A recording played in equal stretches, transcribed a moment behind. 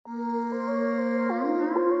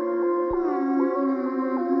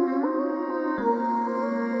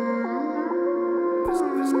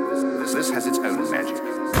This has its own magic.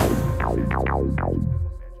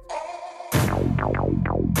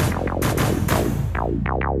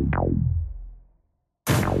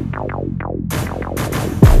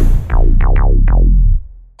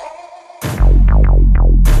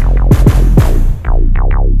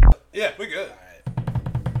 Yeah, we're good.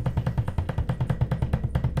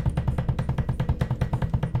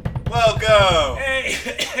 Welcome. Hey.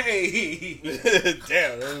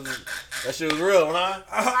 Damn, that shit was real, huh?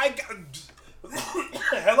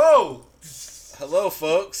 Hello. Hello,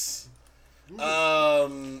 folks.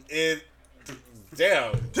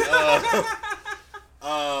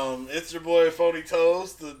 It's your boy Phony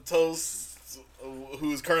Toast, the Toast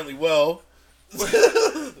who's currently well.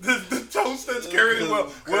 the toast that's carried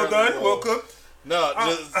well done, well cooked. No,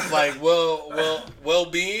 just like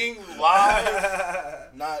well-being,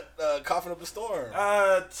 live, not coughing up a storm.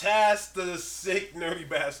 Task the sick nerdy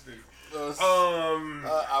bastard.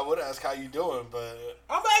 I would ask how you doing, but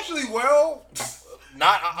I'm actually well.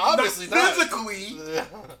 not obviously not physically,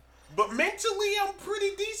 but mentally I'm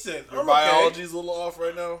pretty decent. Your biology's a little off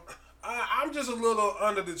right now. I'm just a little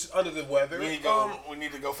under the weather. We need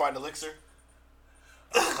to go find Elixir.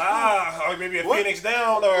 Or maybe a Phoenix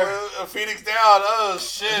down, or a Phoenix down. Oh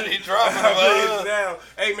shit, he dropped Phoenix down.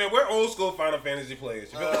 Hey man, we're old school Final Fantasy players.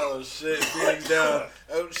 Oh shit, Phoenix down.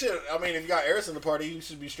 Oh shit. I mean, if you got Eris in the party, you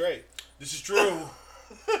should be straight. This is true.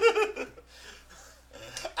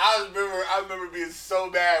 I remember being so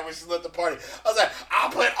mad when she left the party. I was like, I'll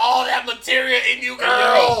put all that material in you,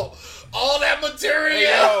 girl. All that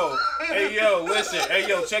material. Hey yo, listen. Hey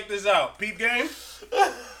yo, check this out. Peep game.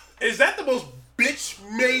 Is that the most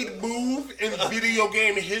bitch-made move in video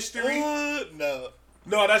game history? No,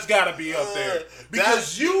 that's gotta be up there.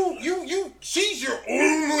 Because she's your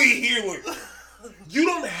only healer. You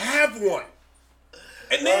don't have one.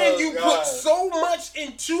 And then you put so much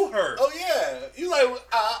into her. Oh yeah. You like,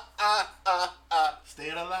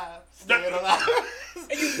 staying alive.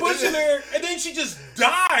 And you pushing her, and then she just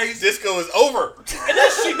dies. Disco is over. And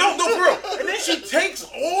then she, no, bro. And then she takes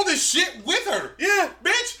all the shit with her. Yeah.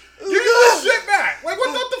 Bitch. Give me the shit back. Like,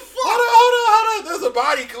 what the fuck? Hold on. There's a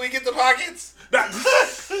body. Can we get the pockets? And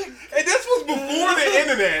this was before the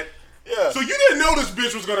internet. Yeah. So you didn't know this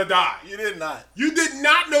bitch was gonna die. You did not. You did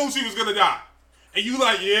not know she was gonna die. And you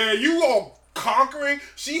like, yeah, you all conquering.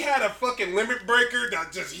 She had a fucking limit breaker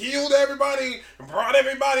that just healed everybody and brought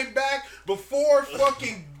everybody back before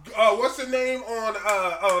fucking, what's the name on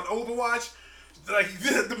Overwatch? Like,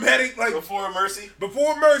 the medic, like. Before Mercy,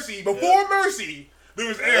 there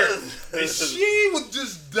was Eris. And she would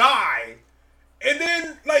just die. And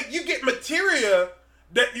then, like, you get materia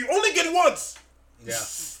that you only get once. Yeah.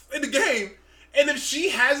 In the game. And if she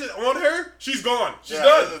has it on her, she's gone. She's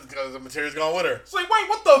done. Because the material's gone with her. It's like, wait,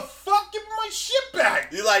 what the fuck? Give me my shit back.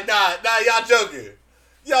 You like, nah, y'all joking.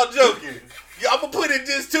 I'm gonna put in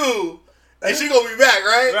this too. And she gonna be back,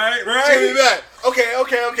 right? Right. She gonna be back. Okay.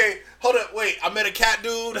 Hold up, wait. I met a cat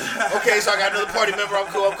dude. Okay, so I got another party member. I'm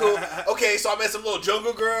cool. Okay, so I met some little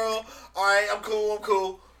jungle girl. All right, I'm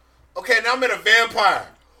cool. Okay, now I met a vampire.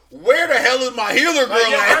 Where the hell is my healer girl?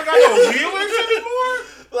 I ain't got no healers anymore.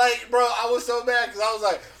 Like, bro, I was so mad because I was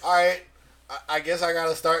like, all right, I guess I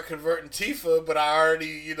gotta start converting Tifa, but I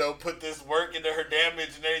already, put this work into her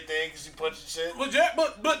damage and everything because she punching shit.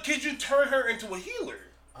 But could you turn her into a healer?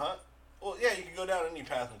 Huh? Well, yeah, you can go down any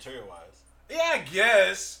path material wise. Yeah, I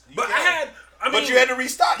guess. But you had to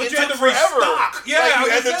restock. But it you had to forever. restock. Yeah, like,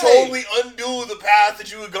 you had to totally undo the path that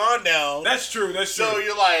you had gone down. That's true. So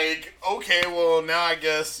you're like, okay, well now I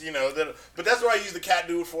guess but that's what I use the cat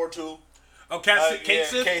dude for too. Oh,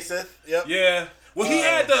 K-Sith? Yep. Yeah. Well, he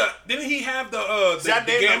had didn't he have the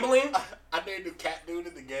gambling? I named him cat dude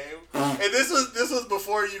in the game. And this was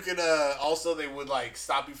before you could, also they would like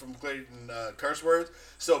stop you from clicking curse words.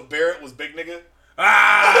 So Barrett was big nigga.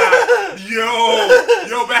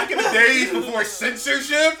 Yo, back in the days before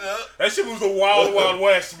censorship, that shit was the wild, wild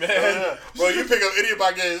west, man. Bro, you pick up any of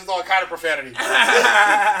my games, it's all kind of profanity.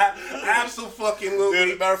 Absolutely.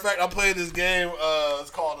 Dude, matter of fact, I'm playing this game.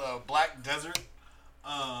 It's called Black Desert.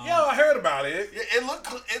 I heard about it. It looked.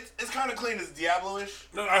 It's kind of clean. It's Diablo-ish.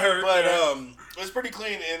 No, I heard, but it's pretty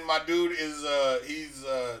clean. And my dude is he's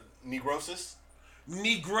Negrosis.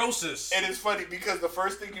 Negrosis. And it's funny because the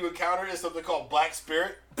first thing you encounter is something called Black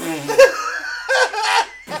Spirit.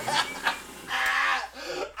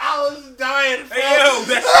 I was dying. Hey, yo,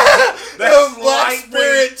 that's Black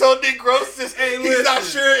Spirit told Negrosis. Hey, he's not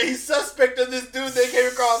sure. He's suspect of this dude they came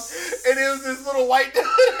across, and it was this little white dude.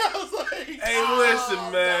 I was like, hey,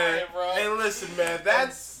 listen, man. Dying, bro. Hey, listen, man.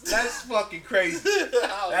 That's fucking crazy.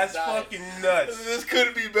 That's fucking nuts. This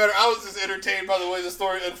couldn't be better. I was just entertained by the way the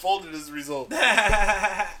story unfolded as a result.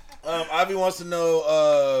 Ivy wants to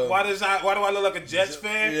know why do I look like a Jets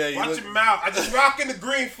fan? Yeah, Watch your mouth. I just rocking the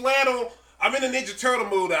green flannel. I'm in the Ninja Turtle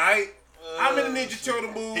mood, alright? I'm in the Ninja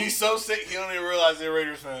Turtle mood. He's so sick he don't even realize he's a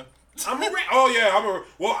Raiders fan.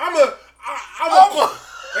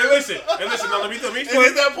 Hey, listen. No, let me explain. Is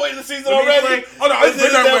it that point in the season already? Oh no, it's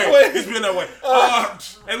been that way. It's been that way.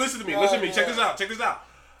 Hey, listen to me. Check this out.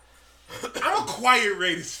 I'm a quiet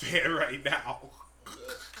Raiders fan right now.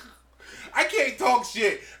 I can't talk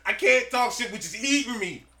shit. Which is eating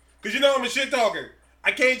me. Cause you know I'm a shit talker.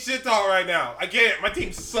 I can't shit talk right now. I can't. My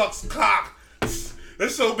team sucks cock.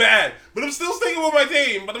 That's so bad. But I'm still sticking with my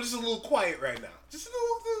team. But I'm just a little quiet right now. Just a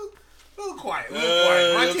little quiet.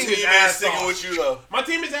 My team is ass sauce. With you though. My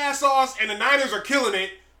team is ass sauce, and the Niners are killing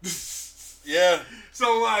it. Yeah.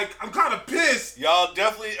 So like, I'm kind of pissed. Y'all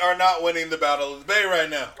definitely are not winning the Battle of the Bay right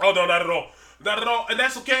now. Oh no, not at all, and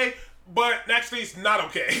that's okay. But actually, it's not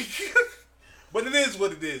okay. But it is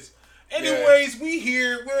what it is. Anyways, we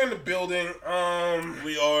here. We're in the building.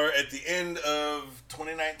 We are at the end of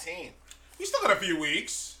 2019. We still got a few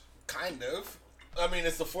weeks. Kind of. I mean,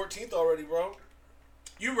 it's the 14th already, bro.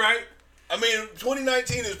 You right. I mean,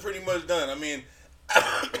 2019 is pretty much done. I mean,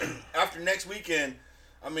 after next weekend,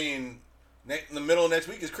 I mean, in the middle of next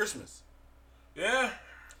week is Christmas. Yeah.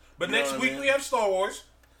 But next week we have Star Wars.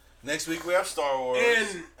 Next week we have Star Wars.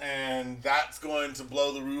 And that's going to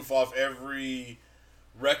blow the roof off every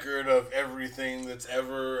record of everything that's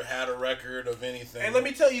ever had a record of anything. And let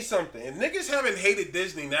me tell you something. If niggas haven't hated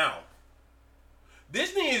Disney now,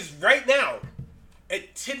 Disney is right now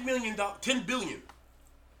at $10 billion.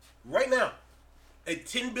 Right now. At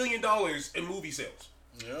 $10 billion in movie sales.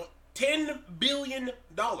 Yep. $10 billion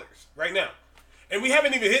right now. And we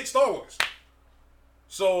haven't even hit Star Wars.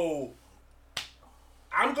 So,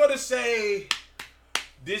 I'm going to say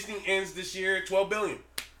Disney ends this year at $12 billion.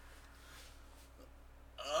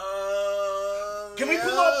 Can we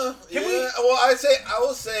pull up? Can we? Well, I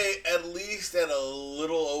will say at least at a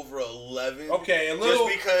little over 11. Okay, a little.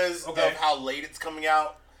 Just because of how late it's coming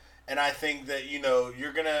out, and I think that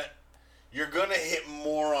you're gonna hit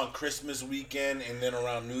more on Christmas weekend and then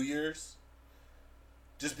around New Year's,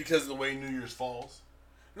 just because of the way New Year's falls.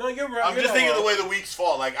 No, you're right. I'm just thinking the way the weeks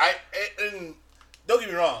fall. Like and don't get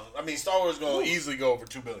me wrong. I mean, Star Wars is gonna easily go over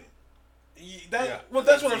 $2 billion. Well,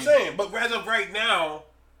 that's what I'm saying. But as of right now.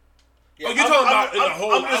 Yeah, you're talking about in the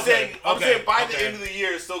whole. I'm saying by the end of the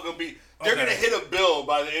year, it's still gonna be. They're gonna hit a bill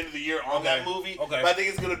by the end of the year on that movie. Okay. But I think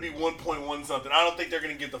it's gonna be 1.1 something. I don't think they're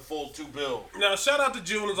gonna get the full $2 billion. Now, shout out to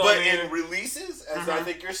June. But in releases, as I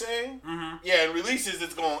think you're saying, in releases,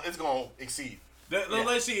 it's gonna exceed.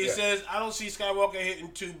 Let's see. It says I don't see Skywalker hitting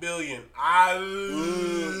 $2 billion.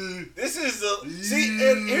 This is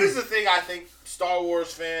and here's the thing. I think Star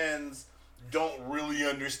Wars fans don't really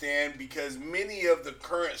understand, because many of the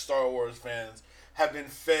current Star Wars fans have been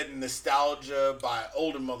fed nostalgia by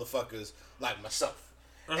older motherfuckers like myself.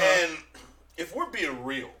 And if we're being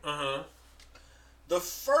real, the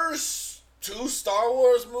first 2 Star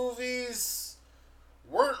Wars movies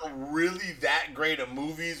weren't really that great of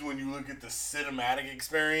movies when you look at the cinematic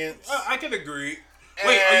experience. I can agree.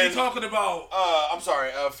 Wait, are you talking about... I'm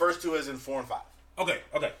sorry, first 2 as in 4 and 5. Okay.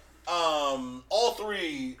 All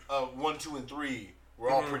 3, 1, 2, and 3 were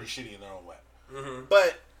all pretty shitty in their own way.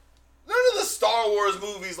 But none of the Star Wars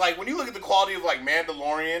movies, like when you look at the quality of like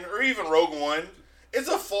Mandalorian or even Rogue One, it's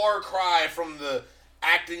a far cry from the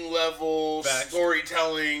acting level,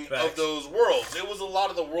 storytelling of those worlds. It was a lot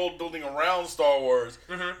of the world building around Star Wars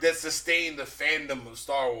that sustained the fandom of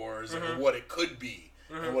Star Wars and what it could be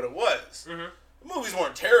and what it was. The movies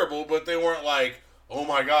weren't terrible, but they weren't like, oh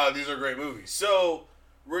my god, these are great movies. So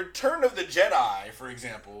Return of the Jedi, for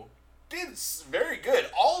example, did very good.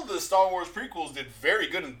 All the Star Wars prequels did very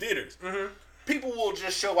good in theaters. People will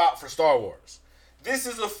just show out for Star Wars. This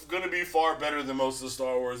is going to be far better than most of the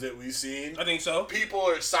Star Wars that we've seen. I think so. People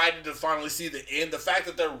are excited to finally see the end. The fact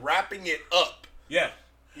that they're wrapping it up. Yeah.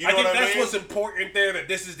 I think that's what's important there, that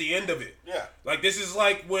this is the end of it. Yeah. Like, this is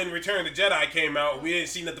like when Return of the Jedi came out and we didn't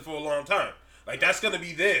see nothing for a long time. Like, that's going to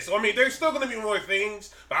be this. I mean, there's still going to be more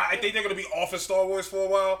things, but I think they're going to be off of Star Wars for a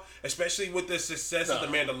while, especially with the success of The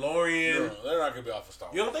Mandalorian. No, they're not going to be off of Star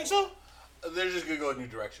Wars. You don't think so? They're just going to go a new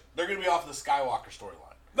direction. They're going to be off the Skywalker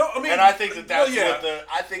storyline. No, I mean... And I think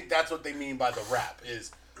that's what they mean by the wrap,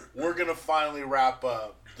 is we're going to finally wrap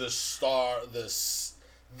up this saga.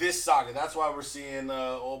 That's why we're seeing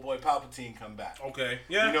old boy Palpatine come back. Okay.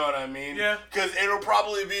 Yeah. You know what I mean? Yeah. Because it'll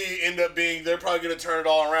probably they're probably going to turn it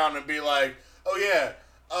all around and be like, oh yeah,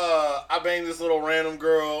 I banged this little random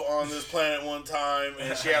girl on this planet one time,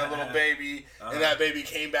 and she had a little baby, and that baby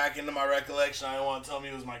came back into my recollection. I didn't want to tell me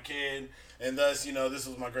it was my kid, and thus, this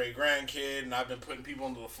was my great grandkid, and I've been putting people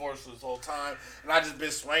into the Force for this whole time, and I just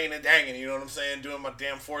been swinging and danging, you know what I'm saying, doing my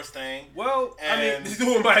damn Force thing. Well,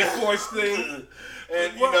 doing my Force thing.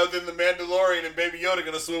 And, then the Mandalorian and Baby Yoda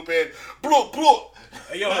gonna swoop in. Bloop, bloop.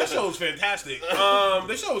 Yo, that show was fantastic.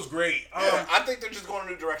 The show was great. I think they're just going a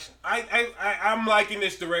new direction. I'm liking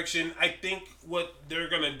this direction. I think what they're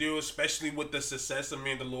gonna do, especially with the success of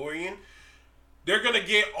Mandalorian, they're gonna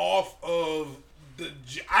get off of the.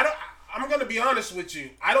 I'm gonna be honest with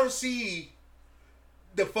you. I don't see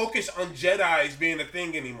the focus on Jedis being a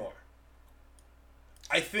thing anymore.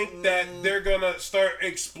 I think that they're gonna start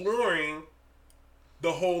exploring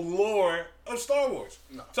the whole lore of Star Wars.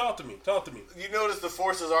 No. Talk to me. You notice the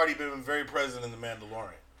Force has already been very present in The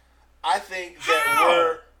Mandalorian. I think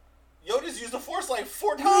that Yoda's used the Force like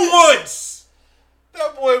 4 times. Once!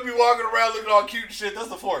 That boy be walking around looking all cute and shit. That's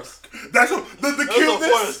the Force. That's the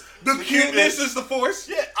cuteness. The cuteness is the Force?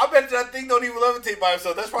 Yeah, I bet that thing don't even levitate by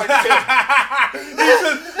himself. That's probably just him.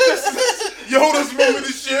 Yoda's moving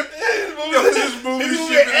the ship. Yoda's moving the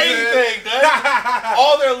ship. Anything, dude.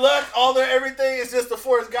 All their luck, all their everything is just the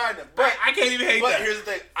Force guiding them. But I can't even hate that. But here's the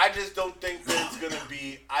thing. I just don't think that it's going to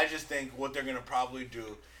be... I just think what they're going to probably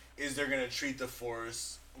do is they're going to treat the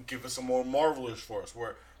Force, give us a more marvelous Force,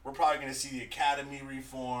 where we're probably going to see the Academy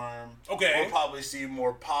reform. Okay. We'll probably see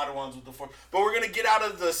more Padawans with the Force. But we're going to get out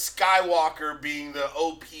of the Skywalker being the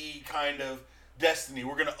OP kind of destiny.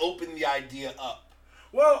 We're going to open the idea up.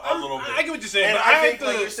 Well, a little bit. I get what you're saying. And but I think,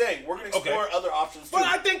 like you're saying, we're going to explore other options too. But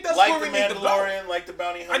I think that's like where we need to go. Like the Mandalorian, like the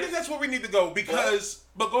Bounty Hunter. I think that's where we need to go because...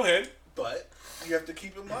 But go ahead. But you have to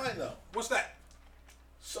keep in mind, though. What's that?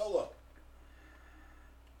 Solo.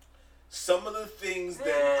 Some of the things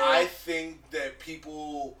that I think that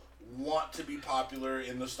people want to be popular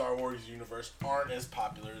in the Star Wars universe aren't as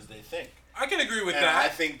popular as they think. I can agree with and that. I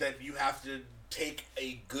think that you have to take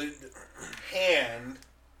a good hand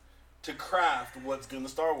to craft what's good in the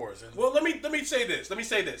Star Wars. Well, let me say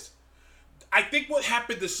this. I think what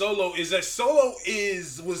happened to Solo is that Solo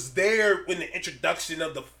was there when the introduction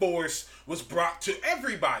of the Force was brought to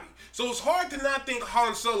everybody. So it's hard to not think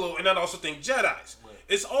Han Solo and not also think Jedis.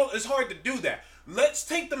 It's hard to do that. Let's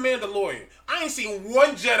take the Mandalorian. I ain't seen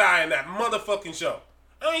one Jedi in that motherfucking show.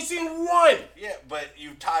 I ain't seen one. Yeah, but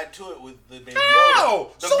you tied to it with the Baby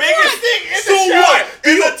How? Yoda. The So biggest what? thing in So the show what?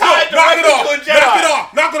 is the tie directly to a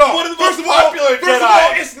Jedi. Knock it off. One of the First most of all, popular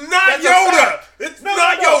Jedi. it's not That's Yoda. It's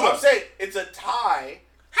not Yoda. I'm saying it's a tie.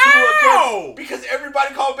 How? Because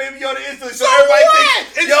everybody called Baby Yoda instantly, so So everybody what?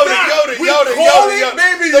 thinks It's Yoda, not. Yoda, We Yoda, call Yoda, it Yoda.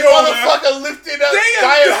 Baby The Yoda. motherfucker lifted up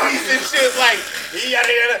giant piece and shit like yada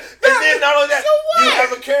yada. And then not only that, So you what?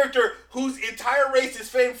 have a character whose entire race is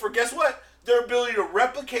famed for guess what? Their ability to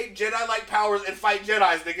replicate Jedi-like powers and fight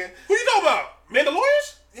Jedis, nigga. Who you talking about?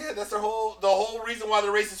 Mandalorians? Yeah, that's the whole reason why the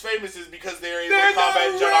race is famous is because they're able They're to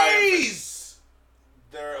combat the Jedi. race.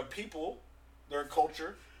 They're a people. They're a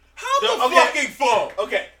culture. How the fucking fuck?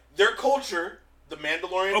 Okay, their culture, the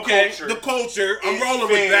Mandalorian Okay, culture. the culture. I'm is rolling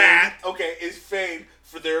famed, with that. Okay, is famed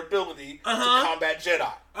for their ability to Uh-huh. combat Jedi.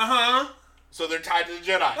 Uh-huh. So they're tied to the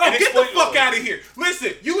Jedi. Oh, get the fuck out of here.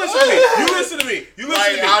 Listen, you listen to me.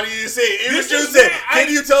 Like, how do you say it? Even This you is said, where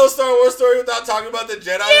can you tell a Star Wars story without talking about the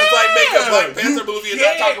Jedi? It's like make a Black Panther movie and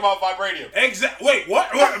not talk about vibranium. Exactly. Wait, what?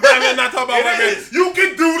 I'm not talking about It vibranium. is. You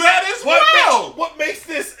can do that as well. What makes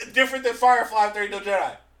this different than Firefly if there ain't no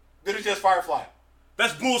Jedi? Then it's just Firefly.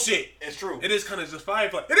 That's bullshit. It's true. It is kind of just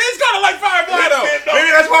Firefly. It is kind of like Firefly, though. No.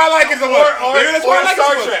 Maybe that's why I like it so much. Maybe that's why I like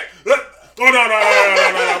Star it so much. Trek. Oh,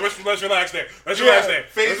 no. Let's relax there. Let's relax there.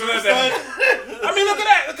 Face Let's of relax the there. sun. I mean, look at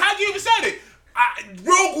that. Kaji even said it.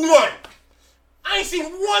 Rogue One. I ain't seen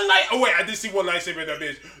one light. Oh wait, I did see one lightsaber in that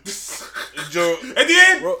bitch. At the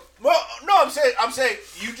end. Well, no, I'm saying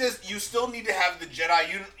you still need to have the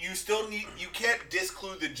Jedi. You can't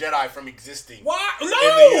disclude the Jedi from existing. Why? No. In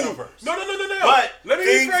the universe. No. But let me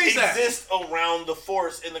things rephrase that. exist around the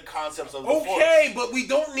Force in the concepts of the Force. Okay, but we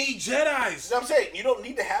don't need Jedis. I'm saying you don't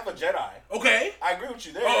need to have a Jedi. Okay. I agree with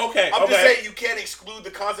you there. Oh, okay, I'm just okay. saying you can't exclude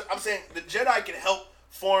the concept. I'm saying the Jedi can help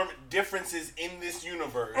form differences in this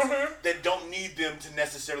universe that don't need them to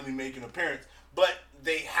necessarily make an appearance, but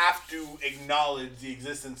they have to acknowledge the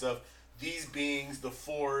existence of these beings, the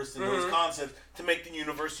Force, and those concepts to make the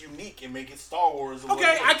universe unique and make it Star Wars.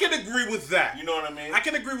 Okay, I can agree with that. You know what I mean? I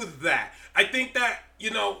can agree with that. I think that,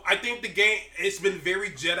 I think the game, it's been very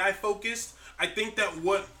Jedi focused. I think they're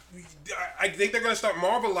going to start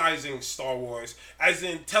marvelizing Star Wars, as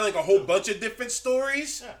in telling a whole bunch of different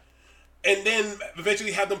stories. Yeah. and then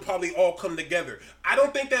eventually have them probably all come together. I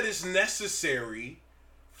don't think that is necessary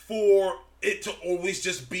for it to always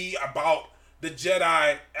just be about the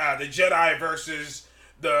Jedi versus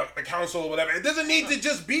the council or whatever. It doesn't need to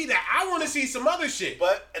just be that. I want to see some other shit.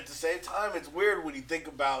 But at the same time, it's weird when you think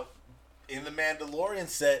about in the Mandalorian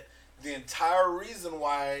set, the entire reason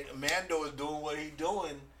why Mando is doing what he's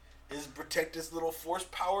doing is protect this little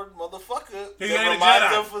force-powered motherfucker. He ain't a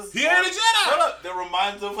Jedi. He ain't a Jedi. Shut up. That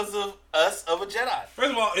reminds us of a Jedi.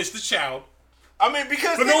 First of all, it's the child. I mean,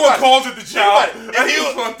 because but no one calls it the child.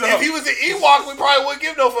 If he was an Ewok, we probably wouldn't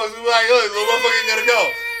give no fucks. We'd be like, look, little motherfucker gonna go.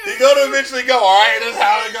 He's gonna eventually go, alright? That's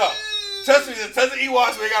how it go. Trust me, there's tons of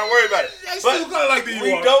Ewoks, we ain't gotta worry about it. I still kinda like the Ewok.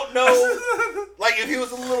 We don't know, like, if he was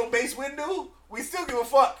a little Mace Windu, we still give a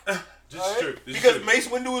fuck. This is true. Because Mace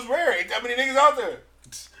Windu is rare. Ain't that many niggas out there.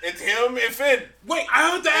 It's him and Finn. Wait, I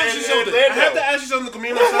have to ask you something. I have to ask you something because me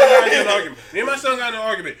and my son got into an argument. Me and my son got into an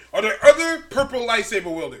argument. Are there other purple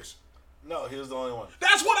lightsaber wielders? No, he was the only one.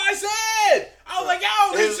 That's what I said. I was like,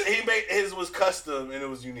 yo, his was custom and it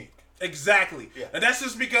was unique. Exactly. Yeah. And that's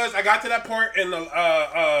just because I got to that part in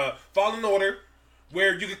the Fallen Order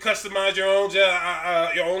where you could customize your own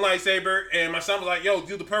lightsaber, and my son was like, yo,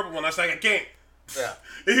 do the purple one. I was like, I can't. Yeah.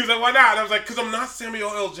 And he was like, why not? And I was like, because I'm not Samuel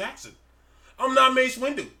L. Jackson. I'm not Mace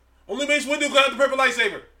Windu. Only Mace Windu can have the purple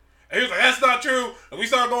lightsaber. And he was like, that's not true. And we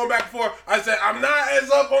started going back and forth. I said, I'm not as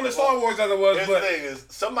up on the Star Wars as I was. But the thing is,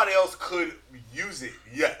 somebody else could use it,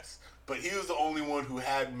 yes. But he was the only one who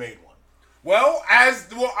had made one. Well, I'm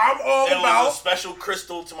all and about. It was a special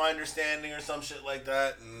crystal, to my understanding, or some shit like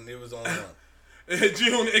that. And it was only one.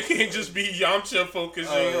 June, it can't just be Yamcha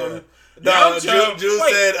focusing on. No, June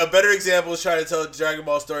said a better example is trying to tell a Dragon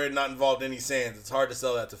Ball story and not involve any Saiyans. It's hard to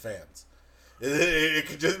sell that to fans. It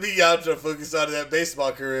could just be Yamcha focused on that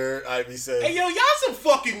baseball career, Ivy said. Hey, yo, y'all some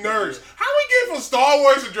fucking nerds. How we get from Star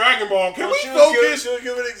Wars to Dragon Ball? Can we focus? She'll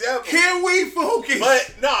give an example. Can we focus?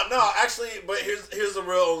 But, actually, but here's the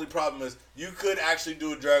real only problem is you could actually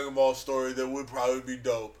do a Dragon Ball story that would probably be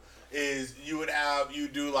dope. Is you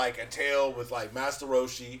do like a tale with like Master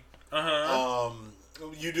Roshi.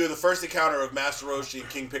 You do the first encounter of Master Roshi and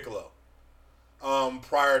King Piccolo.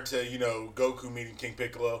 Prior to, Goku meeting King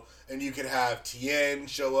Piccolo. And you can have Tien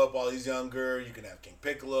show up while he's younger. You can have King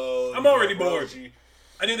Piccolo. I'm already bored.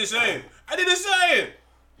 I did the same.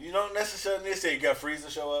 You don't necessarily need to say you got Frieza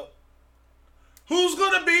show up. Who's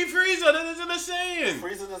gonna be Frieza? That isn't the same.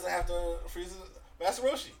 Frieza doesn't have to. Master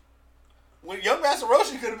Roshi. When young Master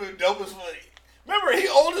Roshi could have been dope as fuck. Remember, he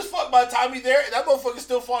old as fuck by the time he's there, and that motherfucker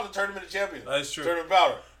still fought in the Tournament of Champions. That's true. Tournament of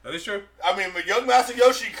Power. That is true. I mean, but young Master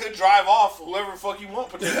Yoshi could drive off whoever the fuck he want,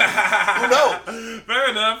 potentially. Who knows? Fair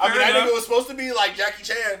enough. I think it was supposed to be like Jackie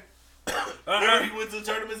Chan. Remember, he went to the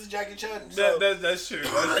tournaments of Jackie Chan. So. That's true.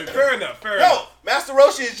 That's true. Fair enough. No, Master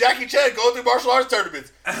Roshi is Jackie Chan going through martial arts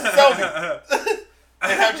tournaments. Sell me.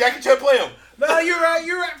 And have Jackie Chan play him. No, you're right.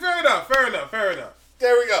 Fair enough.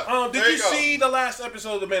 There we go. Did you see the last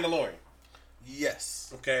episode of The Mandalorian?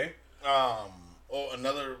 Yes. Okay.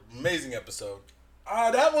 Another amazing episode.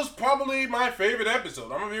 That was probably my favorite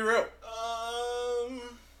episode. I'm gonna be real.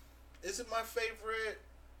 Is it my favorite?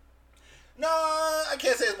 No, I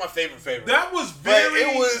can't say it's my favorite. That was very.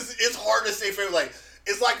 But it's hard to say favorite. Like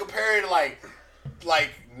it's like comparing like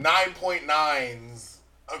 9.9s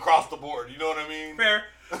across the board. You know what I mean? Fair.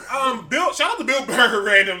 Shout out to Bill Burr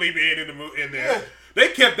randomly being in there. Yeah. They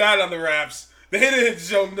kept that on the wraps. They didn't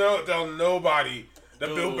tell nobody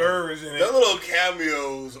that Bill Burr is in it. Their little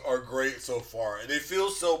cameos are great so far. And they feel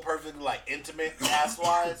so perfectly, like, intimate,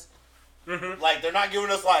 cast-wise. Mm-hmm. Like, they're not giving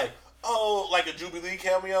us, like a Jubilee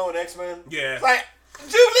cameo in X-Men. Yeah. It's like,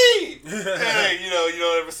 Jubilee! Hey, you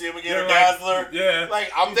don't ever see him again, or Dazzler. Yeah. Like,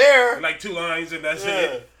 I'm there. Like 2 lines and that's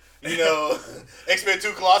it. X-Men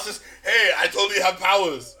 2 Colossus, hey, I totally have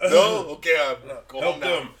powers. No? Okay, go home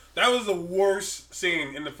now. That was the worst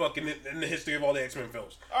scene in the history of all the X-Men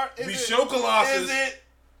films. We show Colossus.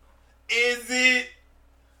 Is it?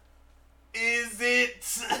 We're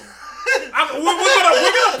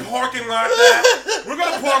gonna parking lot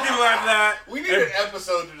that. We need an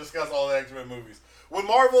episode to discuss all the X-Men movies. When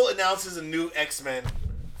Marvel announces a new X-Men,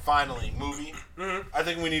 finally, movie, I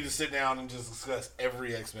think we need to sit down and just discuss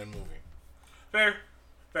every X-Men movie. Fair.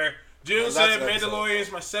 June said Mandalorian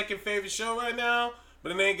is my second favorite show right now.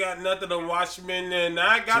 But it ain't got nothing on Watchmen, and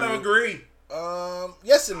I gotta agree.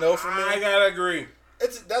 Yes and no for me. I gotta agree.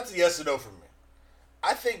 That's a yes and no for me.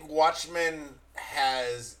 I think Watchmen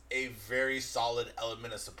has a very solid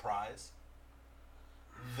element of surprise.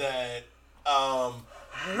 That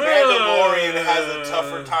Mandalorian has a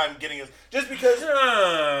tougher time getting us. Just because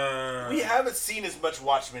we haven't seen as much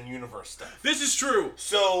Watchmen universe stuff. This is true.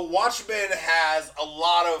 So Watchmen has a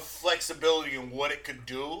lot of flexibility in what it could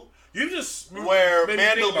do. You just where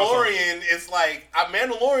Mandalorian is like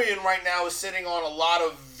Mandalorian right now is sitting on a lot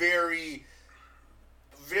of very,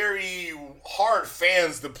 very hard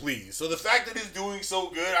fans to please. So the fact that it's doing so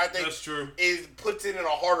good, I think, that's true. Puts it in a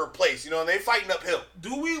harder place. You know, and they're fighting uphill.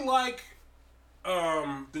 Do we like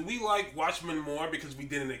Watchmen more because we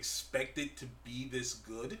didn't expect it to be this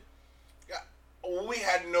good? Yeah, we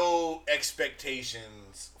had no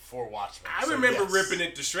expectations for Watchmen. I remember ripping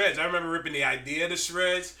it to shreds. I remember ripping the idea to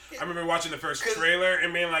shreds. I remember watching the first trailer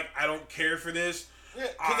and being like, I don't care for this. Yeah,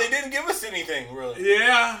 because they didn't give us anything, really.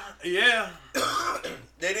 Yeah.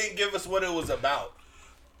 They didn't give us what it was about.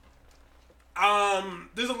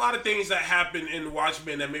 There's a lot of things that happen in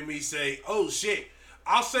Watchmen that made me say, oh, shit.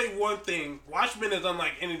 I'll say one thing. Watchmen is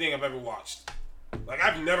unlike anything I've ever watched. Like,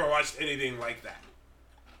 I've never watched anything like that.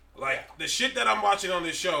 Like, the shit that I'm watching on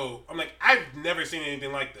this show, I'm like, I've never seen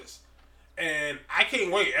anything like this. And I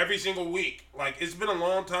can't wait every single week. Like, it's been a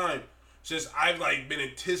long time since I've, like, been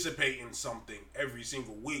anticipating something every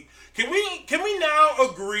single week. Can we now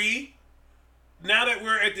agree, now that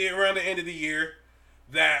we're around the end of the year,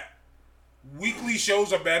 that weekly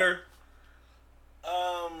shows are better?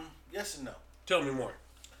 Yes and no. Tell me more.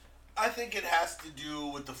 I think it has to do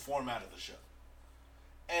with the format of the show.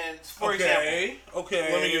 And for example,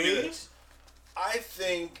 let me give you this. I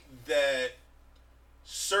think that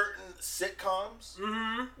certain sitcoms,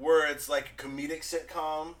 where it's like a comedic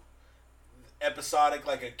sitcom, episodic,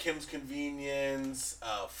 like a Kim's Convenience,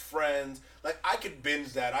 Friends, like I could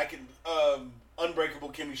binge that. I could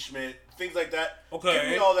Unbreakable Kimmy Schmidt, things like that. Okay,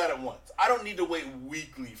 give me all that at once. I don't need to wait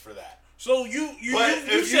weekly for that. So you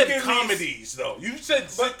said comedies though. You said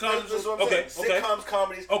sitcoms. That's what I'm saying. Sitcoms,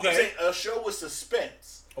 comedies. Okay. A show with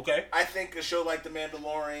suspense. Okay. I think a show like The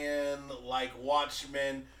Mandalorian, like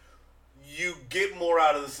Watchmen, you get more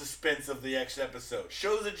out of the suspense of the next episode.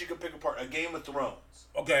 Shows that you can pick apart. A Game of Thrones.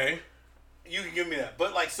 Okay. You can give me that.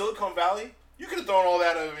 But like Silicon Valley, you could have thrown all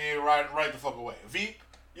that at me right the fuck away. Veep,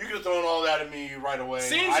 you could have thrown all that at me right away.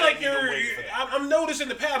 Seems like I'm noticing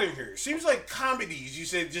the pattern here. Seems like comedies. You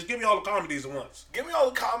said just give me all the comedies at once. Give me all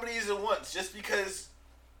the comedies at once, just because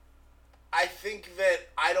I think that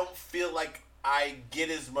I don't feel like I get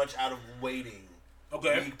as much out of waiting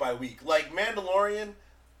week by week. Like Mandalorian,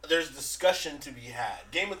 there's discussion to be had.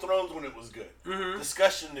 Game of Thrones when it was good.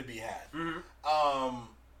 Discussion to be had.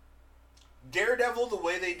 Daredevil, the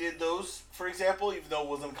way they did those, for example, even though it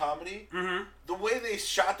wasn't a comedy, the way they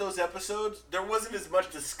shot those episodes, there wasn't as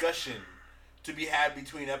much discussion to be had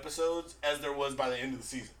between episodes as there was by the end of the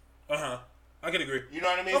season. I can agree. You know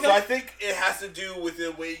what I mean? Okay. So I think it has to do with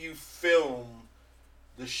the way you film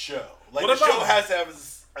the show. Like, the show has to have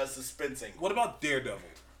a suspense angle. What about Daredevil?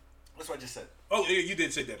 That's what I just said. Oh, you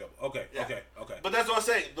did say Daredevil. Okay, yeah. okay. But that's what I'm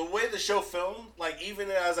saying. The way the show filmed, like, even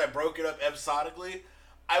as I broke it up episodically,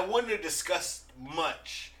 I wouldn't have discussed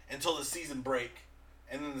much until the season break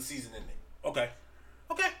and then the season ending. Okay.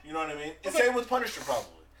 You know what I mean? And same with Punisher, probably.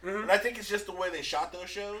 And I think it's just the way they shot those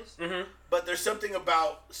shows. But there's something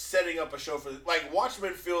about setting up a show for... Like,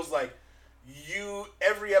 Watchmen feels like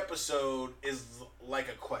every episode is like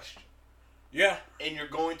a question. Yeah. And you're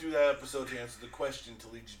going through that episode to answer the question to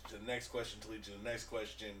lead you to the next question, to lead you to the next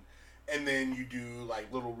question. And then you do,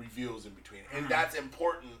 like, little reveals in between. And that's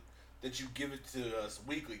important that you give it to us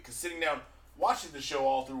weekly. Because sitting down, watching the show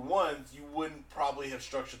all through once, you wouldn't probably have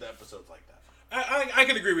structured the episodes like that. I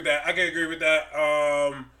can agree with that.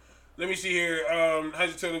 Let me see here.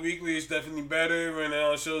 How's It Totally Weekly is definitely better. Right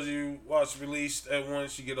now it shows you what's released at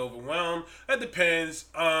once, you get overwhelmed. That depends.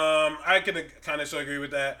 I can kind of agree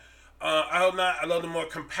with that. I hope not. I love the more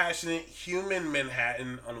compassionate human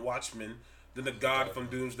Manhattan on Watchmen than the God from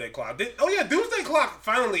Doomsday Clock. Doomsday Clock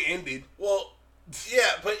finally ended. Well,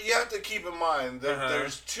 yeah, but you have to keep in mind that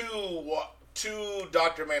there's two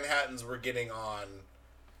Dr. Manhattans we're getting on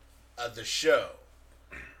the show.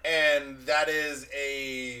 And that is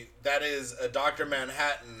a Dr.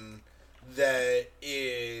 Manhattan that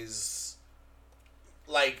is,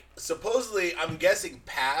 like, supposedly, I'm guessing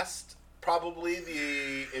past probably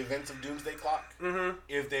the events of Doomsday Clock.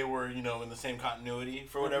 If they were, in the same continuity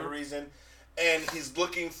for whatever reason. And he's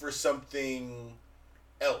looking for something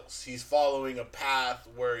else. He's following a path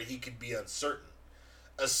where he could be uncertain.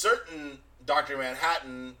 A certain Dr.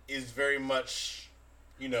 Manhattan is very much,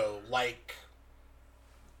 like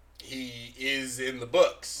he is in the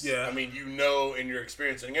books. Yeah. I mean, and you're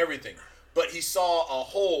experiencing everything. But he saw a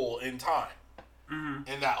hole in time.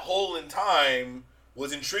 And that hole in time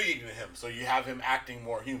was intriguing to him. So you have him acting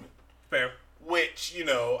more human. Fair. Which,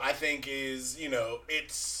 I think is,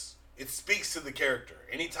 it speaks to the character.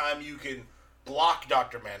 Anytime you can block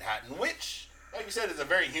Dr. Manhattan, which, like you said, is a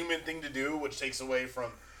very human thing to do, which takes away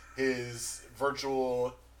from his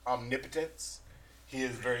virtual omnipotence. He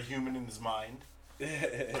is very human in his mind.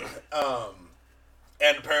 And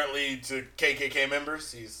apparently to KKK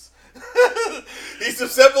members, he's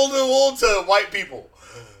susceptible to white people.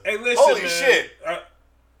 Hey, listen, Holy man. shit. I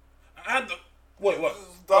had to... Wait, what?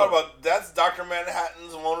 Thought about that's Dr.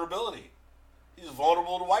 Manhattan's vulnerability. He's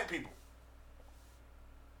vulnerable to white people.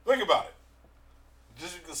 Think about it.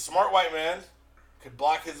 Just a smart white man could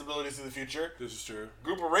block his abilities in the future. This is true. A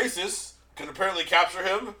group of racists can apparently capture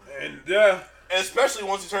him. And And especially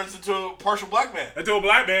once he turns into a partial black man. into a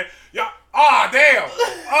black man. Yeah. Damn.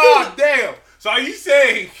 So are you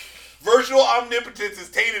saying... Virtual omnipotence is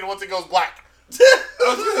tainted once it goes black. I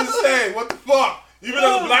was going to say, what the fuck? Even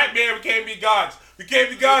though the black man, we can't be gods. We can't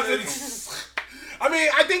be gods. I mean,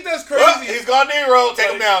 I think that's crazy. Well, he's gone Negro.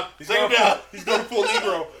 Take him down. He's Take him going down. He's going full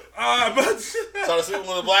Negro. But... Started sleeping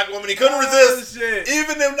with a black woman. He couldn't resist. Shit.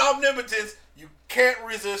 Even in omnipotence, you can't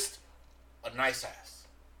resist a nice ass.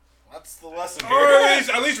 That's the lesson here. Or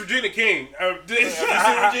at least Regina King. You see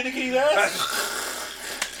Regina King's ass?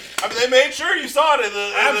 I mean, they made sure you saw it in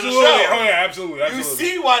the Absolutely. show. Oh, yeah, absolutely. You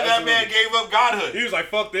see why that man gave up godhood. He was like,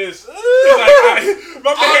 fuck this. He's like,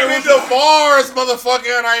 my I've man been was to Mars,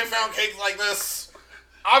 motherfucker, and I ain't found cakes like this.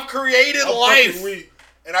 I've created life, fucking weak.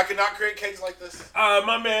 and I cannot create cakes like this.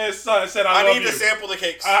 My man said, I I love need you. to sample the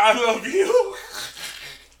cakes. I love you.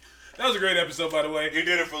 That was a great episode, by the way. He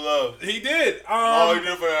did it for love. He did. Oh, he did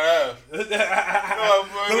it for that ass. The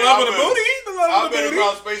love of the booty. The love I've of the been booty.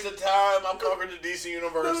 across space and time. I'm conquering the DC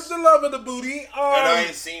universe. The love of the booty. And I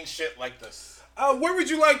ain't seen shit like this. Where would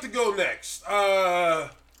you like to go next?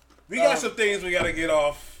 We got some things we got to get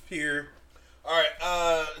off here. All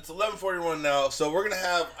right, it's 11:41 now, so we're gonna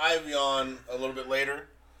have Ivy on a little bit later.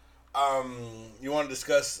 You want to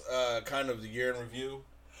discuss kind of the year in review,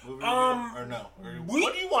 movie review, or no? Or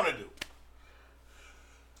what do you want to do?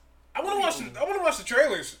 I want to watch the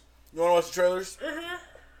trailers. You want to watch the trailers?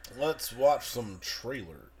 Mm-hmm. Let's watch some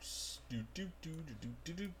trailers.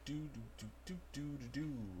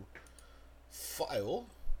 File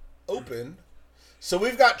open. So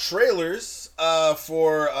we've got trailers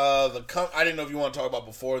for the I didn't know if you want to talk about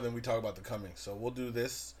before, then we talk about the coming. So we'll do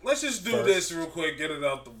this. Let's just do first. this real quick. Get it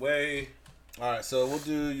out the way. All right. So we'll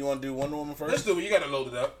do. You want to do Wonder Woman first? Let's do it. You got to load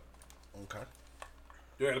it up. Okay.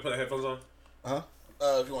 You got to put the headphones on.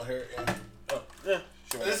 If you want to hear it, yeah. Oh, yeah.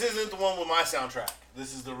 Sure. This isn't the one with my soundtrack.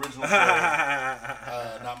 This is the original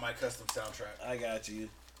trailer, not my custom soundtrack. I got you.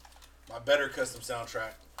 My better custom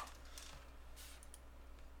soundtrack.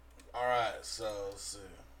 All right, so let's see.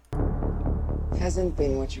 Hasn't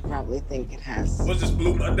been what you probably think it has. Was this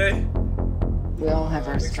Blue Monday? We all have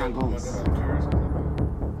I our think so. struggles.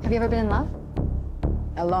 Have you ever been in love?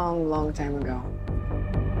 A long, long time ago.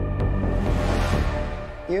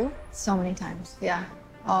 You? So many times. Yeah,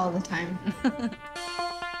 all the time.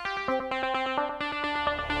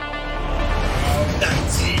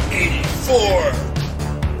 1984.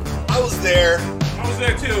 I was there. I was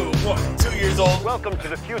there too. What? 2 years old. Welcome to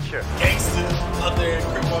the future. Gangster out there in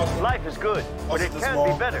Crip Walk. Life is good, but it This can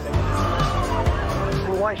mall. be better.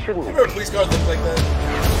 And why shouldn't it? Remember police cars look like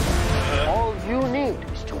that? All you need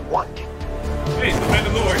is to want it. Hey, it's the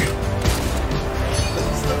Mandalorian.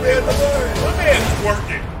 It's the Mandalorian. My man's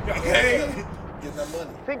working. Okay. Get that money.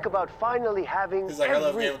 Think about finally having He's like, I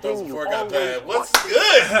love Game of Thrones everything you before it got always bad. What's wanted.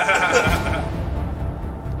 good?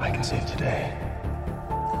 I can save today,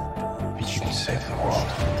 but you can save the world.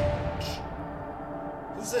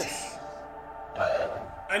 Who's this?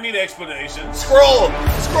 I need an explanation. Scroll!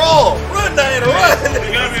 Run, Diana, run!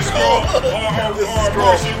 You gotta be a scroll This is or a Skrull.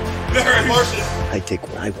 Martian. Martian. I take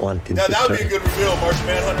what I want into Now that would be a turn. good reveal, Martian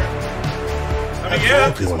Manhunter. I mean, yeah.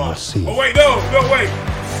 Everyone must see. Oh wait, no, wait.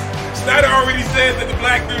 Snyder already said that the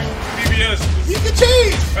black dude from BBS He was... can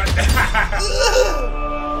change!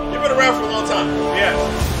 You've been around for a long time. Yeah,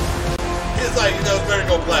 It's like, it's better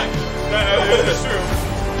go black. that's true.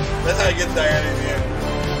 That's how you get Diana in the end.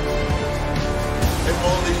 If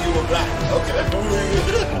only you were black. Okay.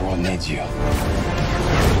 The world needs you. I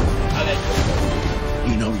got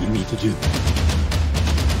You know what you need to do.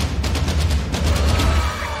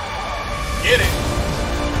 Get it.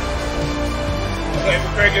 Okay,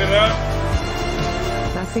 we're cranking it up.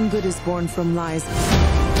 Nothing good is born from lies,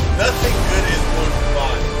 Nothing good is one for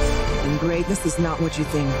lies. and greatness is not what you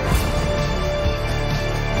think.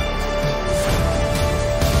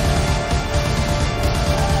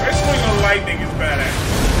 Red Swing on Lightning is badass.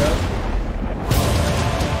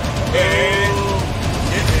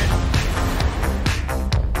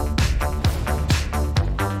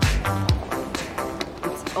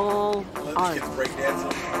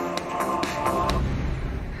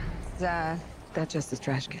 That's just the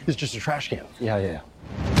trash can. It's just a trash can. Yeah.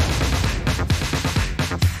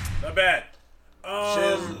 Not bad.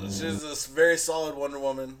 She's a very solid Wonder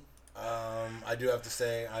Woman. I do have to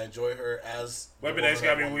say I enjoy her as Weapon X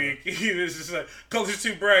got me weak. This is colors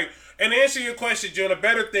too bright. And to answer your question, Joe, the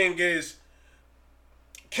better thing is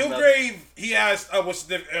Kilgrave. He asked, "What's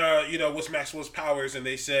what's Maxwell's powers?" And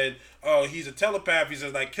they said, "Oh, he's a telepath." He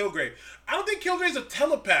says, "Like Kilgrave." I don't think Kilgrave's a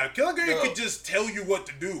telepath. Kilgrave could just tell you what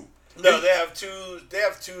to do. No, they have two. They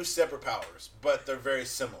have two separate powers, but they're very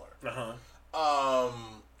similar.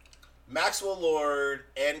 Maxwell Lord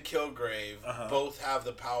and Kilgrave both have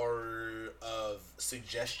the power of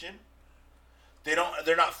suggestion. They're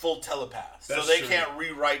not full telepaths, so they can't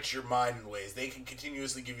rewrite your mind in ways. They can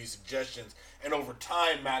continuously give you suggestions, and over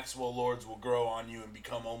time, Maxwell Lords will grow on you and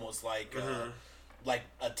become almost like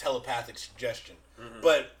a telepathic suggestion.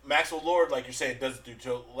 But Maxwell Lord, like you're saying, does it through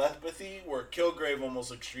telepathy, where Kilgrave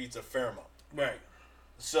almost excretes a pheromone. Right.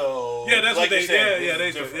 So yeah, that's like what they.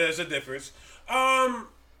 There's a difference.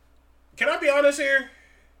 Can I be honest here?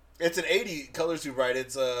 It's an 80s colors too bright.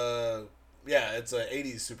 It's a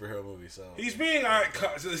 80s superhero movie. So he's being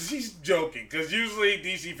he's joking because usually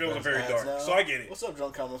DC films are very dark. Now. So I get it. What's up,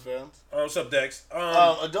 Drunk Common fans? What's up, Dex?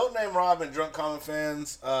 Adult Named Rob and Drunk Common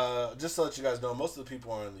fans. Just to let you guys know, most of the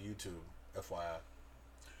people are on the YouTube. FYI.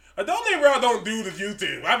 Adult Named Rob don't do the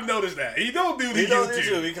YouTube. I've noticed that he don't do the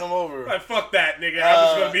YouTube. He come over. Like fuck that, nigga. I'm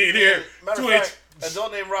just gonna be in here. Twitch.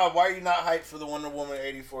 Adult Named Rob, why are you not hyped for the Wonder Woman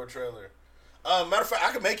 84 trailer? Matter of fact,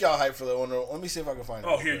 I can make y'all hyped for the Wonder Woman. Let me see if I can find it.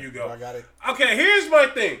 Oh, here you go. I got it. Okay, here's my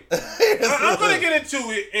thing. I'm going to get into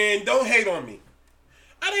it, and don't hate on me.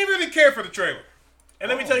 I didn't really care for the trailer. And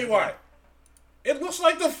let me tell you why. It looks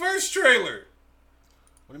like the first trailer.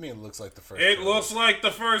 What do you mean it looks like the first trailer? It looks like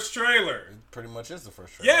the first trailer. It pretty much is the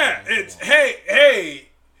first trailer. Yeah, it's, hey,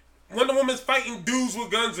 Wonder Woman's fighting dudes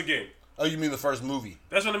with guns again. Oh, you mean the first movie?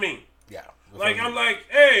 That's what I mean. Yeah. Like, I'm like,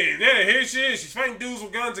 hey, there, here she is. She's fighting dudes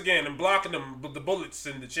with guns again and blocking them with the bullets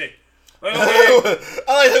and the chick. Like, okay.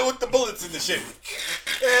 I like it with the bullets and the shit.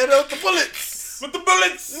 Yeah, with the bullets. With the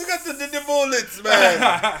bullets. You got the bullets,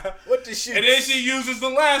 man. What the shit? And then she uses the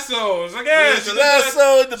lasso. It's like, yeah, the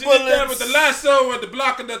lasso and the bullets. She did that with the lasso and the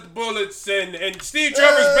blocking of the bullets. And Steve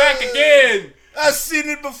Trevor's back again. I've seen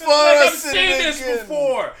it before. I've seen this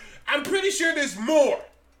before. I'm pretty sure there's more.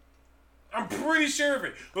 I'm pretty sure of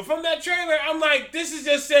it. But from that trailer, I'm like, this is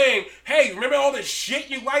just saying, hey, remember all the shit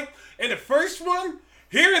you liked in the first one?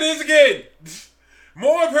 Here it is again.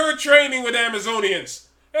 More of her training with Amazonians.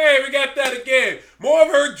 Hey, we got that again. More of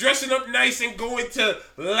her dressing up nice and going to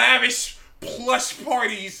lavish plush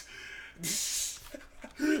parties.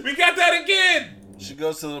 We got that again. She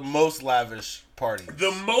goes to the most lavish party.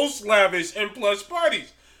 The most lavish and plush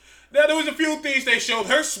parties. Now, there was a few things they showed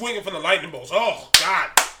her swinging from the lightning bolts. Oh, God.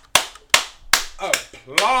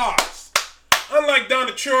 Applause. Unlike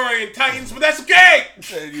Donna Troy and Titans, but that's okay.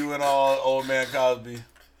 You went all old man Cosby.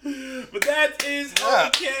 But that is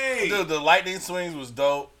okay. Dude, the lightning swings was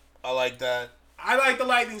dope. I like that. I like the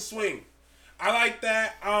lightning swing. I like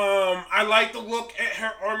that. I like the look at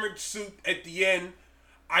her armored suit at the end.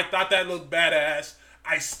 I thought that looked badass.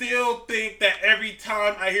 I still think that every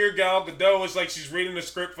time I hear Gal Gadot, it's like she's reading the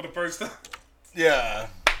script for the first time. Yeah.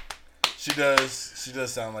 She does. She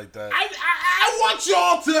does sound like that. I want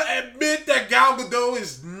y'all to admit that Gal Gadot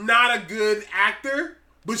is not a good actor,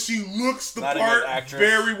 but she looks the part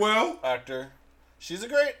very well. She's a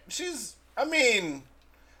great. I mean,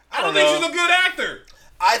 I don't think she's a good actor.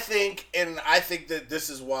 I think that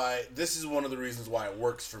this is one of the reasons why it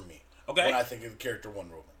works for me. Okay. When I think of the character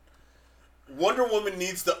Wonder Woman. Wonder Woman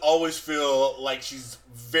needs to always feel like she's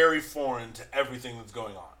very foreign to everything that's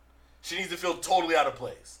going on. She needs to feel totally out of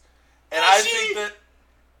place. And I think that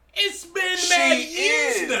it's been many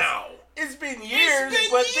years now. It's been years,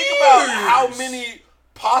 think about how many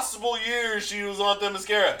possible years she was on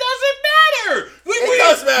Themyscira. Doesn't matter. It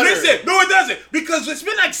does matter. Listen, no, it doesn't, because it's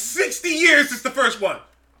been like 60 years since the first one.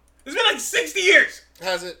 It's been like 60 years.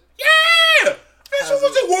 Has it? Yeah. This one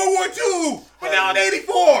was in World War II. We're now in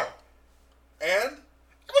 84. And?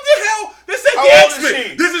 What the hell? This ain't How the old X-Men. is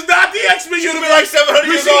she? This is not the X-Men. She's been like 700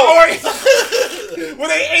 years old. Well,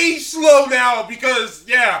 they age slow now because,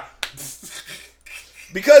 yeah.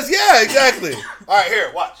 Because, yeah, exactly. All right,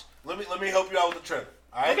 here, watch. Let me help you out with the trailer.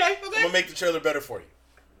 All right? Okay. I'm going to make the trailer better for you.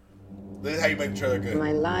 This is how you make the trailer good.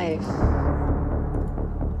 My life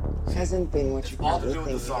hasn't been what you probably think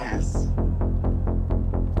it has.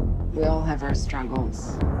 We all have our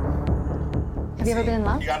struggles. Have you ever been in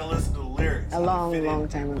love? You got to listen to the lyrics. A long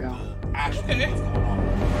time ago. Actually, what's going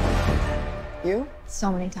on. You?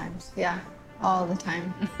 So many times. Yeah. All the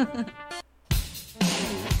time.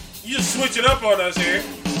 You just switch it up on us here.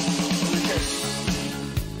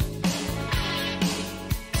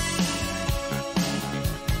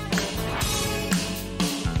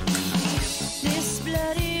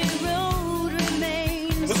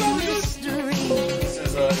 What song is this? This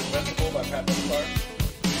is Invincible by Pat Benatar.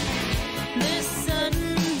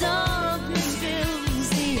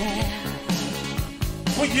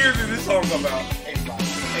 What year did this song come out?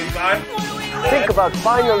 85? Think about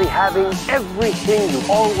finally having everything you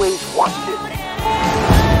always wanted.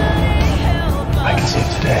 I can save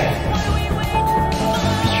today.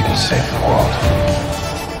 You can save the world.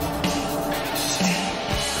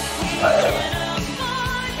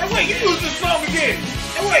 Hey, wait, you used this song again.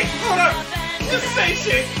 Hey, wait, hold up. This is the same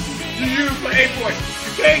shit you used for 8 Boys.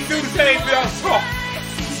 You can't do the same song.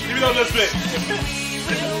 Give me those little bit.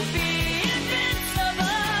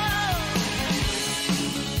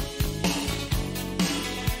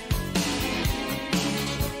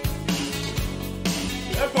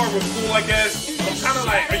 That part was cool, I guess. I'm kind of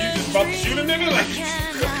like, are you just about to shoot a nigga? Like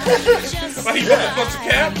he about to bust a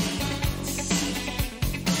cap?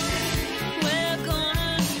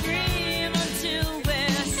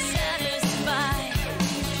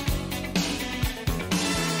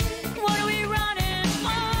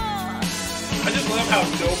 I just love how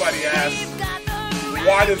nobody asks,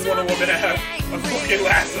 why does Wonder Woman have a fucking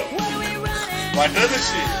lasso? Why doesn't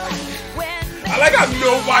she? I like how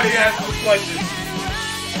nobody asks this question.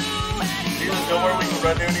 There's nowhere we can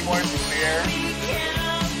run to anymore in the air.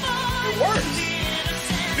 It works.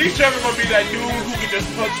 Steve Trevor gonna be that dude who can just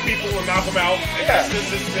punch people and knock them out. And Yeah. that's just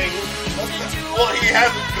this thing. Well, he has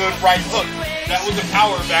a good right hook. That was the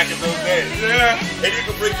power back in those days. Yeah. And you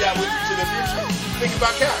can bring that with you to the future. Think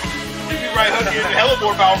about Cap. He can right hook is hella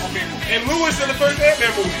more powerful people. And Lewis in the first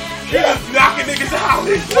Ant-Man movie. He Yeah. was knocking niggas out.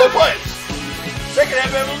 One punch. Second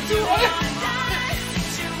Ant-Man movie too, right?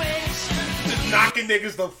 Just knocking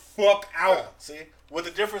niggas the fuck out. See? With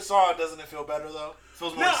a different song, doesn't it feel better though?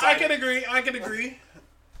 Feels more No, I exciting. can agree.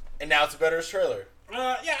 And now it's a better trailer.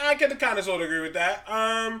 Yeah, I can kind of sort of agree with that.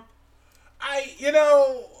 I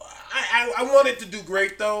want it to do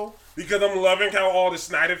great though, because I'm loving how all the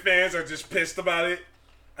Snyder fans are just pissed about it.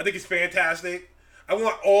 I think it's fantastic. I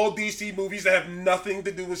want all DC movies that have nothing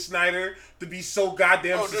to do with Snyder to be so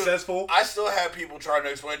goddamn successful. I still have people trying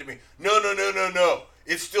to explain to me, no.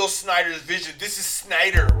 It's still Snyder's vision. This is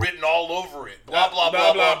Snyder written all over it. Blah, blah,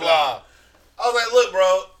 blah, blah, blah. I was like, look,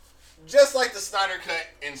 bro, just like the Snyder Cut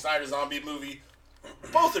and Snyder Zombie movie,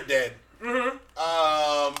 both are dead. Mm-hmm.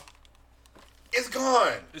 It's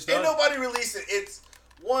gone. It's Ain't done. nobody released it. It's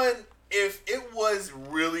one, if it was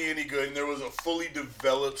really any good and there was a fully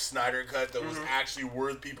developed Snyder Cut that was actually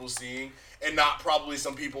worth people seeing, and not probably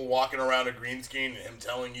some people walking around a green screen and him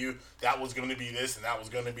telling you that was going to be this and that was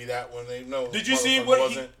going to be that when they know. Did you see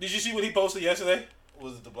what he posted yesterday?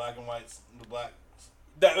 Was it the black and whites? The black.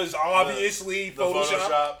 That was obviously The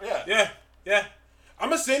Photoshop. Yeah. I'm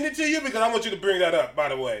gonna send it to you because I want you to bring that up. By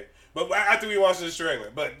the way, but after we watch this trailer,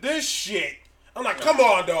 but this shit, I'm like, come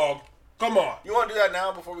on, dog, come on. You want to do that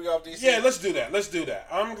now before we go off DC? Yeah, let's do that.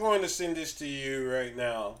 I'm going to send this to you right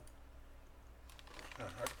now. I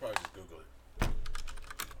could probably just Google it.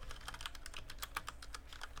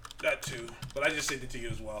 That too, but I just sent it to you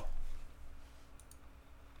as well.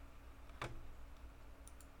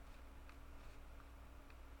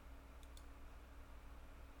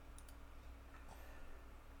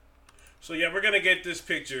 So yeah, we're gonna get this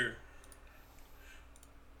picture.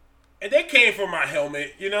 And they came for my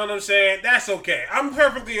helmet, you know what I'm saying? That's okay. I'm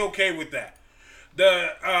perfectly okay with that.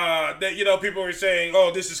 People were saying,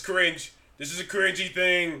 oh, this is cringe. This is a cringy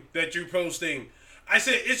thing that you're posting. I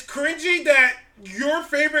said, it's cringy that your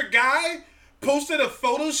favorite guy posted a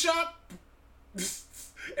Photoshop?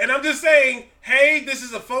 And I'm just saying, hey, this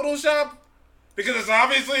is a Photoshop? Because it's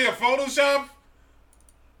obviously a Photoshop?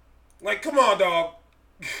 Like, come on, dog.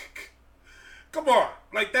 Come on.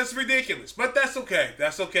 Like, that's ridiculous. But that's okay.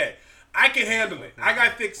 That's okay. I can handle it. I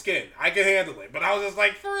got thick skin. I can handle it. But I was just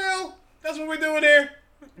like, for real? That's what we're doing here?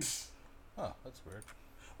 Oh, that's weird.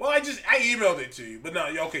 Well, I emailed it to you. But no,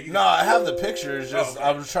 okay. No, I have the pictures. Just okay.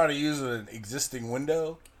 I was trying to use an existing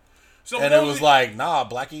window. So and it was like, nah,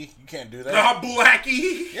 Blackie, you can't do that. Nah,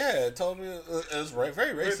 Blackie. Yeah, it told me it was very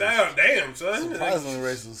racist. Damn, son. Surprisingly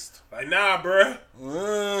racist. Like, nah, bruh.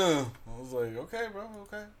 I was like, okay, bro,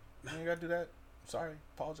 okay. You ain't got to do that. Sorry.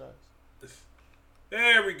 Apologize.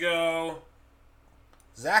 There we go.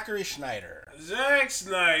 Zachary Schneider. Zack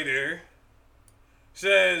Snyder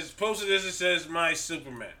posted this, it says, my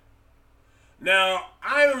Superman. Now,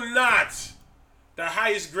 I am not the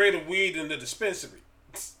highest grade of weed in the dispensary.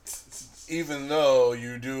 even though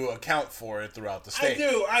you do account for it throughout the state.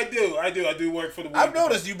 I do work for the weed I've department.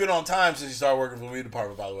 noticed you've been on time since you started working for the weed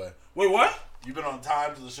department, by the way. Wait, what? You've been on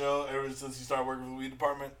time to the show ever since you started working for the weed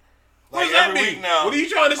department? What does that every mean? week now. What are you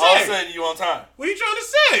trying to say? All of a sudden, you on time. What are you trying to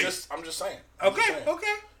say? I'm just saying. Okay.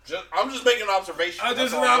 I'm just making an observation.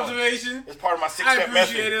 Just an observation. It's part of my 6-step I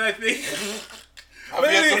method. appreciate it, I think. I've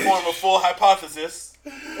yet to form a full hypothesis.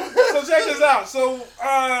 So check this out. So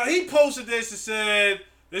he posted this and said,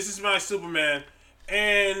 "This is my Superman."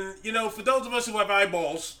 And for those of us who have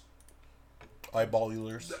eyeballs,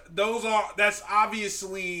 eyeballers, that's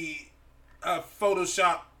obviously a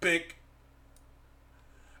Photoshop pic.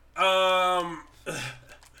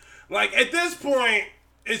 Like at this point,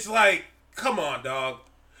 it's like, come on, dog.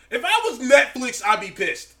 If I was Netflix, I'd be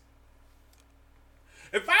pissed.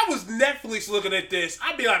 If I was Netflix looking at this,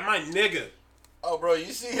 I'd be like, my nigga. Oh, bro,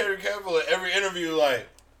 you see Henry Cavill at every interview, like,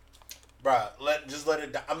 bruh, just let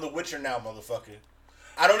it die. I'm the Witcher now, motherfucker.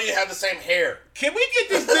 I don't even have the same hair. Can we get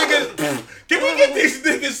these niggas? Can we get these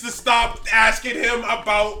niggas to stop asking him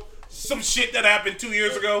about some shit that happened 2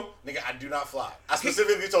 years ago? Nigga, I do not fly. I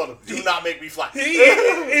specifically told him, do not make me fly.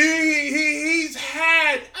 He's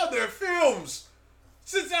had other films.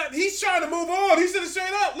 Since he's trying to move on. He said it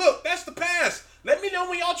straight up. Look, that's the past. Let me know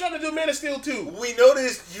when y'all trying to do Man of Steel 2. We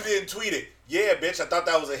noticed you didn't tweet it. Yeah, bitch, I thought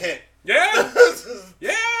that was a hint. Yeah.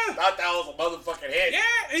 Yeah. Thought that was a motherfucking hint. Yeah,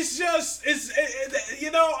 it's just, he's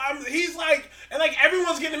like, and like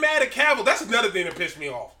everyone's getting mad at Cavill. That's another thing that pissed me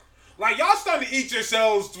off. Like, y'all starting to eat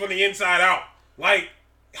yourselves from the inside out. Like,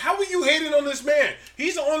 how are you hating on this man?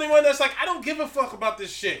 He's the only one that's like, I don't give a fuck about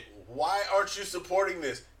this shit. Why aren't you supporting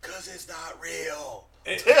this? Because it's not real.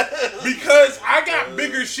 Because I got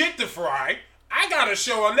bigger shit to fry. I got a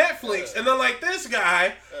show on Netflix, and unlike this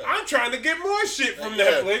guy, I'm trying to get more shit from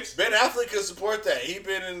Netflix. Ben Affleck can support that. He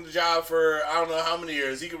been in the job for I don't know how many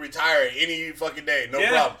years. He can retire any fucking day, no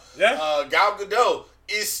problem. Yeah. Gal Gadot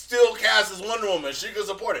is still cast as Wonder Woman. She can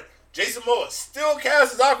support it. Jason Momoa still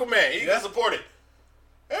cast as Aquaman. He can support it.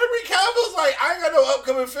 Henry Cavill's like, I ain't got no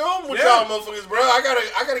upcoming film with y'all motherfuckers, bro. I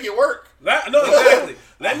gotta get work. No, exactly.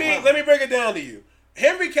 Let me break it down to you.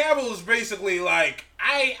 Henry Cavill is basically like,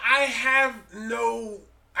 I have no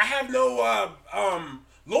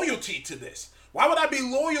loyalty to this. Why would I be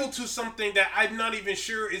loyal to something that I'm not even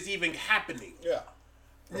sure is even happening? Yeah.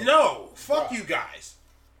 No, fuck you guys.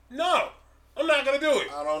 No, I'm not gonna do it.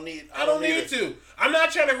 I don't need to. I'm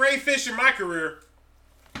not trying to Ray Fisher my career.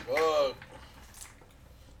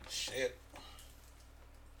 Shit.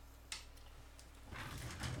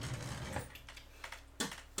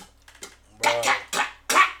 Bro.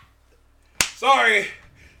 Sorry,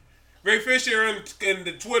 Ray Fisher and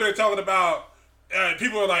the Twitter talking about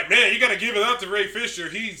people are like, man, you gotta give it up to Ray Fisher.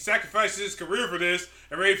 He sacrificed his career for this,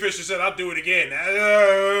 and Ray Fisher said, I'll do it again.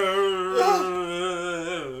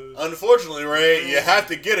 Unfortunately, Ray, you have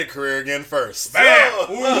to get a career again first. Bam!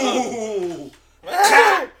 Ooh.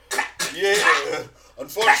 Yeah.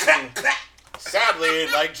 Unfortunately, sadly,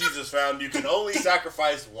 like Jesus found, you can only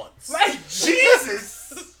sacrifice once. Like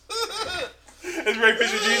Jesus. Is Ray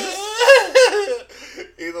Fisher Jesus?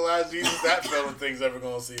 He's the last Jesus that film thing's ever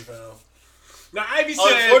gonna see, fam. Now Ivy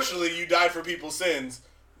said, unfortunately, you died for people's sins,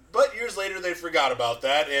 but years later they forgot about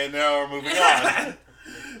that, and now we're moving on.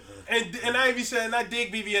 and Ivy said, and I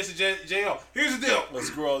dig BBS and JL. Here's the deal. Let's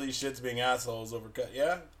screw all these shits being assholes overcut.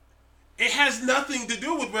 Yeah. It has nothing to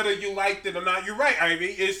do with whether you liked it or not. You're right, Ivy.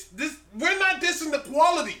 It's this. We're not dissing the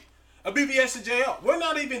quality of BBS and JL. We're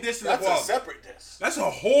not even dissing the quality. That's a separate diss. That's a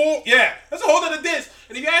whole other diss.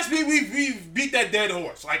 And if you ask me, we beat that dead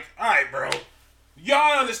horse. Like, all right, bro.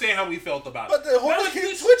 Y'all understand how we felt about it. But the horse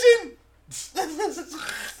keeps twitching.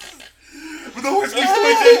 But the horse keeps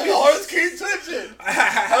twitching. The horse keeps twitching.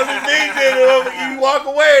 How's it being there? You walk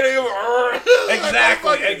away and they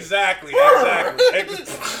go, Exactly.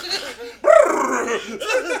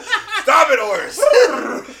 Stop it, horse.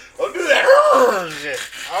 Don't do that shit.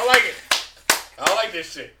 I don't like it. I don't like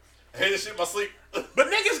this shit. I hate this shit in my sleep.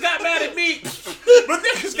 But niggas got mad at me.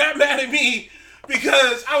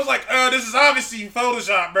 Because I was like, this is obviously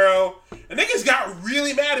Photoshop, bro. And niggas got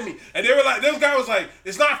really mad at me. And they were like, this guy was like,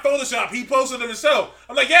 it's not Photoshop. He posted it himself.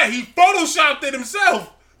 I'm like, yeah, he Photoshopped it himself.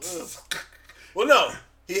 Well, no.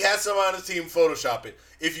 He had somebody on his team Photoshop it.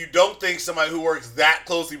 If you don't think somebody who works that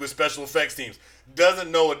closely with special effects teams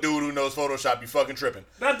doesn't know a dude who knows Photoshop, you fucking tripping.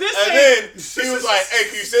 Now this and then he was like, hey,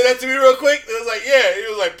 can you say that to me real quick? It was like, yeah. He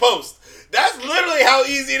was like, post. That's literally how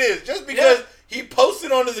easy it is. Just because he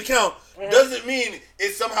posted on his account doesn't mean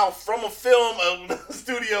it's somehow from a film, a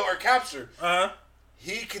studio, or captured. Uh-huh.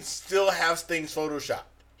 He can still have things photoshopped.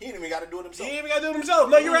 He ain't even got to do it himself.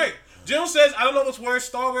 No, you're right. Jim says, I don't know what's worse,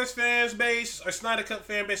 Star Wars fan base or Snyder Cut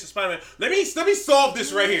fan base of Spider-Man. Let me solve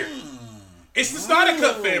this right here. It's the Snyder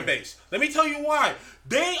Cut fan base. Let me tell you why.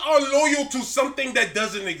 They are loyal to something that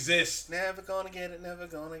doesn't exist. Never gonna get it, never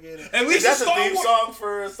gonna get it. At least that's the a Star theme Wars song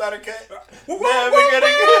for Snyder Cut. Woo, woo, Never woo, gonna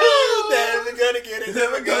woo. get it, never gonna get it,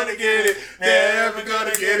 never gonna get it, never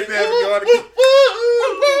gonna get it, never gonna get it.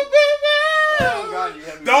 Oh God, you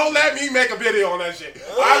have me. Don't let me make a video on that shit.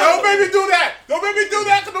 Don't make me do that. Don't make me do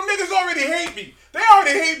that because them niggas already hate me. They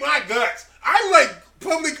already hate my guts. I'm like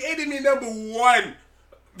public enemy number 1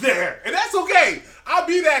 there. And that's okay. I'll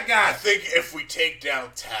be that guy. I think if we take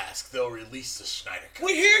down Task, they'll release the Snyder Cut.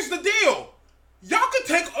 Well, here's the deal. Y'all can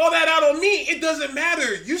take all that out on me. It doesn't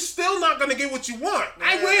matter. You still not going to get what you want.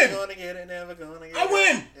 I win. Never gonna get it, never gonna get it. I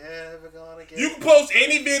win. Never gonna get You it. can post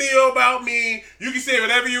any video about me. You can say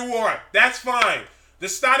whatever you want. That's fine. The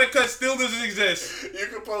Snyder Cut still doesn't exist. You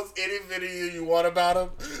can post any video you want about him,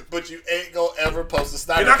 but you ain't gonna ever post a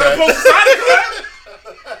Snyder You're not Cut. going to post a Snyder Cut?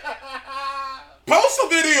 Post a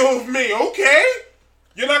video of me, okay?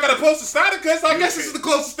 You're not going to post a Snyder Cut, so I guess this is the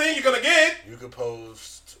closest thing you're going to get. You could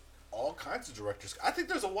post all kinds of director's. I think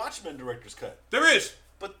there's a Watchmen director's cut, There is.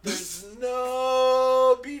 but there's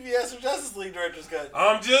no BVS or Justice League director's cut.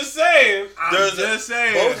 I'm just saying.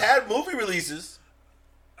 Both had movie releases,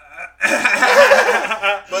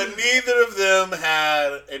 but neither of them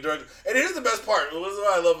had a director. And here's the best part. This is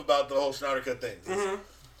what I love about the whole Snyder Cut thing. Mm-hmm.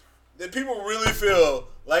 That people really feel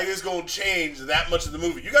like it's going to change that much of the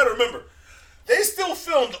movie. You got to remember, they still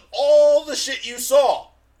filmed all the shit you saw.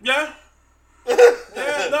 Yeah.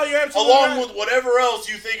 Yeah, no, you're absolutely Along right. with whatever else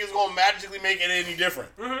you think is going to magically make it any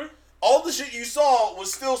different. Mm-hmm. All the shit you saw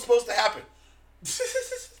was still supposed to happen.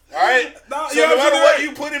 Alright? No, So you're no matter absolutely what right.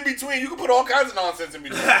 you put in between, you can put all kinds of nonsense in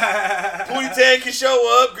between. Pootie Tang can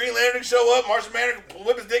show up, Green Lantern can show up, Martian Manhunter can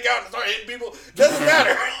whip his dick out and start hitting people. Doesn't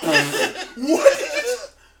matter.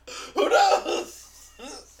 What? Who knows?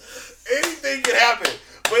 Anything can happen.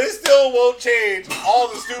 But it still won't change all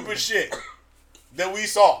the stupid shit that we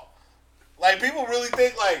saw. Like, people really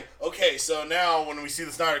think, like, okay, so now when we see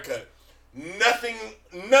the Snyder Cut,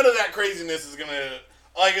 none of that craziness is gonna,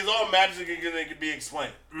 like, it's all magically gonna be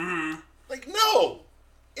explained. Mm-hmm. Like, no,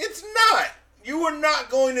 it's not. You are not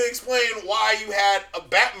going to explain why you had a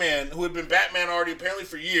Batman who had been Batman already apparently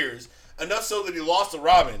for years, enough so that he lost to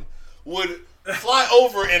Robin, would fly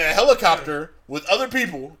over in a helicopter with other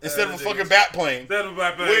people instead of a fucking bat plane. When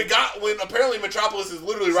apparently Metropolis is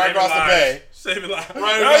literally right across the bay. Save it live.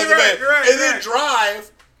 Right across the bay. And then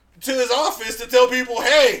drive to his office to tell people,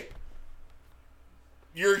 hey,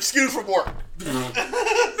 you're excused from work.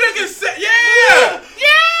 Niggas said, yeah.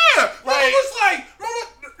 Mama was like,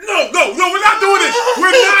 no, we're not doing this.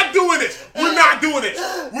 We're not doing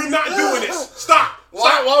this. Stop.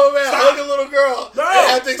 Why would man hug a little girl and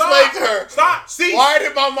have to explain to her? Stop. See? Why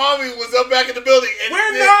did my mommy was up back in the building? And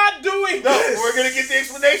We're not doing no, this. we're gonna get the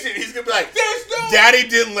explanation. He's gonna be like, There's no. Daddy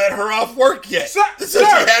didn't let her off work yet, Sir, so she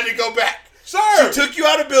had to go back. Sir, She took you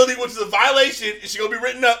out of the building, which is a violation, and she gonna be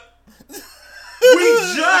written up. we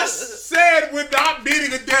just said we're not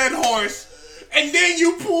beating a dead horse, and then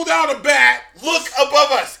you pulled out a bat. Look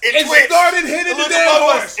above us. It and twitched. started hitting Look the dead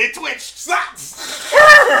above horse. us. It twitched. Stop.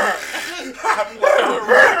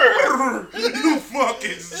 You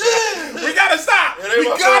fucking. We gotta stop. We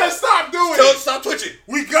gotta stop doing it. Stop twitching.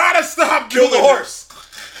 We gotta stop Kill doing the horse.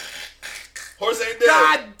 Horse ain't dead.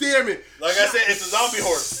 God damn it. Like I said, it's a zombie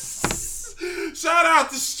horse. Shout out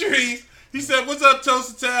to Street. He said, "What's up,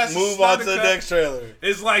 Toast Task?" Move on to the next trailer.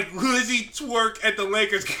 It's like Lizzie twerk at the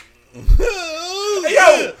Lakers. Hey,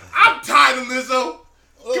 yo, I'm tired of Lizzo.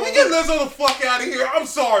 Can we get Lizzo the fuck out of here? I'm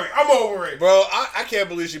sorry. I'm over it. Bro, I can't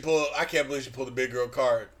believe she pulled the big girl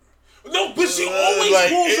card. No, but she always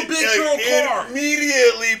pulls the big girl card.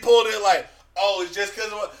 Immediately pulled it like, oh, it's just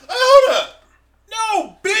because of what? Hold up.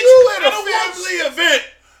 No, bitch. You at a family event.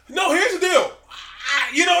 No, here's the deal.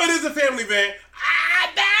 It is a family event.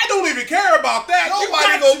 I don't even care about that.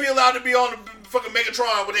 Nobody gonna be allowed to be on the fucking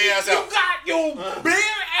Megatron with their ass out. You got your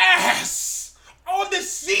bare ass on the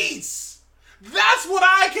seats. That's what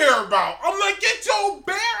I care about. I'm like, get your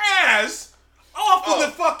bare ass off of the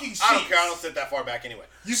fucking seats. I don't care. I don't sit that far back anyway.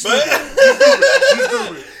 You stupid. You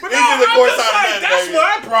stupid. But no, that's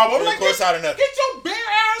my problem. I'm like, get your bare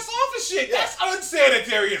ass off of shit. Yeah. That's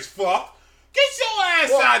unsanitary as fuck. Get your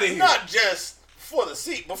ass out of here. Not just for the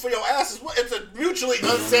seat, but for your ass as well. It's a mutually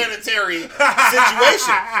unsanitary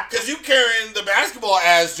situation because you carrying the basketball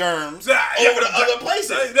ass germs over to other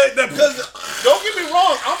places. Because don't get me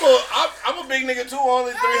wrong, I'm a big nigga too,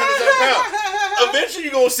 only 307 pounds. Eventually,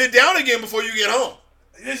 you're gonna sit down again before you get home.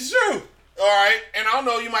 It's true. All right, and I don't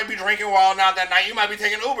know, you might be drinking wild out that night. You might be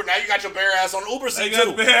taking Uber. Now you got your bare ass on Uber seat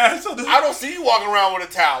too. I don't see you walking around with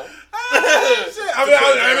a towel.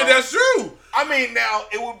 I mean, that's true. I mean, now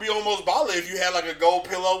it would be almost baller if you had like a gold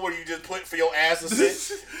pillow where you just put for your ass to sit,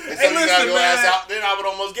 and so you got your ass out. Then I would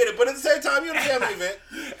almost get it. But at the same time, you're in a family event.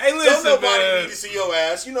 Hey, listen, don't nobody man. need to see your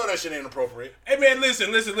ass. You know that shit ain't appropriate. Hey, man,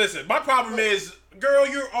 listen. My problem is, girl,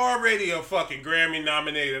 you're already a fucking Grammy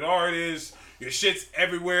nominated artist. Your shit's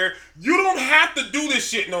everywhere. You don't have to do this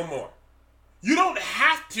shit no more. You don't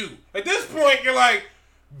have to. At this point, you're like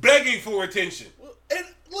begging for attention. And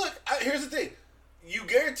look, here's the thing. You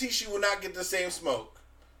guarantee she will not get the same smoke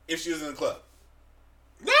if she was in the club.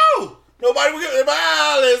 No! Nobody would get it.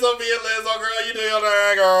 Lizzo, girl, you do your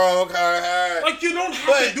thing, girl. Okay. Like, you don't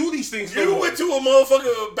have to do these things no You more. went to a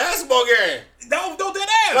motherfucking basketball game. Don't that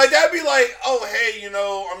ass. Like, that'd be like, oh, hey,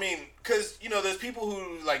 I mean, because, there's people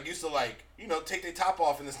who, like, used to, like, take their top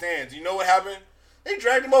off in the stands. You know what happened? They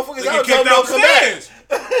dragged the motherfuckers out and told them don't come back.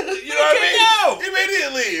 You know what I mean?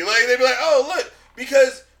 Immediately. Like, they'd be like, oh, look,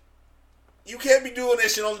 because you can't be doing that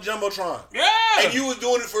shit on the Jumbotron. Yeah. And you was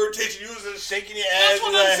doing it for attention. You was just shaking your ass. That's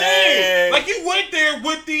what I'm saying. Hey. Like, you went there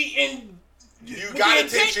with you got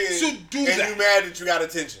attention to do and that. you mad that you got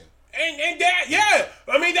attention. And that, yeah.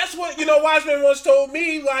 I mean, that's what, Wiseman once told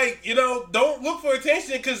me, like, don't look for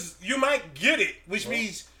attention because you might get it, which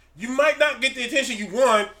means you might not get the attention you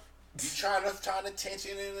want. You trying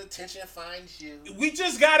attention and attention finds you. We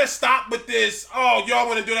just got to stop with this, oh, y'all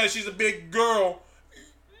want to do that, she's a big girl.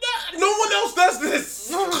 No one else does this.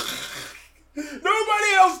 Nobody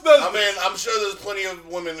else does I mean, I'm sure there's plenty of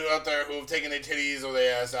women out there who have taken their titties or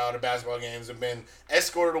their ass out at basketball games and been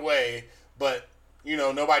escorted away, but,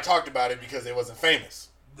 nobody talked about it because they wasn't famous.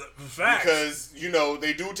 Facts. Because,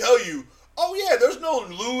 they do tell you, oh, yeah, there's no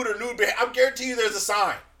lewd or nude behavior. I guarantee you there's a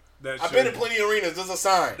sign. I've been in plenty of arenas. There's a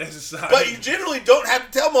sign. There's a sign. But you generally don't have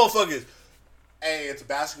to tell motherfuckers, hey, it's a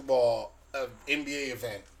basketball NBA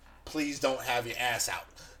event. Please don't have your ass out.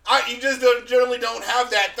 You just generally don't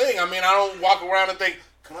have that thing. I mean, I don't walk around and think,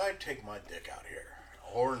 can I take my dick out here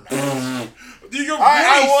or not? I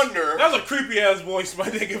wonder. That was a creepy ass voice, my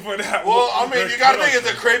nigga, for that. Well, I mean, you gotta think it's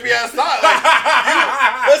a creepy ass thought. Like,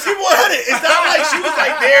 let's keep 100. It's not like she was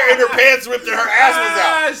like there and her pants ripped and her ass was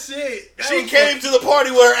out. Shit. She came to the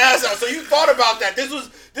party with her ass out. So you thought about that. This was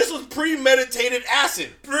premeditated acid.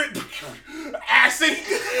 Acid?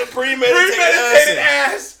 Premeditated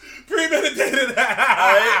ass. Premeditated.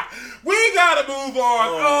 Right. We gotta move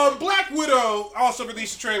on. Black Widow also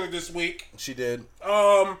released a trailer this week. She did.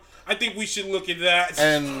 I think we should look at that.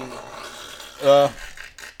 And let's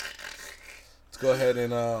go ahead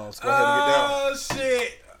and get down. Oh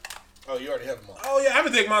shit. Oh, you already have them on. Oh yeah, I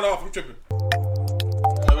haven't taken mine off. I'm tripping. We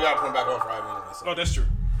gotta put them back on for Ivy anyway. So. Oh, that's true.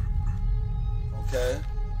 Okay.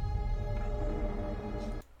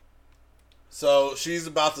 So she's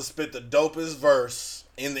about to spit the dopest verse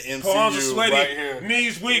in the MCU. Palms are sweaty, right here.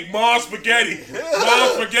 knees weak, mom spaghetti.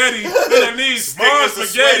 Mom spaghetti. Then her knees, mom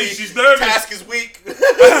spaghetti. She's nervous. Task is weak.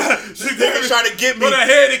 She's nervous. Trying to get me. But her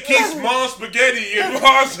head it keeps mom spaghetti and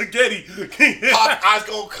mom spaghetti. Hawkeye's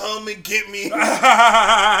gonna come and get me.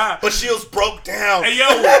 But Shield's broke down. Hey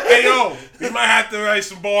yo, you might have to write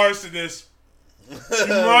some bars to this. You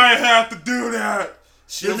might have to do that.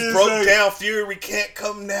 Shield's broke down. Fury can't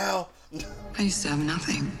come now. I used to have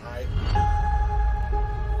nothing. Right.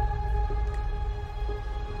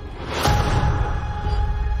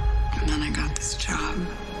 And then I got this job.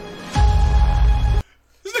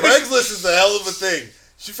 Craigslist is a hell of a thing.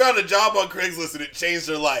 She found a job on Craigslist and it changed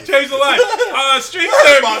her life. Street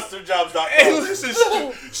said MonsterJobs.com. Hey, listen,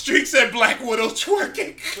 Street said Black Widow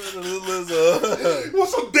twerking.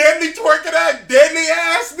 What's some deadly twerking at? Deadly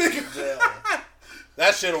ass nigga. Yeah.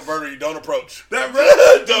 That shit'll murder you. Don't approach. That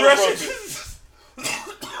don't approach it.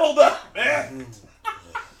 Hold up, man.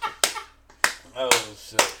 Oh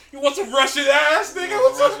shit. You want some Russian ass, nigga?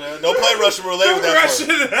 What's up? Don't play Russian roulette with that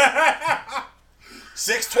twerk.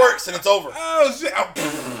 6 twerks and it's over. Oh shit.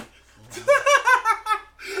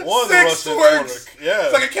 One 6 twerks. Yeah.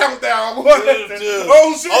 It's like a countdown. Dude.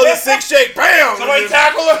 Oh shit. Oh, the 6 shake. Bam. Somebody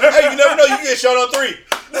tackle her. Hey, you never know. You can get shot on 3.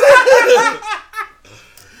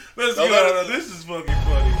 Let's go. This is fucking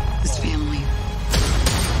funny. This family.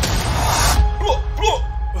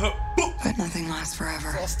 But nothing lasts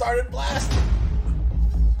forever. I started blasting.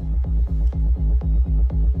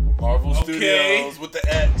 Marvel Studios with the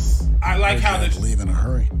X. I like how they leave in a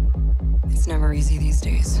hurry. It's never easy these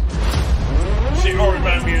days. She all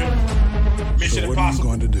remind me of Mission So what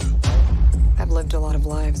Impossible. are you going to do? I've lived a lot of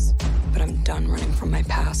lives, but I'm done running from my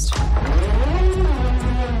past. Okay.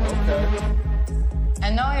 I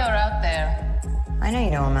know you're out there. I know you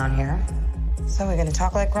know I'm out here. So we're gonna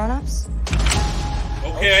talk like grown-ups?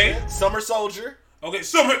 Okay. Summer Soldier. Okay,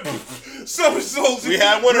 Summer Soldier. We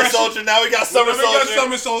had Winter Soldier, now we got Summer Soldier. We got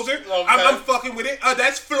Summer Soldier. Okay. I'm fucking with it.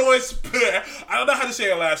 That's Florence Pugh. I don't know how to say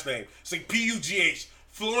her last name. It's like P-U-G-H.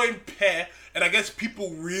 Florence Pugh. And I guess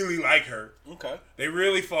people really like her. Okay. They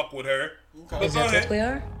really fuck with her. Okay. Is that what we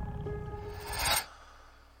are?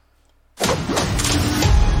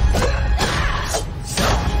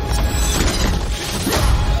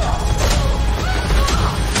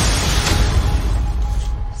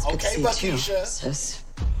 Okay, Bakisha.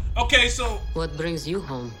 Okay, so What brings you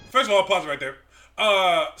home? first of all, pause right there.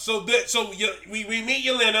 We meet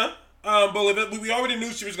Yelena. But we already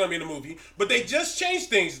knew she was gonna be in the movie, but they just changed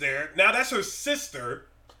things there. Now that's her sister.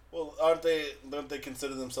 Well, don't they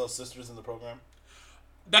consider themselves sisters in the program?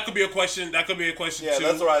 That could be a question. Yeah, Yeah, too.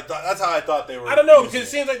 that's what I thought. That's how I thought they were. I don't know, using because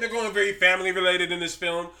it seems like they're going very family related in this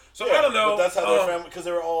film. So Yeah, I don't know. But that's how they're family, because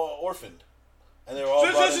they were all orphaned. And they were all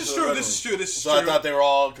brought This into is the true. Red This is Room. true. This is So true. I thought they were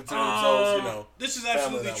all considering themselves, This is family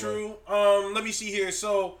absolutely that true. Let me see here.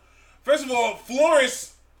 So, first of all,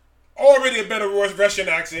 Florence already a better Russian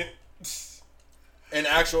accent. An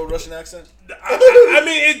actual Russian accent? I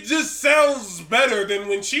mean, it just sounds better than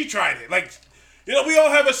when she tried it. Like, you know, we all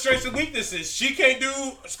have our strengths and weaknesses.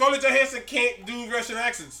 Scarlett Johansson can't do Russian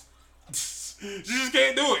accents. She just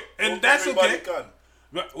can't do it. And Not that's everybody okay.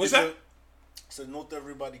 Can. What's that? So not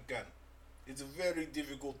everybody can. It's a very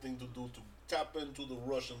difficult thing to do, to tap into the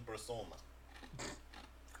Russian persona.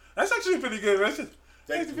 That's actually pretty good, Russian.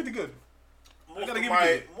 That's you. pretty good.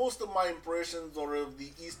 Most of my impressions are of the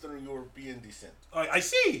Eastern European descent. I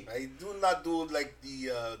see. I do not do like the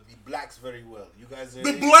blacks very well. You guys are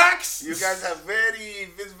The blacks? You guys have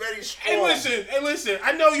it's very strong. Hey, listen.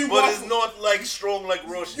 I know you But it's not like strong like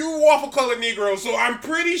Russian. You waffle colored Negro, so I'm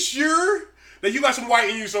pretty sure that you got some white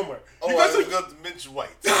in you somewhere. Oh, You got I some... got the Mitch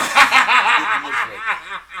White.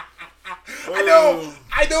 I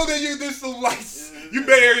know that you do some lights. You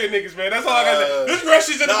Bay Area niggas, man. That's all I gotta say. This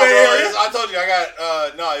Russians in the Bay Area. I told you I got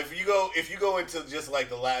if you go into just like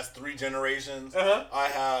the last 3 generations, I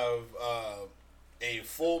have a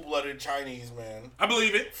full-blooded Chinese man. I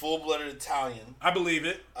believe it. Full-blooded Italian. I believe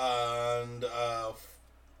it. And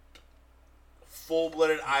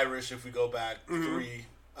full-blooded Irish if we go back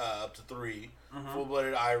up to 3.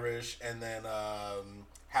 Full-blooded Irish, and then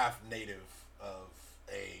half native of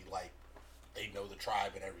they know the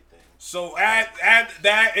tribe and everything. So add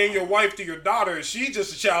that and your wife to your daughter. She's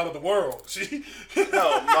just a child of the world.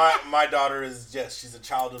 No, my daughter is she's a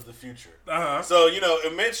child of the future. So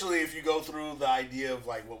eventually, if you go through the idea of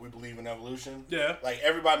like what we believe in evolution, like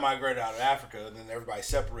everybody migrated out of Africa, and then everybody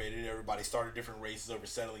separated. Everybody started different races over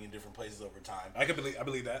settling in different places over time. I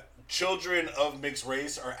believe that. Children of mixed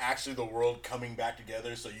race are actually the world coming back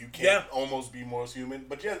together. So you can almost be more human,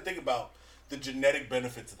 but you have to think about the genetic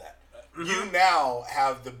benefits of that. You now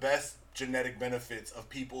have the best genetic benefits of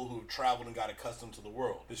people who have traveled and got accustomed to the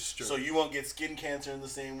world. This is true. So you won't get skin cancer in the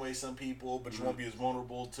same way some people, but you won't be as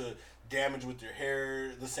vulnerable to damage with your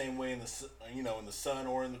hair the same way in the in the sun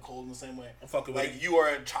or in the cold in the same way. I'm fucking with you are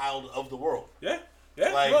a child of the world. Yeah,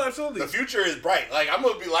 no, absolutely. The future is bright. Like I'm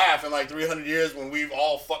gonna be laughing like 300 years when we've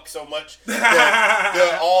all fucked so much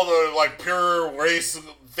that all the like pure race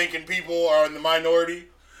thinking people are in the minority.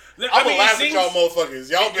 I'm gonna laugh at y'all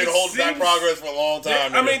motherfuckers. Y'all been holding back progress for a long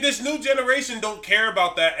time. I mean, this new generation don't care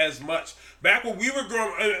about that as much. Back when we were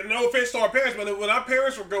growing, no offense to our parents, but when our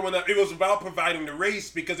parents were growing up, it was about providing the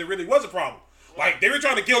race because it really was a problem. Like, they were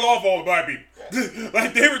trying to kill off all the black people.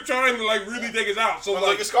 Like, they were trying to, like, really take us out. So,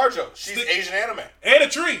 look at ScarJo. She's Asian anime. And a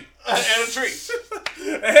tree. And a tree.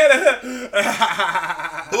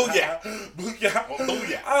 Booyah.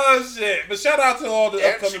 Booyah. Oh, shit. But shout out to all the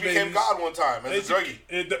upcoming babies. She became God one time as a druggie.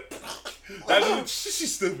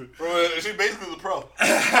 She's stupid. She's basically the pro.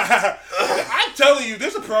 I'm telling you,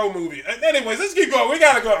 this is a pro movie. Anyways, let's keep going. We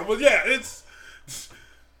gotta go. But yeah, it's...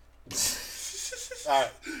 All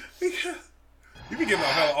right. You be getting a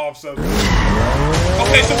hella off subject.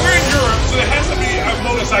 Okay, so we're in Europe, so there has to be a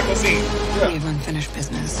motorcycle scene. We have unfinished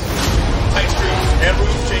business. Ice cream and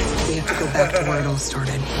roof chases. We have to go back to where it all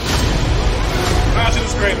started. She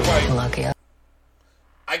was great and white. Lucky.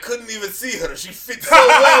 I couldn't even see her. She fit so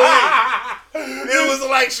well in. It was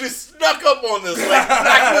like she snuck up on us like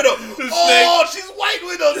Black Widow. Oh, she's White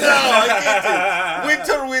Widow now. I get it.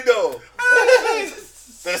 Winter Widow.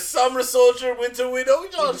 The Summer Soldier, Winter Widow.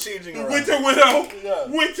 We're all changing around. Winter Widow. Yeah.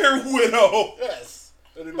 Winter Widow. Yes.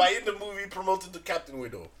 And by in the movie, promoted to Captain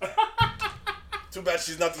Widow. Too bad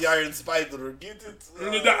she's not the Iron Spider. Get it?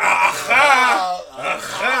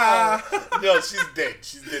 No, she's dead.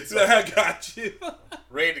 She's dead. So I got you.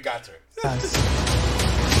 Raid got her.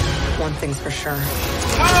 One thing's for sure.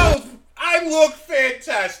 I look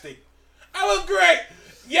fantastic. I look great.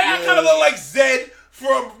 Yeah, I kind of look like Zed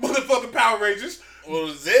from motherfucking Power Rangers.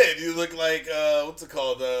 Well, Zed, you look like, what's it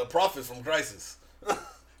called? Prophet from Crisis.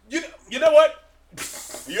 You know what?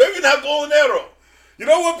 You even have golden arrow. You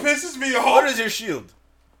know what pisses me off? What is your shield?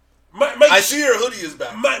 I see your hoodie is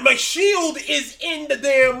back. My shield is in the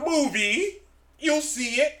damn movie. You'll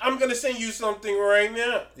see it. I'm gonna send you something right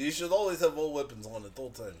now. You should always have all weapons on at all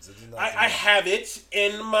times. I have it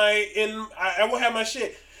I will have my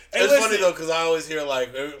shit. And it's funny though, because I always hear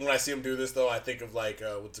like when I see him do this though, I think of like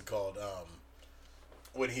what's it called?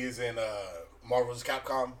 When he's in Marvel's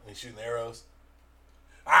Capcom and he's shooting arrows.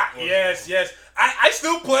 Yes. I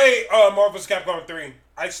still play Marvel's Capcom 3.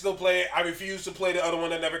 I still play it. I refuse to play the other one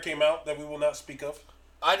that never came out that we will not speak of.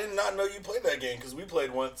 I did not know you played that game because we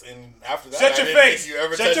played once, and after that, Shut your face! You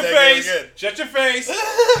ever Shut your that face! Game again. Shut your face!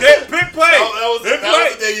 Hit play! That was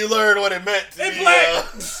the day you learned what it meant to be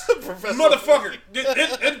Professor. Motherfucker!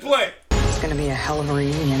 Hit play! It's gonna be a hell of a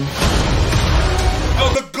reunion.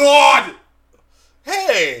 Oh, the God!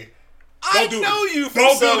 Hey! I know you from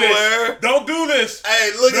Don't somewhere. Don't do this.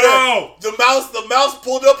 Hey, look at that. The mouse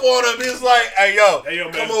pulled up on him. He's like, hey, yo,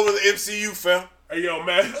 come over to the MCU, fam. Hey, yo,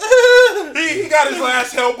 man. he got his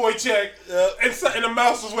last Hellboy check. Yep. And the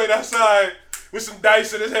mouse was waiting outside with some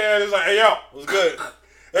dice in his hand. He's like, hey, yo. What's good?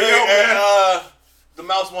 Hey, yo, man. The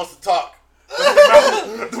mouse wants to talk.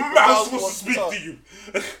 The mouse wants to speak to you.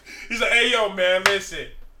 He's like, hey, yo, man, listen.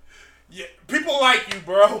 Yeah, people like you,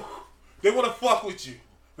 bro. They want to fuck with you.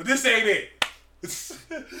 But this ain't it.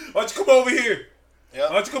 Why don't you come over here? Yep.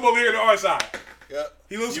 Why don't you come over here to our side? Yep.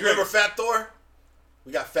 He looks You great. remember Fat Thor?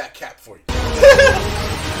 We got Fat Cap for you.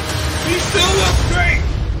 He still looks great.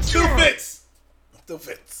 Still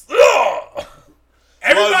fits.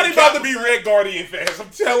 Everybody about to be Red Guardian fans. I'm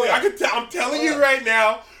telling you. I'm telling you right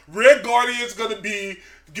now. Red Guardian's gonna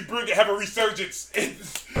have a resurgence in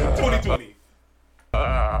 2020.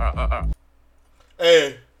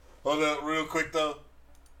 Hey, hold up, real quick though.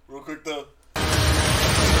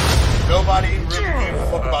 Nobody really gave a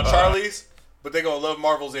fuck about Charlie's, but they gonna love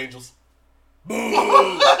Marvel's Angels.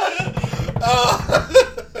 Boom!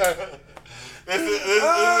 This is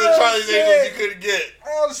the Charlie's Angels you couldn't get.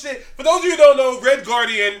 Oh shit! For those of you who don't know, Red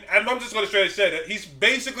Guardian, and I'm just gonna straight say that he's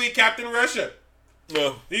basically Captain Russia.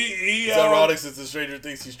 No, it's ironic since the stranger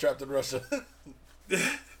thinks he's trapped in Russia.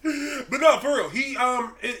 But no, for real,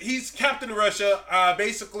 he's Captain Russia.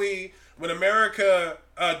 Basically, when America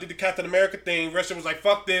did the Captain America thing, Russia was like,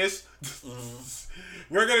 "Fuck this,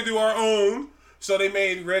 we're gonna do our own." So they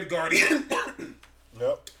made Red Guardian.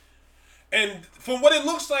 Yep. And from what it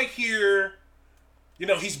looks like here,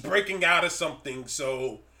 he's breaking out of something.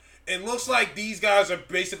 So it looks like these guys are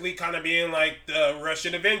basically kind of being like the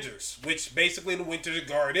Russian Avengers, which basically the Winter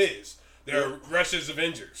Guard is. They're Russia's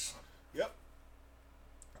Avengers. Yep.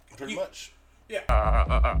 Pretty much.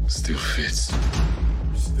 Yeah. Still fits.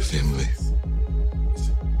 Family.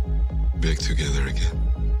 Back together again.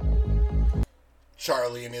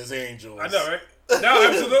 Charlie and his angels. I know, right? No,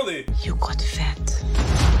 absolutely. You got fat.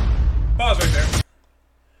 Pause right there.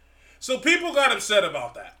 So people got upset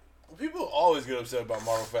about that. People always get upset about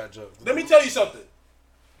Marvel fat jokes. Let me tell you something.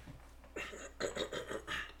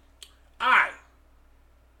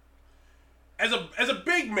 As a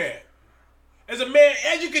big man, as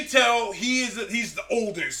you can tell, he's the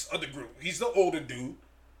oldest of the group. He's the older dude.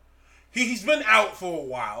 He's been out for a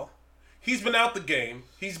while. He's been out the game.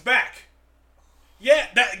 He's back. Yeah,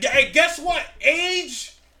 hey, guess what?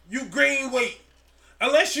 Age, you gain weight.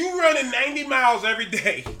 Unless you running 90 miles every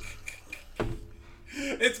day.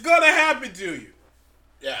 It's gonna happen to you.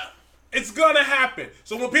 Yeah. It's gonna happen.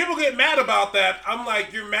 So when people get mad about that, I'm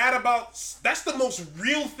like, you're mad about... That's the most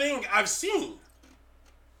real thing I've seen.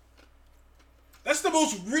 That's the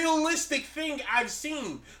most realistic thing I've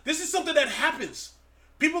seen. This is something that happens.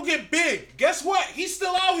 People get big. Guess what? He's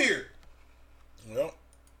still out here. Yep.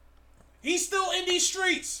 He's still in these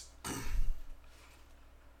streets.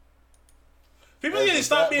 People need to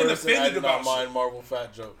stop being offended about shit. I do not mind Marvel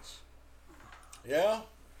fat jokes. Yeah.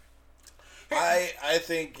 I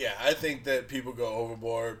think that people go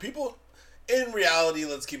overboard. People, in reality,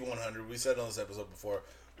 let's keep it 100. We said on this episode before,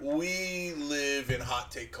 we live in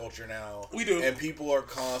hot take culture now. We do. And people are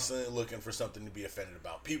constantly looking for something to be offended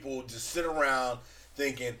about. People just sit around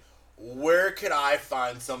thinking, where could I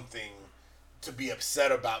find something to be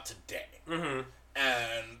upset about today? Mm-hmm.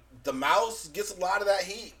 And the mouse gets a lot of that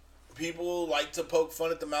heat. People like to poke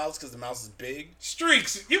fun at the mouse because the mouse is big.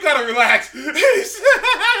 Streaks, you gotta relax.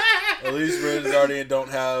 At least Red Guardian don't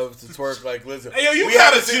have to twerk like Lizard. Hey, yo, we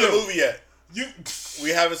haven't seen the movie yet.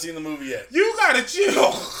 We haven't seen the movie yet. You gotta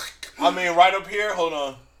chill. I mean, right up here. Hold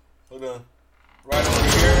on. Right over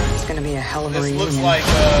here. It's gonna be a hell of a This reunion. looks like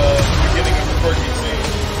the beginning of the twerking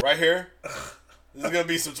scene. Right here. This is gonna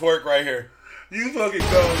be some twerk right here. You fucking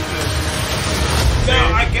go.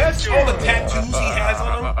 Now, I guess all the tattoos he has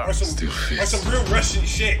on him are some real Russian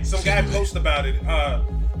shit. Some guy posted about it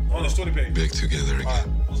on his Twitter page. Back together again. Alright,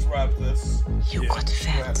 let's wrap this. You got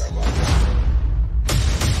fat. I'm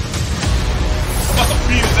about to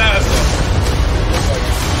beat his ass up.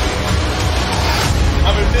 I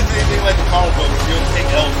mean, if this is anything like the comic book, you'll take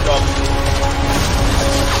L's double.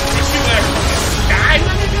 You see that from the sky,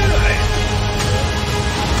 nigga?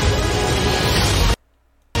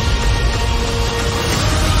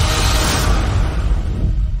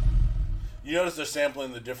 You notice they're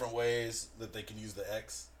sampling the different ways that they can use the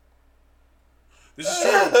X? This is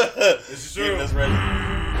true. This is Getting true. us ready.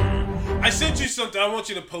 I sent you something. I want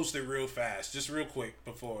you to post it real fast, just real quick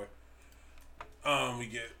before we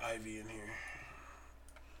get Ivy in here,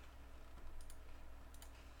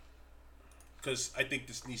 because I think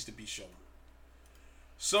this needs to be shown.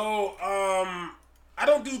 So I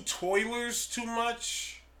don't do toilers too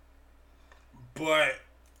much, but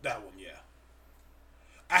that one, yeah,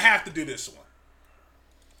 I have to do this one,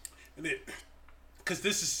 and because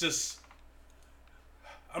this is just,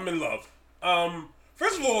 I'm in love.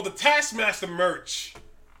 First of all, the Taskmaster merch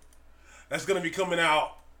that's gonna be coming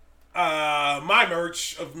out, my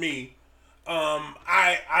merch of me,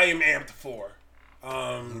 I am amped for.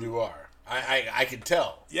 You are. I can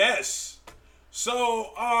tell. Yes.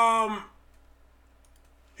 So,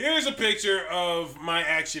 here's a picture of my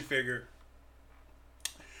action figure.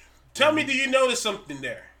 Tell me, do you notice something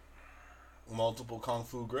there? Multiple kung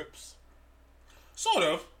fu grips. Sort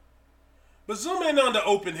of. But zoom in on the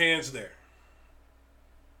open hands there.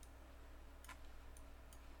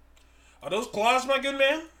 Are those claws, my good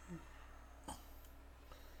man?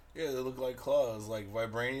 Yeah, they look like claws, like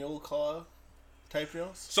vibranial claw type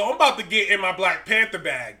deals. So I'm about to get in my Black Panther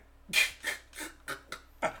bag.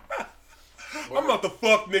 I'm about to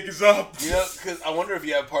fuck niggas up. You know, because I wonder if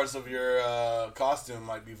you have parts of your costume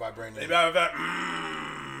might be vibranium.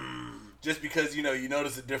 Just because, you know, you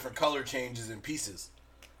notice the different color changes in pieces.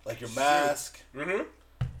 Like your mask. Mm-hmm.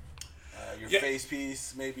 Your face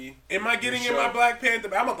piece, maybe. Am I getting in my Black Panther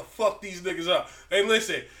bag? I'm about to fuck these niggas up. Hey,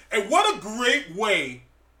 listen. And what a great way.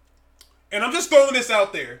 And I'm just throwing this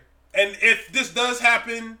out there. And if this does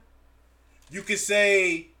happen, you could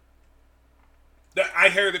say that I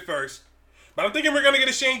heard it first. But I'm thinking we're going to get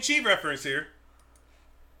a Shang-Chi reference here.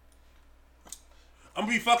 I'm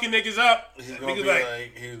going to be fucking niggas up. He's going to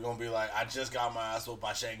be like, I just got my ass whooped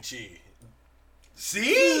by Shang-Chi.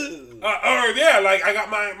 See? Yeah, like I got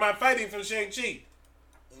my fighting from Shang-Chi.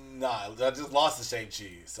 Nah, I just lost to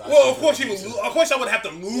Shang-Chi. So of course I would have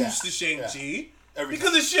to lose to Shang-Chi. Yeah.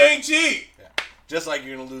 Because it's Shang-Chi. Yeah. Just like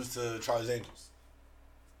you're going to lose to Charlie's Angels.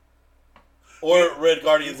 Or Red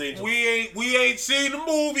Guardian's Angels. We ain't seen the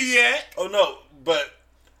movie yet. Oh, no. But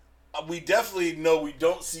we definitely know we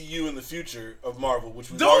don't see you in the future of Marvel,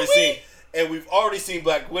 which we've already seen. And we've already seen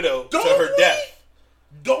Black Widow to her death.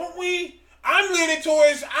 Don't we? I'm leaning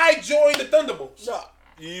towards I join the Thunderbolts. No.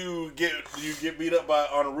 You get beat up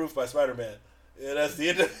on a roof by Spider-Man. Yeah, that's the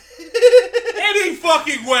end of Any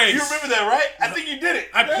fucking way. You remember that, right? I think you did it.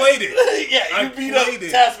 I played it. Yeah, you beat up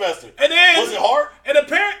Taskmaster. And then, was it hard? And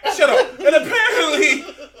shut up. And apparently,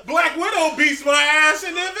 Black Widow beats my ass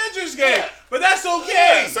in the Avengers game. Yeah. But that's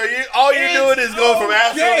okay. Yeah, so all you're doing is going from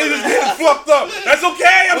ass to it's getting fucked up. That's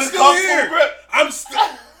okay. I'm still here.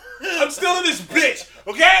 I'm still in this bitch.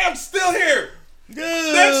 Okay? I'm still here.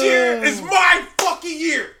 Next year is my fucking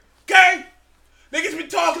year. Okay? Niggas been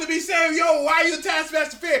talking to me saying, yo, why you a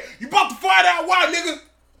Taskmaster fan? You about to find out why, nigga.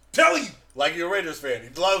 Telling you. Like you're a Raiders fan. He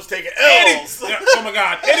loves taking L's. Oh my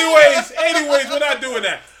God. Anyways, we're not doing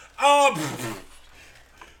that.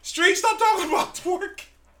 Street, stop talking about twerk.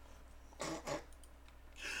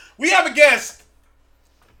 We have a guest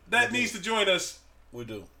that needs to join us. We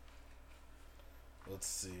do. Let's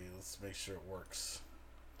see. Let's make sure it works.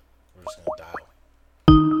 We're just gonna dial.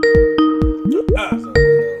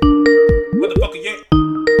 Motherfucker, yeah.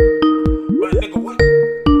 My nigga, what?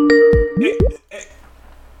 Hey.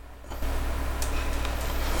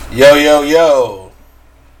 Yo.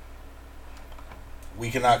 We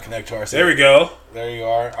cannot connect to our There we go. There you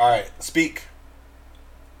are. All right. Speak.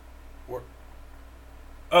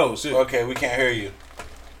 Oh, shit. Okay, we can't hear you.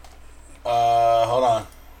 Hold on.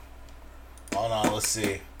 Let's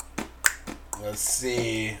see.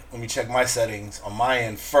 Let me check my settings on my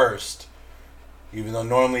end first. Even though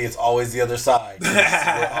normally it's always the other side.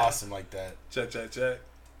 We're awesome like that. Check.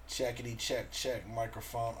 Checkity check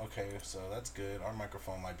microphone. Okay, so that's good. Our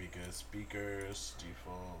microphone might be good. Speakers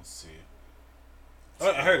default. Let's see.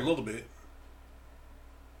 I heard a little bit.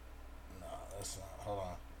 No, that's not. Hold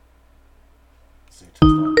on. Let's see. Test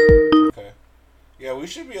out. Okay. Yeah, we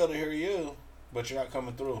should be able to hear you, but you're not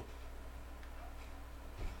coming through.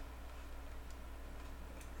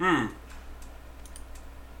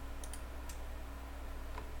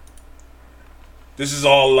 This is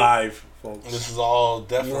all live, folks. This is all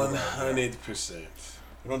definitely 100%.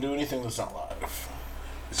 We don't do anything that's not live.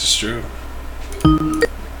 This is true. Oh,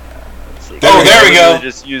 there we go.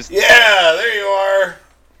 Just use. Yeah, there you are.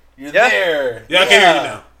 You're there. Yeah, I can hear you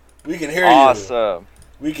now. We can hear you. Awesome.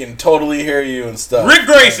 We can totally hear you and stuff. Rick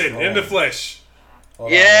Grayson in the flesh.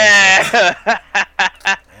 Hold Yeah.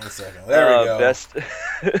 on 1 second. There we go. Best.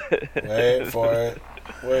 Wait for it.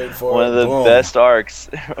 Wait for One it. of the Boom. best arcs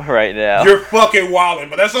right now. You're fucking wildin',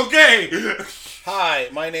 but that's okay. Hi,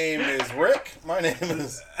 my name is Rick. My name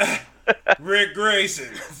is Rick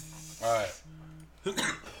Grayson. All right.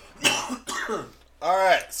 All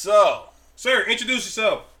right. So, sir, introduce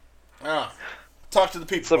yourself. Talk to the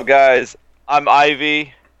people. What's up, guys? I'm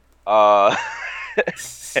Ivy, and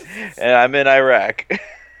I'm in Iraq.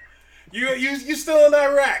 You still in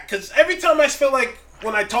Iraq? Because every time I feel like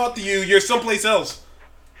when I talk to you, you're someplace else.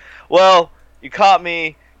 Well, you caught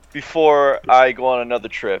me before I go on another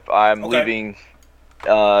trip. I'm leaving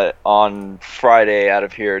on Friday out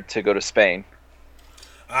of here to go to Spain.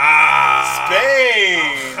 Spain.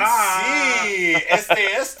 Sí.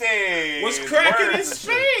 Este. What's cracking in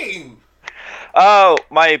Spain? Oh,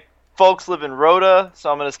 my folks live in Rota, so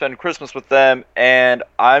I'm going to spend Christmas with them, and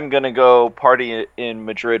I'm going to go party in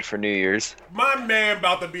Madrid for New Year's. My man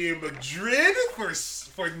about to be in Madrid for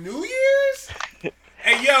New Year's?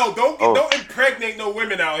 Hey, yo, don't impregnate no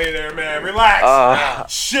women out here there, man.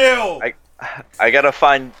 Relax. Chill. I gotta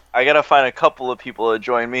find a couple of people to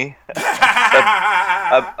join me.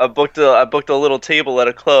 I booked a little table at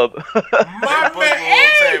a club. My man,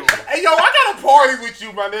 hey, yo, I gotta party with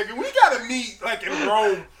you, my nigga. We gotta meet like in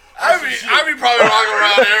Rome. I be probably walking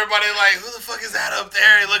around and everybody like, who the fuck is that up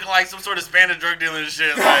there? He looking like some sort of Spanish drug dealer and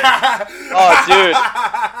shit. Like, oh, dude,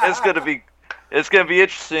 it's gonna be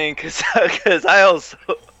interesting because I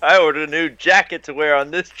ordered a new jacket to wear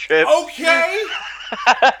on this trip. Okay.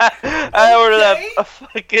 I ordered a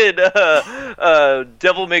fucking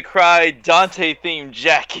Devil May Cry Dante themed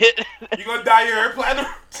jacket. You gonna dye your hair platinum?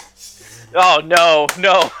 Oh no,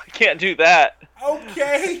 I can't do that.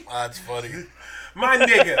 Okay. That's funny. My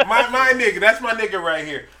nigga, my nigga, that's my nigga right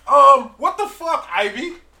here. What the fuck,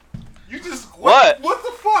 Ivy? You just what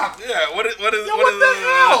the fuck? Yeah, what is the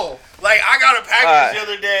hell? Like, I got a package the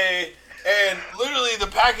other day, and literally the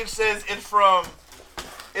package says it's from.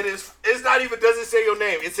 It's not even doesn't say your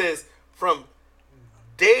name. It says from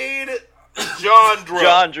Dade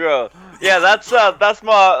Jandra. Yeah, that's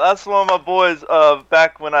one of my boys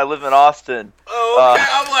back when I lived in Austin. Oh, okay.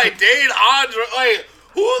 I'm like, Dade Andra. Like,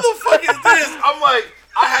 who the fuck is this? I'm like,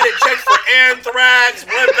 I had it checked for anthrax,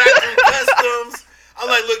 went back through customs. I'm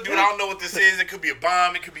like, look, dude, I don't know what this is. It could be a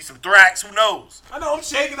bomb. It could be some thrax. Who knows? I know, I'm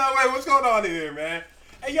shaking that way. What's going on in here, man?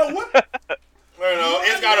 Hey, yo, what? I don't know.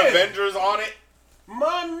 It's got Avengers on it.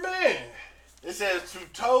 My man. It says to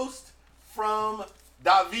toast from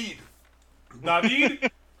David.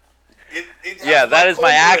 David? Yeah, that is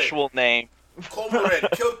my actual name. Comrade,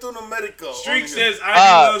 Captain America. Streak says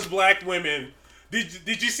Ivy loves black women.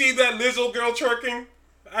 Did you see that Lizzo girl twerking,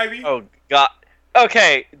 Ivy? Oh God.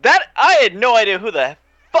 Okay, that I had no idea who the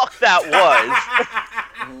fuck that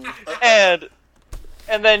was.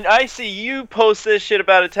 and then I see you post this shit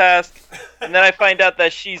about a task, and then I find out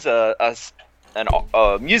that she's a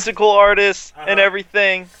musical artist and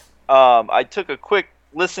everything. I took a quick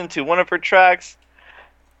listen to one of her tracks,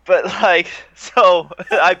 but so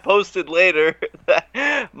I posted later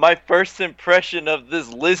that my first impression of this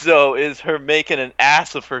Lizzo is her making an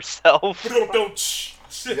ass of herself.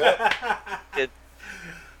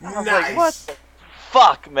 Nice. Like, what the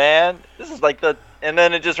fuck, man? This is like and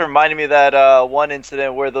then it just reminded me of that one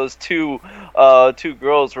incident where those two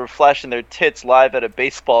girls were flashing their tits live at a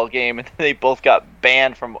baseball game, and they both got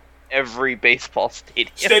banned from every baseball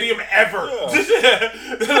stadium ever.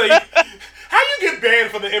 Like, how you get banned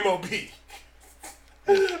from the MLB?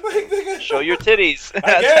 Show your titties.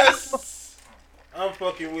 I guess. I'm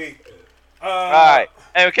fucking weak. All right.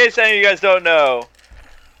 And in case any of you guys don't know,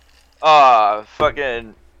 I've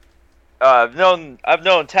known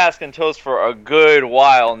Task and Toast for a good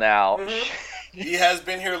while now. Mm-hmm. He has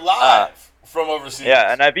been here live from overseas.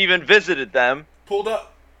 Yeah, and I've even visited them. Pulled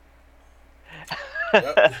up.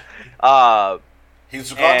 Yep.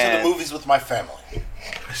 He's gone to the movies with my family.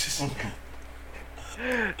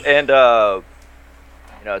 And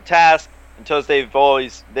Task and Toast,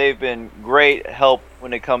 they've been great help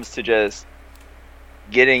when it comes to just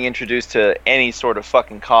getting introduced to any sort of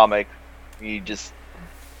fucking comic. You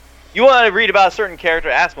want to read about a certain character,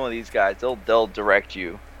 ask one of these guys. They'll direct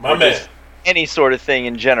you. My man. Any sort of thing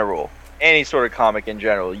in general, any sort of comic in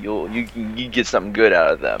general, you get something good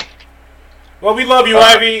out of them. Well, we love you,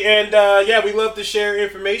 Ivy, and we love to share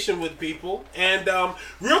information with people. And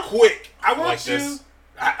real quick, I want to.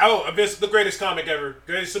 This the greatest comic ever,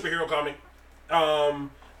 greatest superhero comic,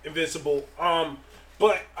 Invincible.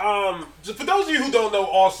 But just for those of you who don't know,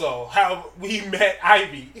 also how we met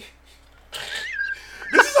Ivy.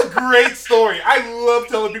 This is a great story. I love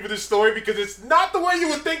telling people this story because it's not the way you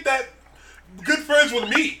would think that good friends would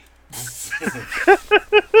meet.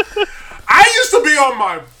 I used to be on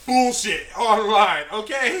my bullshit online,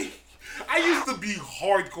 okay? I used to be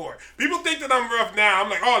hardcore. People think that I'm rough now. I'm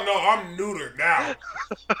like, oh no, I'm neutered now.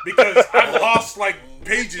 Because I've lost like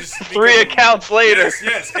pages. 3 accounts later.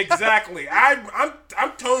 Yes, exactly. I'm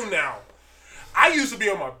toned now. I used to be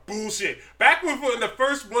on my bullshit. Back when the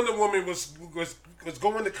first Wonder Woman was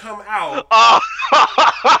going to come out.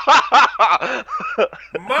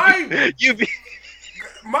 My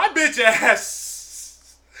bitch ass.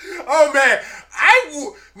 Oh man,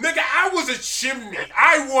 I was a chimney.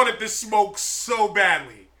 I wanted the smoke so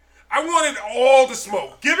badly. I wanted all the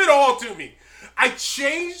smoke. Give it all to me. I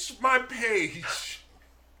changed my page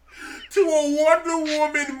to a Wonder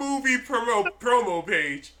Woman movie promo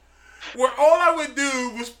page, where all I would do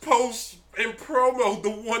was post and promo the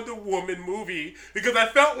Wonder Woman movie because I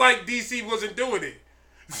felt like DC wasn't doing it.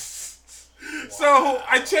 So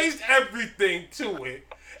I changed everything to it.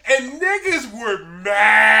 And niggas were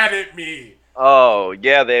mad at me. Oh,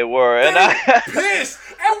 yeah, they were. And I pissed.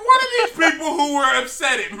 And one of these people who were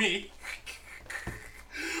upset at me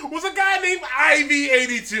was a guy named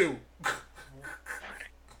Ivy82.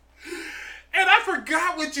 And I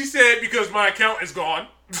forgot what you said because my account is gone.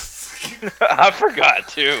 I forgot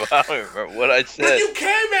too. I don't remember what I said. But you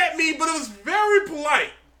came at me, but it was very polite.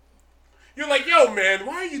 You're like, yo, man,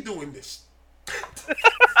 why are you doing this?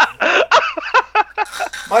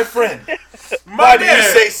 My friend, why do you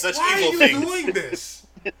say such evil things? Why are you doing this?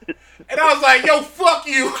 And I was like, yo, fuck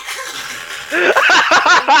you.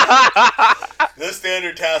 The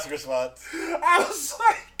standard Task response. I was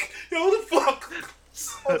like, yo, who the fuck?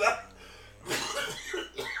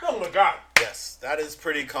 Oh my god. Yes, that is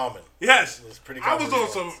pretty common. Yes. It's pretty common. I was on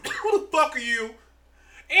some, who the fuck are you?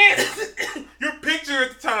 And your picture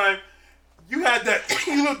at the time, you had that,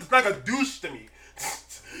 you looked like a douche to me.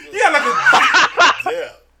 You had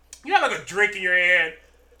like a drink in your hand,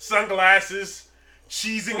 sunglasses,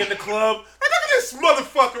 cheesing in the club. Like, look at this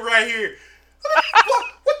motherfucker right here.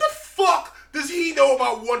 What the fuck does he know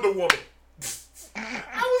about Wonder Woman?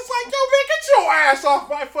 I was like, yo, man, get your ass off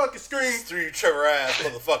my fucking screen. Threw you Trevor ass,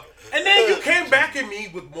 motherfucker. And then you came back at me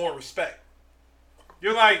with more respect.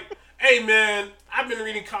 You're like, hey, man, I've been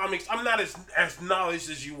reading comics. I'm not as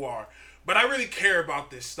knowledgeable as you are, but I really care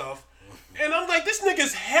about this stuff. And I'm like, this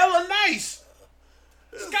nigga's hella nice.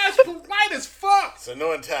 This guy's polite as fuck. So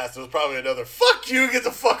knowing Task, there was probably another, fuck you, get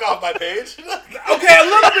the fuck off my page. Okay, a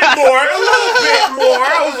little bit more.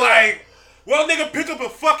 I was like, well, nigga, pick up a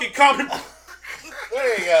fucking comic book.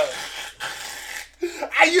 There you go.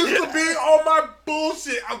 I used to be on my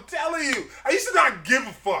bullshit. I'm telling you. I used to not give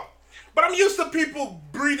a fuck. But I'm used to people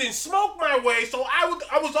breathing smoke my way, so I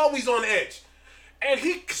was always on edge. And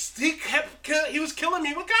he was killing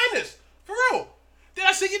me with kindness. For real. Then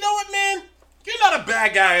I said, you know what, man? You're not a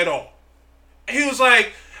bad guy at all. And he was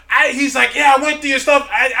like, he's like, yeah, I went through your stuff.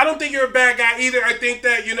 I don't think you're a bad guy either. I think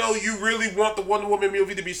that, you really want the Wonder Woman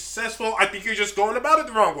movie to be successful. I think you're just going about it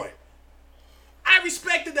the wrong way. I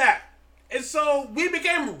respected that. And so we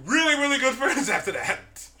became really, really good friends after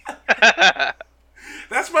that.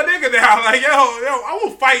 That's my nigga now. Like, yo, I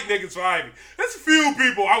will fight niggas for Ivy. There's a few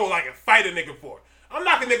people I would fight a nigga for. I'm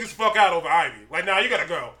knocking niggas the fuck out over Ivy. Like, nah, you gotta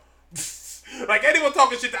go. Like, anyone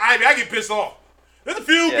talking shit to Ivy, I get pissed off. There's a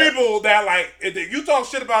few people that, if you talk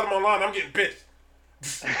shit about them online, I'm getting pissed.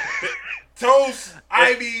 Toast,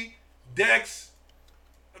 Ivy, Dex,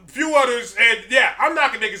 a few others, and yeah, I'm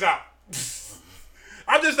knocking niggas out.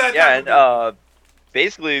 I'm just that type of dude. And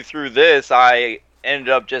basically through this, I ended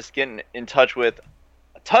up just getting in touch with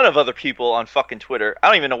a ton of other people on fucking Twitter. I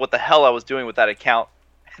don't even know what the hell I was doing with that account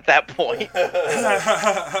at that point.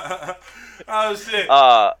 Oh, shit.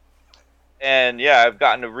 And yeah, I've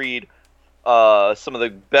gotten to read some of the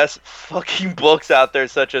best fucking books out there,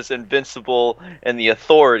 such as Invincible and The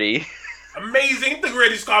Authority. Amazing, the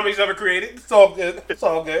greatest comics ever created. It's all good. It's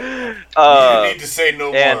all good. You need to say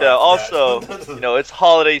no more. And also, that. you know, it's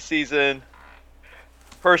holiday season.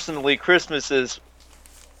 Personally, Christmas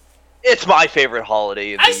it's my favorite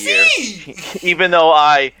holiday of the year. Even though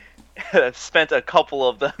I spent a couple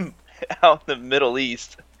of them out in the Middle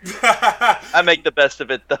East. I make the best of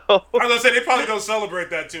it, though. I was gonna say they probably don't celebrate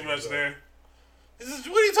that too much there. What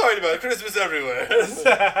are you talking about? Christmas everywhere.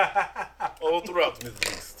 All throughout the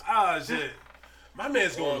Middle East. Ah, shit. My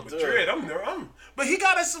man's going to Madrid. But he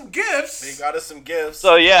got us some gifts. He got us some gifts.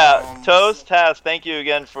 So yeah, Toast, Taz, thank you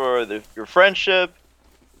again for your friendship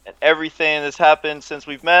and everything that's happened since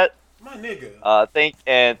we've met. My nigga.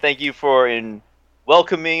 Thank you for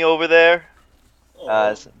welcoming me over there.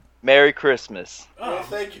 Merry Christmas. Well,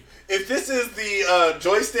 thank you. If this is the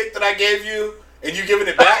joystick that I gave you and you giving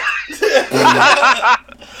it back,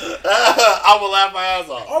 I will laugh my ass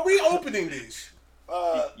off. Are we opening these?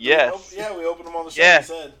 Yes. We opened them on the show. Yeah.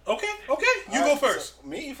 Said. Okay. You go first. So,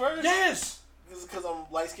 me first? Yes. This is because I'm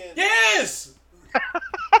light skinned? Yes.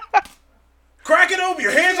 Crack it open.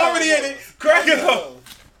 Your hand's already in it. Crack it open.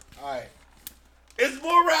 All right. It's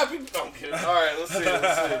more rapping. No, I'm kidding. All right, let's see.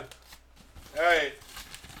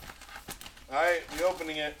 All right, we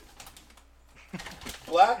opening it.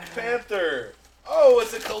 Black Panther. Oh,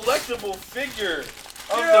 it's a collectible figure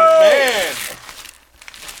of the man.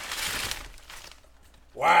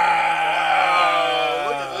 Wow.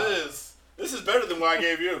 Look at this. This is better than what I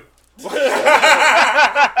gave you.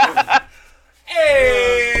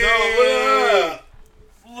 Hey.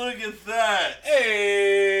 Look at that.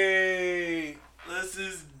 Hey. This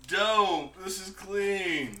is dope. This is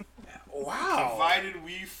clean. Wow. Divided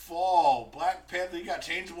we fall. Black Panther, you got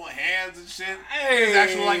changeable hands and shit. Hey. It's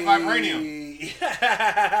actually like vibranium.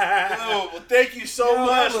 Well, thank you so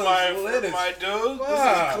much, my dude. Wow. This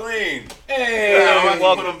is clean. Hey. Yeah, I'm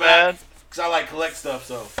welcome, put them back man. because I like collect stuff,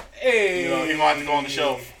 so Hey. you know, he might have to go on the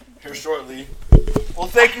shelf here shortly. Well,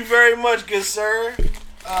 thank you very much, good sir.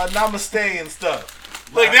 Namaste and stuff.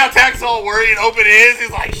 Look, now Tax all worried, open his.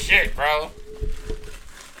 He's like, shit, bro.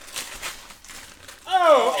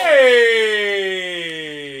 Oh, hey!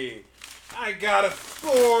 I got a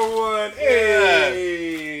Thor one.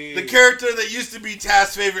 Hey! The character that used to be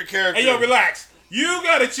Taz's favorite character. Hey, yo, relax. You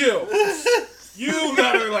gotta chill. You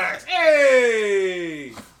gotta relax.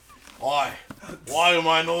 Hey! Why? Why am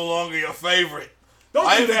I no longer your favorite? Don't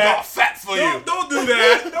I do even that. got fat for you. Don't do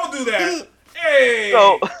that. Don't do that. Hey!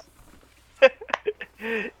 So,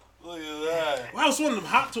 Look at that. Wow, it's one of them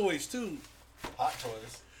Hot Toys, too. Hot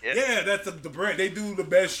Toys. Yeah, that's the brand. They do the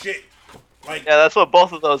best shit. Like, yeah, that's what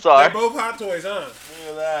both of those they're are. both Hot Toys, huh? Look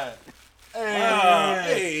at that. Hey. Wow.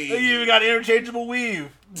 Hey. Look, you even got interchangeable weave.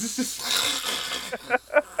 They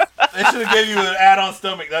should have gave you an add-on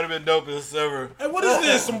stomach. That'd have been dope as ever. Hey, what is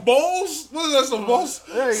this? Some balls? What is that? Some balls?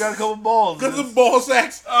 Yeah, you got a couple balls. Got some ball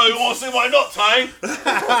sacks. Oh, you want to see my nut time?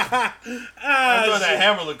 I thought shit. that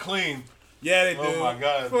hammer looked clean. Yeah, they do. Oh my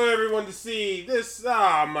god. For everyone to see this.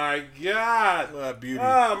 Oh my god. What a beauty.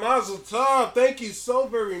 Mazel tov. Thank you so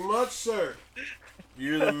very much, sir.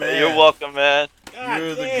 You're the man. You're welcome, man. God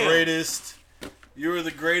You're the damn. greatest. You're the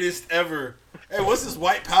greatest ever. Hey, what's this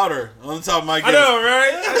white powder on the top of my gift? I know,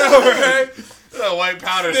 right? That white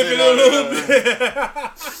powder Sniff sitting it a on little there.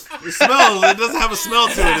 bit. It smells. It doesn't have a smell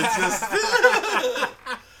to it. It's just.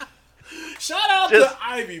 Shout out to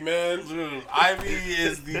Ivy, man. Dude, Ivy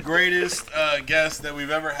is the greatest guest that we've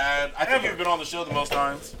ever had. I think you've been on the show the most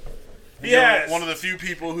times. Yes. One of the few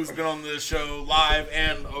people who's been on the show live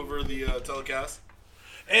and over the telecast.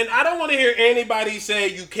 And I don't want to hear anybody say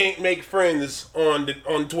you can't make friends on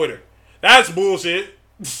Twitter. That's bullshit.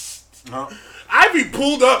 No. Ivy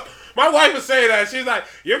pulled up. My wife was saying that. She's like,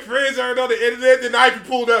 your friends aren't on the internet. Then Ivy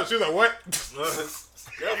pulled up. She was like, what?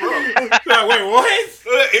 Yeah, bro. She's like, wait,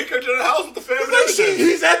 what? He came to the house with the family. It's like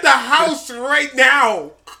he's at the house right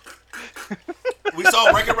now. We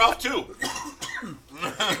saw Wreck-It Ralph too.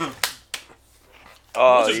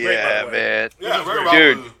 Oh, Which is great, by yeah, the way. man. Yeah, Wreck-It Ralph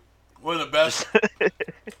Dude. was one of the best.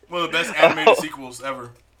 One of the best animated sequels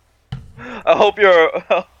ever. I hope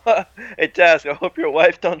hey, Task, I hope your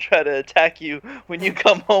wife don't try to attack you when you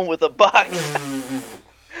come home with a box.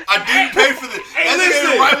 I didn't pay for this. Hey, That's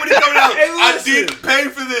listen. right when he coming out. Hey, I listen. didn't pay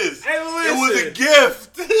for this. Hey, It was a listen.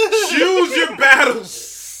 gift. Choose your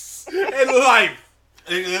battles in life.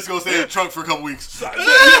 Let's go stay in the trunk for a couple weeks.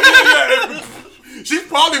 Yeah. She's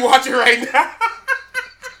probably watching right now.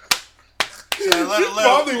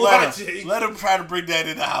 Let him try to bring that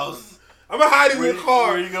in the house. I'm gonna hide it in the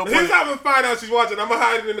car. where you gonna Here's put how I'm gonna find out she's watching. I'm gonna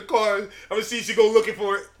hide it in the car. I'm gonna see if she go looking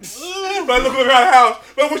for it. But I look around the house.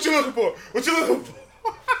 But what you looking for? What you looking for?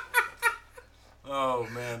 Oh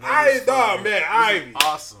man, Ivy,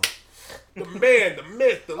 awesome. The man, the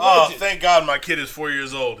myth, the Oh, legend. thank God my kid is 4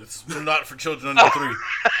 years old. It's not for children under 3.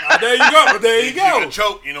 There you go. There you You go. can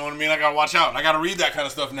choke, you know what I mean? I gotta watch out. I gotta read that kind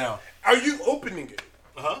of stuff now. Are you opening it?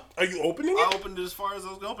 Huh? Are you opening I it? opened it as far as I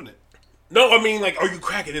was gonna open it. No, I mean, like, are you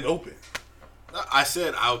cracking it open? I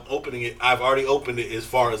said I'm opening it. I've already opened it as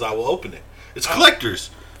far as I will open it. It's collectors.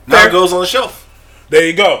 Now it goes on the shelf. There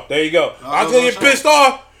you go. There you go. I was gonna get sure. pissed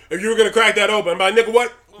off if you were gonna crack that open. But nigga,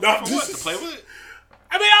 what? No, For what? To play with it?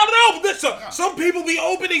 I mean, I don't know. Some people be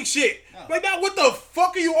opening shit. Like, now, what the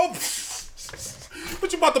fuck are you opening?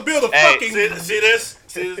 What you about to build a fucking? See this?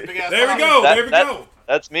 See this big ass? There we bottle? go. There we go.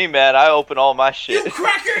 That's me, man. I open all my shit. You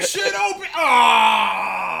crack your shit open.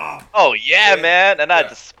 Ah. Oh yeah, man, and I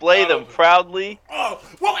display them proudly. Oh,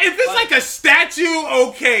 well, if it's like a statue,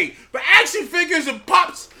 okay. But action figures and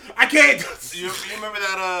pops, I can't. You remember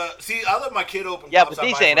that? See, I let my kid open. Yeah, pops but I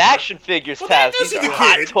these buy ain't from her. action figures, Well, Taz. this These is are the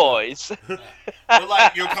hot kid. toys. But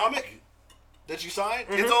like your comic that you signed,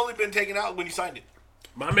 it's only been taken out when you signed it.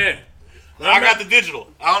 My man. I got the digital.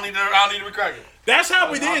 I don't need to recrack it. That's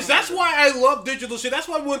how it is. That's why I love digital shit. That's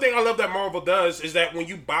why one thing I love that Marvel does is that when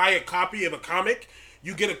you buy a copy of a comic,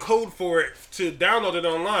 you get a code for it to download it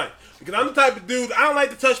online. Because I'm the type of dude, I don't like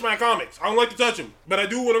to touch my comics. I don't like to touch them, but I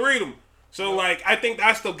do want to read them. So, like, I think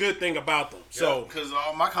that's the good thing about them. So, because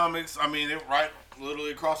all my comics, I mean, they're right literally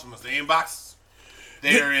across from us. They're in boxes.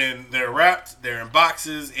 They're wrapped. They're in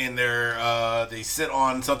boxes, and they sit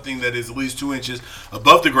on something that is at least 2 inches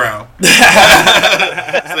above the ground,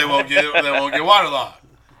 so they won't get waterlogged.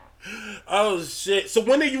 Oh shit! So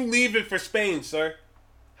when are you leaving for Spain, sir?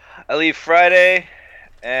 I leave Friday,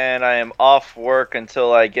 and I am off work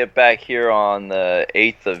until I get back here on the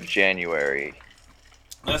 8th of January.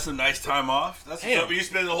 That's a nice time off. That's Damn. Are you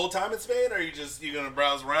spending the whole time in Spain, or are you gonna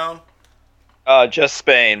browse around? Just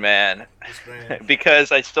Spain, man. Spain.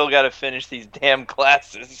 Because I still gotta finish these damn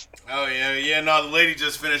classes. Oh yeah. No, the lady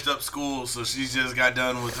just finished up school, so she just got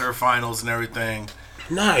done with her finals and everything.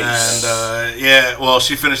 Nice. And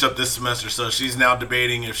she finished up this semester, so she's now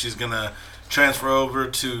debating if she's gonna transfer over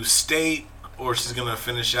to state or she's gonna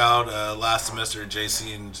finish out last semester at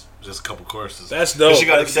JC and just a couple courses. That's dope. She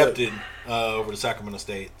got That's accepted over to Sacramento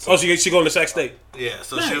State. So. Oh, she going to Sac State? Yeah,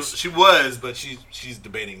 so nice. she was, but she's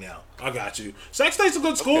debating now. I got you. Sac State's a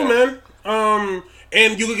good school, man.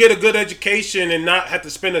 And you could get a good education and not have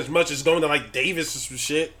to spend as much as going to like Davis or some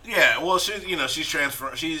shit. Yeah, well, she's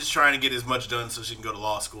transferring. She's trying to get as much done so she can go to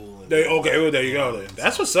law school. And, there you go. Then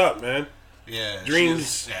that's what's up, man. Yeah,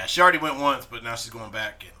 dreams. She already went once, but now she's going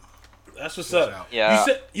back. And that's what's up. Yeah,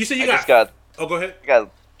 you said you just got. Oh, go ahead. I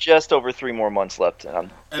got just over 3 more months left, and I'm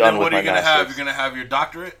done with my then what are you gonna master's. have? You're gonna have your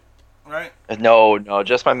doctorate, right? No,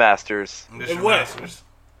 just my master's. In what? Master's?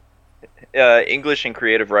 English and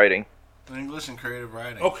creative writing. English and creative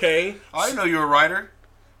writing. Okay. Oh, I didn't know you were a writer.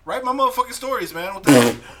 Write my motherfucking stories, man. What the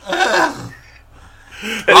hell?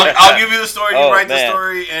 I'll give you the story. You write the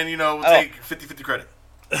story, and we'll take 50-50 credit.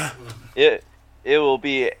 It will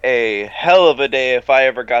be a hell of a day if I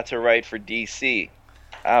ever got to write for DC.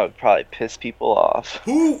 I would probably piss people off.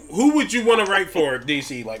 Who would you want to write for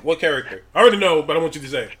DC? Like what character? I already know, but I want you to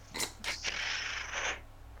say.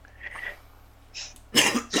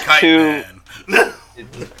 Kite Man.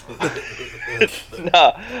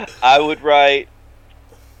 No, I would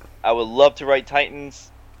love to write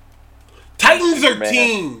Titans. Titans are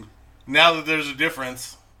team. Now that there's a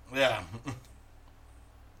difference, yeah.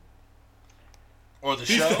 Or the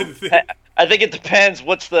show. I think it depends.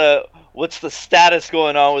 What's the status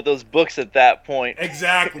going on with those books at that point?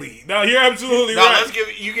 Exactly. No, you're absolutely right. Let's give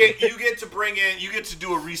you get to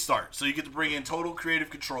do a restart. So you get to bring in total creative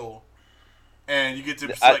control, and you get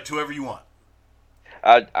to select whoever you want.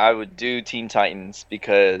 I would do Teen Titans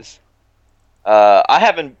because I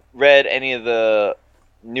haven't read any of the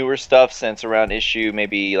newer stuff since around issue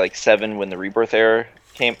maybe like 7 when the Rebirth era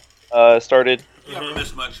started. You haven't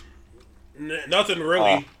missed much. Nothing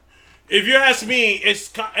really. If you ask me,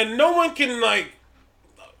 and no one can like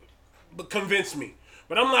convince me,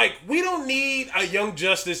 but I'm like, we don't need a Young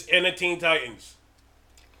Justice and a Teen Titans.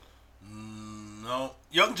 No,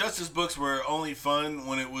 Young Justice books were only fun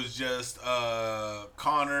when it was just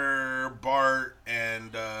Connor, Bart,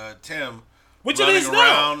 and Tim running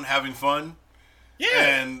around having fun.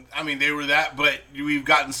 Yeah, and I mean they were that, but we've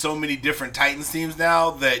gotten so many different Titans teams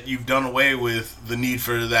now that you've done away with the need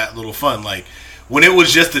for that little fun. Like when it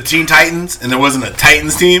was just the Teen Titans and there wasn't a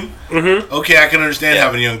Titans team, okay, I can understand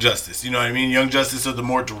having Young Justice. You know what I mean? Young Justice are the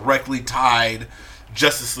more directly tied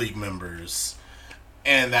Justice League members,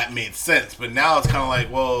 and that made sense. But now it's kind of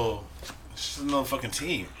like, well, it's just another fucking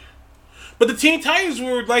team. But the Teen Titans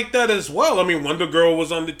were like that as well. I mean, Wonder Girl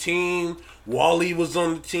was on the team. Wally was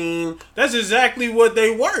on the team. That's exactly what they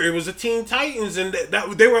were. It was the Teen Titans, and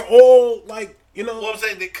that they were all like, you know. Well, I'm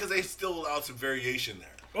saying because they still allowed some variation there.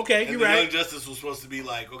 Okay, and you're the right. Young Justice was supposed to be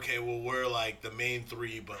like, okay, well, we're like the main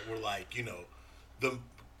three, but we're like, you know, the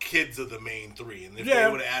kids of the main three. And if they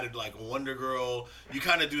would have added like Wonder Girl, you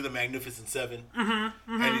kind of do the Magnificent Seven, and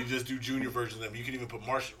you just do junior versions of them. You can even put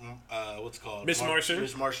what's it called? Miss Martian.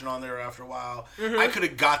 Miss Martian on there after a while. I could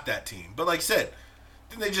have got that team, but like I said,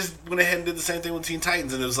 then they just went ahead and did the same thing with Teen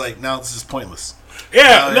Titans, and it was like, now it's just pointless.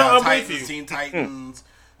 Yeah, I'm Titans, with you. Teen Titans,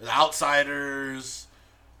 the Outsiders.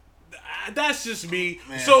 That's just me.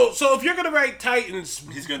 Man. So if you're gonna write Titans,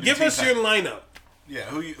 give us your lineup. Yeah,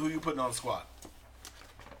 who you putting on the squad?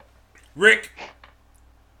 Rick.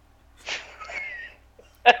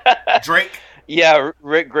 Drake. Yeah,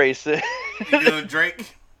 Rick Grayson. You doing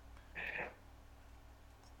Drake?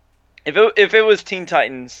 If it was Teen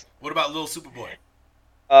Titans. What about Lil Superboy?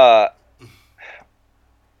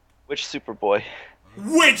 Which Superboy?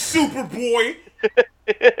 Which Superboy?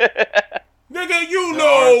 Nigga, you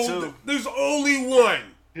know there's only one.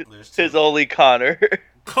 There's only Connor.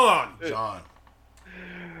 John.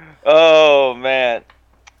 Oh man.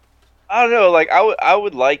 I don't know, like I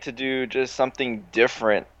would like to do just something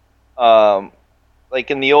different.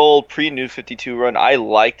 Like in the old pre-New 52 run, I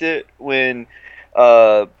liked it when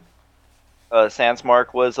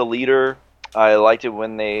Sandsmark was a leader. I liked it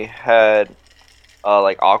when they had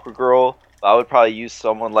like Aqua Girl. I would probably use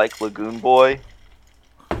someone like Lagoon Boy.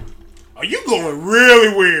 Are you going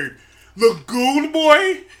really weird? Lagoon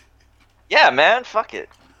Boy? Yeah, man, fuck it.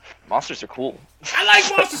 Monsters are cool. I like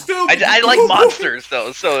monsters too. I like monsters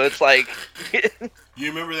though, so it's like. You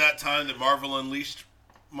remember that time that Marvel unleashed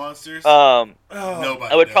monsters? Nobody.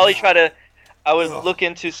 I would probably try to. I would look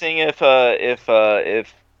into seeing if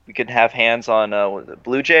we could have hands on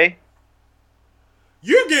Blue Jay.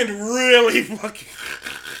 You're getting really fucking.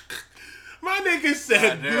 My nigga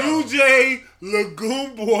said Blue Jay,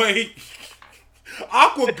 Lagoon Boy,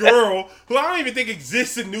 Aqua Girl, who I don't even think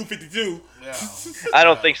exists in New 52. Yeah. I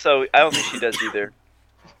don't think so. I don't think she does either.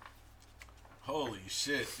 Holy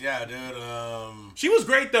shit. Yeah, dude. She was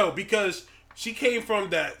great though because she came from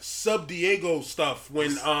that Sub Diego stuff when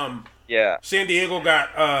San Diego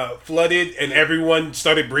got flooded and everyone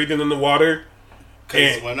started breathing in the water.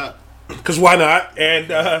 Because why not? Because why not?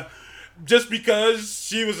 And just because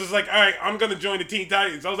she was just like, all right, I'm going to join the Teen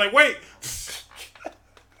Titans. I was like, wait.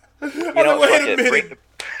 Wait a minute.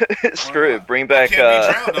 Screw it. Bring back. I can't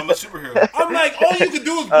be drowned. I'm a superhero. I'm like, all you can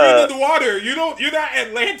do is breathe in the water. You're not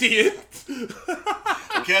Atlantean.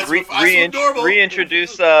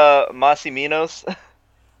 Reintroduce Masiminos.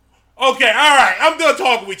 Okay, all right. I'm done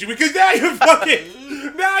talking with you because now you're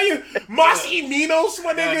Masiminos,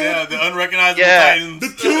 my nigga. Yeah, the unrecognizable Titans. The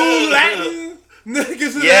two Latin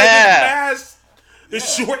niggas that fast. The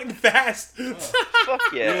short and fast. Fuck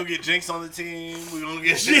yeah. We're gonna get Jinx on the team. We're gonna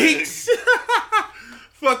get Jinx.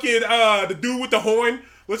 Fucking the dude with the horn.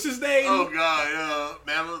 What's his name? Oh god,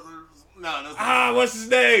 what's his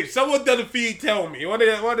name? Someone doesn't feed. Tell me. What do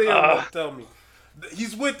you tell me?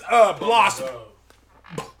 He's with Blossom.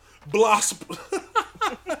 Blossom.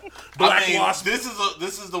 Black Blossom. This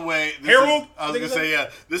is the way. Harold. I was gonna say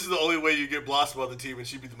this is the only way you get Blossom on the team, and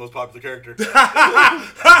she'd be the most popular character.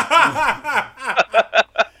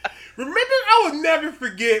 Remember, I will never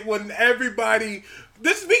forget when everybody.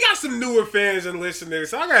 We got some newer fans and listeners,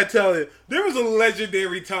 so I gotta tell you, there was a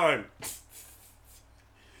legendary time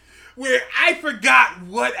where I forgot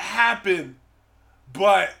what happened,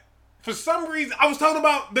 but for some reason, I was talking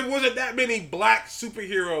about there wasn't that many black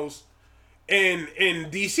superheroes in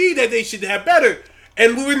DC that they should have better,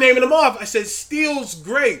 and we were naming them off. I said, Steel's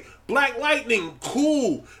great, Black Lightning,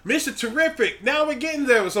 cool, Mr. Terrific. Now we're getting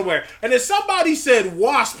there somewhere, and then somebody said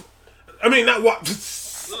Wasp. I mean, not Wasp.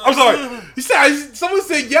 I'm sorry. Someone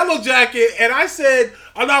said Yellow Jacket, and I said,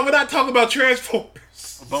 "Oh no, we're not talking about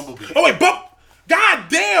Transformers." Bumblebee. Oh wait, God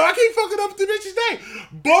damn, I keep fucking up the bitch's name.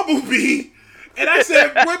 Bumblebee. And I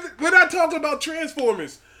said, we're not talking about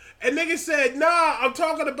Transformers. And nigga said, nah, I'm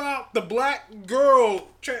talking about the black girl.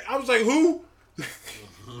 I was like, who?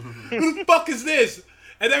 Who the fuck is this?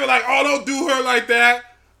 And they were like, oh, don't do her like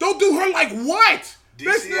that. Don't do her like what?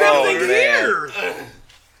 There's nothing here.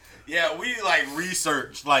 Yeah, we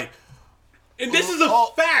researched and this is a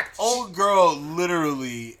fact. Old girl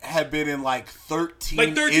literally had been in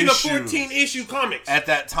 13 or 14 issue comics at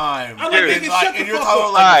that time. I'm like, and you're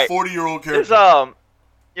talking about a 40-year-old character. There's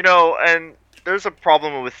and there's a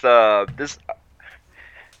problem with this.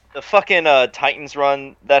 The fucking Titans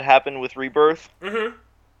run that happened with Rebirth. Mm-hmm.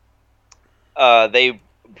 They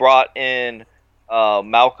brought in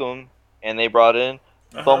Malcolm, and they brought in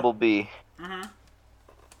Bumblebee. Mm-hmm.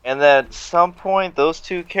 And then at some point, those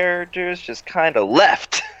two characters just kind of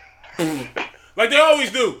left. Like they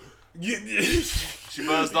always do. She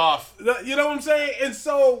buzzed off. You know what I'm saying? And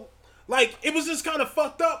so, like, it was just kind of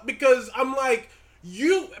fucked up because I'm like,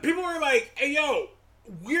 people were like, hey, yo,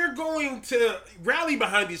 we're going to rally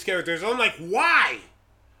behind these characters. I'm like, why?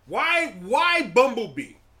 Why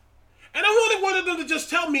Bumblebee? And I really wanted them to just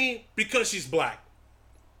tell me because she's black.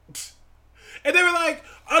 And they were like,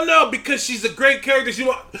 oh no, because she's a great character.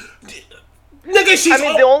 Nigga, she's. I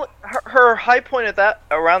mean, the only her high point at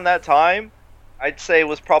around that time, I'd say,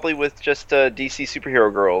 was probably with just DC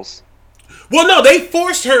superhero girls. Well, no, they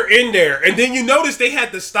forced her in there, and then you notice they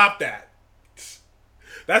had to stop that.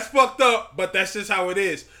 That's fucked up, but that's just how it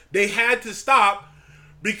is. They had to stop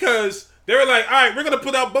because they were like, all right, we're going to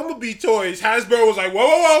put out Bumblebee toys. Hasbro was like,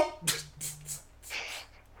 whoa.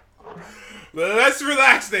 Let's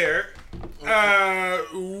relax there.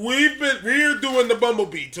 We're doing the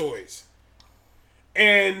Bumblebee toys.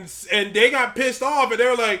 And they got pissed off, and they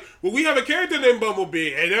were like, well, we have a character named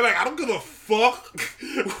Bumblebee. And they're like, I don't give a fuck.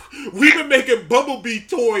 We've been making Bumblebee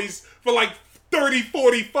toys for like 30,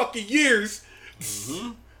 40 fucking years.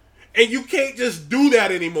 Mm-hmm. And you can't just do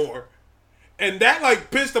that anymore. And that like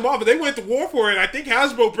pissed them off, and they went to war for it. I think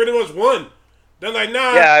Hasbro pretty much won. They're like,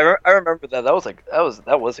 nah. Yeah, I remember that. That was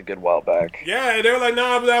a good while back. Yeah, they were like,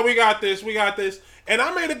 nah, we got this. And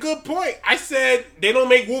I made a good point. I said they don't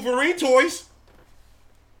make Wolverine toys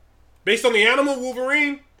based on the animal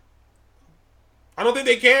Wolverine. I don't think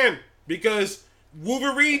they can, because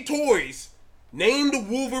Wolverine toys named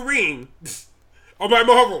Wolverine are by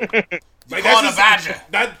Marvel. Like, that's just a badger.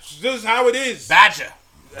 That's just how it is. Badger.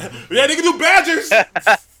 Yeah, they can do badgers.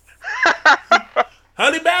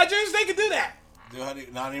 Honey badgers, they can do that.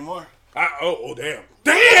 Not anymore. Oh, damn.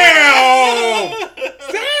 Damn!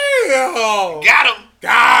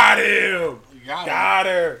 Got him. Got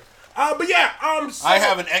her. But yeah, so I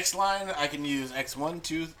have an X line. I can use X1,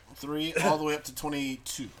 2, 3, all the way up to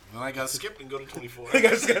 22. And I got to skip and go to 24. Can't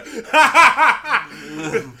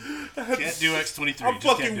do X23. I'm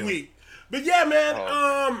fucking weak. But yeah,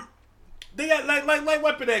 man, they got like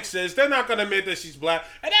Weapon X says, they're not gonna admit that she's black,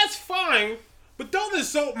 and that's fine. But don't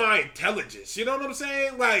insult my intelligence. You know what I'm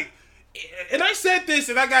saying? Like, and I said this,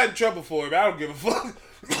 and I got in trouble for it. But I don't give a fuck.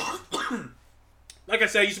 Like I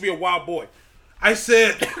said, I used to be a wild boy. I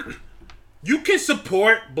said, you can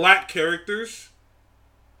support black characters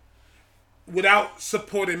without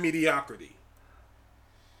supporting mediocrity.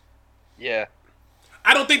 Yeah.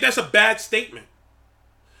 I don't think that's a bad statement.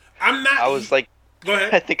 I'm not. I was like, go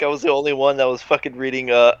ahead. I think I was the only one that was fucking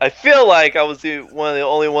reading. I feel like I was one of the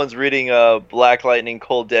only ones reading Black Lightning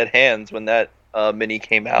Cold Dead Hands when that mini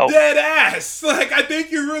came out. Dead ass. Like, I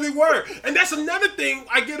think you really were. And that's another thing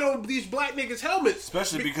I get on these black niggas' helmets.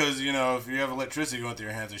 Especially because, you know, if you have electricity going through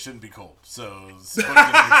your hands, it shouldn't be cold. So, it's going to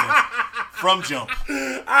make sense. From jump.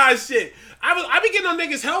 Shit. I be getting on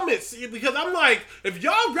niggas' helmets because I'm like, if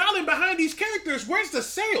y'all rallying behind these characters, where's the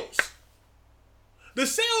sales? The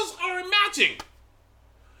sales aren't matching.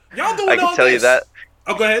 Y'all doing all this. I can tell you that.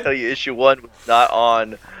 Oh, go ahead. I can tell you issue 1 was not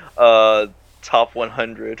on top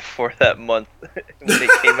 100 for that month when it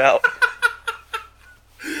came out.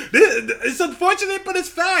 It's unfortunate, but it's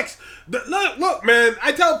facts. Look, man,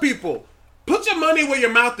 I tell people, put your money where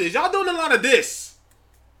your mouth is. Y'all doing a lot of this.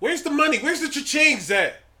 Where's the money? Where's the cha-chings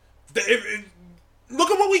at? Look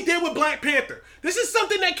at what we did with Black Panther. This is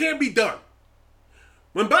something that can be done.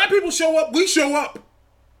 When black people show up, we show up.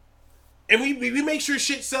 And we make sure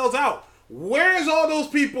shit sells out. Where's all those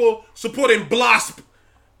people supporting Blosp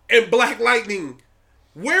and Black Lightning?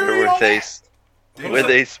 Where were they?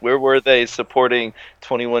 Where were they supporting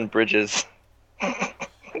 21 Bridges?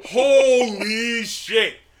 Holy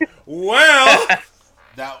shit! Well,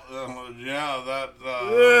 goddamn,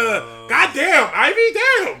 Ivy,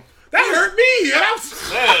 damn. That hurt me.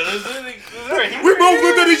 We both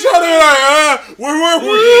looked at each other like, where were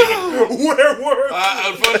we?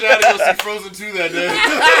 Unfortunately, I had to go see Frozen 2 that day.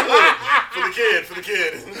 for the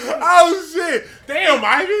kid. Oh, shit. Damn,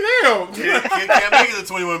 Ivy, damn. Can't make it to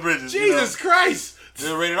 21 Bridges. Jesus Christ.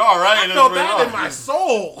 They're rated R, right? I felt that in my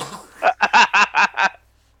soul.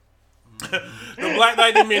 The Black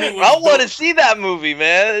Lightning mini was I want to see that movie,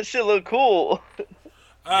 man. That shit look cool.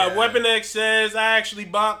 Weapon X says, I actually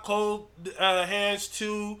bought Cold Hands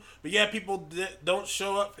 2, but yeah, people don't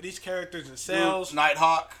show up for these characters in sales.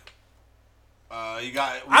 Nighthawk.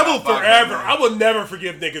 I will never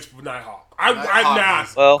forgive niggas for Nighthawk.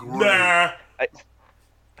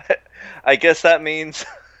 I guess that means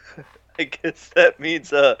I guess that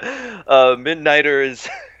means Midnighter is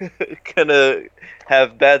gonna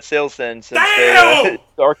have bad sales sense. Damn!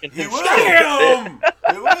 Darken He his will. Damn!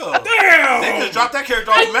 It will. Damn! They just dropped that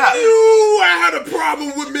character off I the map. knew I had a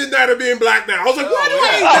problem with Midnighter being black now. I was like, why do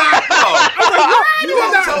I not? I was like, why do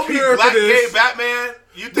I not Tell me care black for this? gay Batman.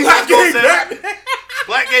 You think Black that's gonna gay sell? Batman?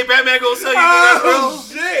 Black gay Batman gonna sell you the Oh,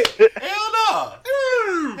 rest shit. Hell no.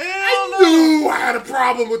 I knew I had a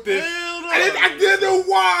problem with this. Hell no. I didn't know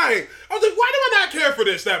why. I was like, why do I not care for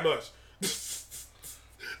this that much?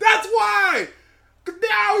 That's why. 'Cause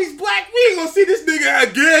now he's black. We ain't gonna see this nigga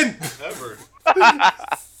again. Ever.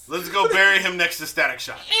 Let's go bury him next to Static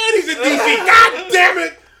Shock. And he's in DC. God damn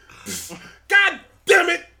it. God damn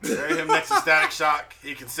it. Bury him next to Static Shock.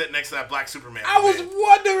 He can sit next to that black Superman. I was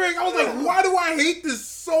wondering. I was like, why do I hate this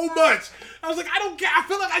so much? I was like, I don't care. I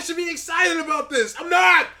feel like I should be excited about this. I'm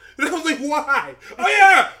not. And I was like, why? Oh,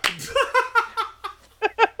 yeah.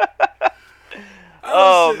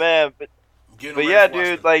 Oh man, but Getting yeah, ready for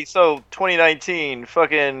dude. Like, so 2019,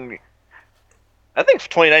 fucking. I think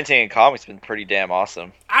 2019 in comics has been pretty damn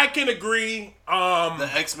awesome. I can agree. The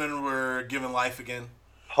X-Men were given life again.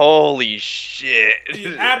 Holy shit!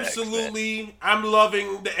 Absolutely, I'm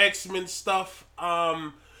loving the X-Men stuff.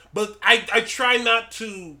 But I try not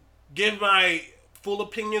to give my full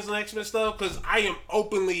opinions on X-Men stuff because I am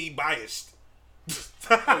openly biased.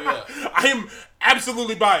 I am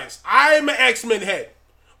absolutely biased. I'm an X-Men head,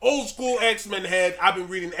 old school X-Men head. I've been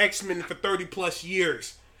reading X-Men for 30 plus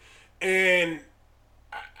years, and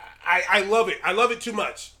I love it. I love it too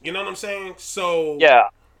much. You know what I'm saying? So yeah.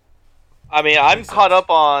 I mean, I'm caught up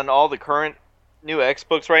on all the current new X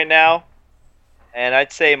books right now, and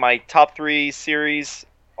I'd say my top 3 series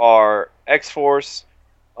are X-Force,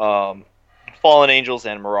 Fallen Angels,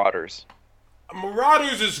 and Marauders.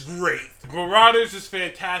 Marauders is great. Marauders is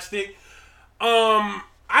fantastic.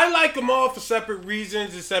 I like them all for separate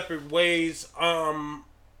reasons in separate ways.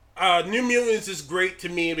 New Mutants is great to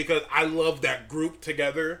me because I love that group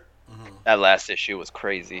together. That last issue was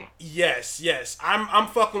crazy. Yes. I'm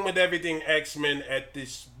fucking with everything X-Men at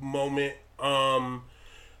this moment.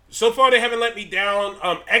 So far they haven't let me down.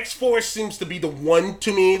 X-Force seems to be the one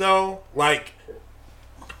to me though. Like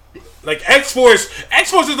X-Force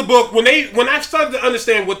is the book when I started to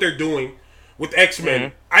understand what they're doing with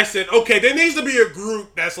X-Men, I said, okay, there needs to be a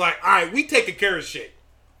group that's like, all right, we taking care of shit.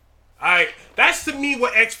 All right, that's to me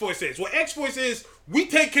what X-Force is. What X-Force is, we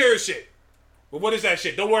take care of shit. But what is that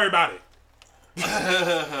shit? Don't worry about it.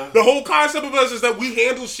 The whole concept of us is that we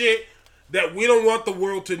handle shit that we don't want the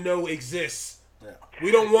world to know exists. Yeah.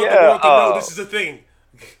 We don't want the world to know this is a thing.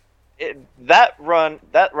 That run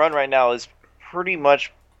right now is pretty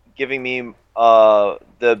much giving me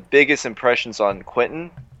the biggest impressions on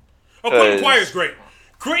Quentin. Oh, Quentin Quire is great.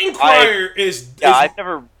 Quentin Quire is I've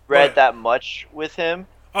never read that much with him.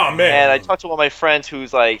 Oh man! And I talked to one of my friends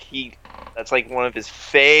who's like that's like one of his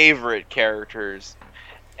favorite characters.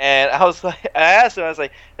 And I asked him, I was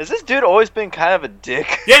like, has this dude always been kind of a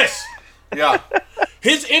dick? Yes. Yeah.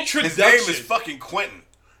 His introduction. His name is fucking Quentin.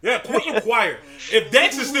 Yeah, Quentin Quire. If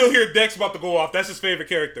Dex is still here, Dex about to go off. That's his favorite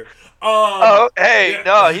character.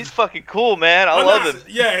 He's fucking cool, man. I love him.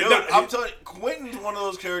 Yeah, dude, I'm telling you, Quentin's one of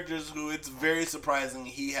those characters who it's very surprising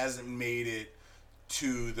he hasn't made it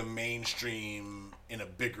to the mainstream in a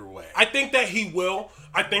bigger way. I think that he will.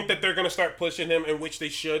 I think that they're going to start pushing him, in which they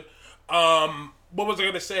should. What was I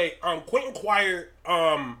going to say? Quentin Quire,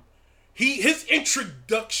 his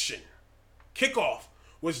introduction, kickoff,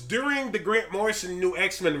 was during the Grant Morrison New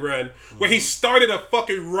X-Men run, where he started a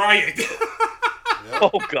fucking riot.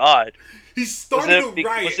 Oh, God. He started a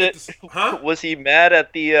riot. Was he mad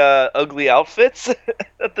at the ugly outfits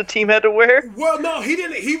that the team had to wear? Well, no, he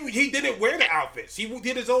didn't. He didn't wear the outfits. He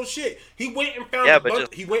did his own shit. He went and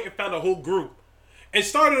found he went and found a whole group and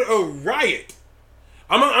started a riot.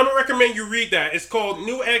 I'm gonna recommend you read that. It's called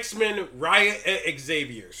New X-Men Riot at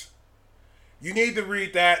Xavier's. You need to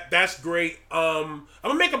read that. That's great. I'm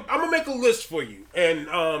gonna make a list for you. And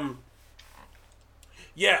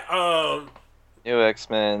New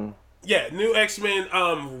X-Men. Yeah, New X-Men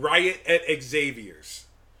Riot at Xavier's.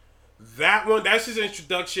 That one, that's his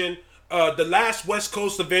introduction. The last West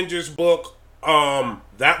Coast Avengers book,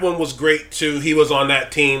 that one was great too. He was on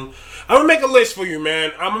that team. I'm gonna make a list for you,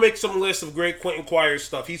 man. I'm gonna make some lists of great Quentin Quire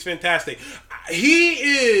stuff. He's fantastic. He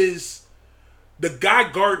is the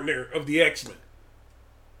Guy Gardner of the X-Men.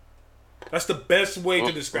 That's the best way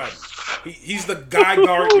to describe him. He's the Guy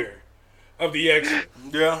Gardner of the X-Men.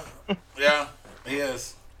 Yeah, he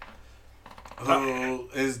is. who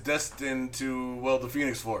is destined to weld the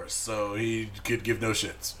Phoenix Force, so he could give no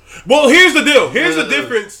shits. Well, here's the deal. Here's the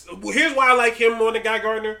difference. Here's why I like him more than Guy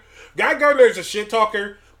Gardner. Guy Gardner is a shit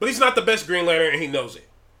talker, but he's not the best Green Lantern, and he knows it.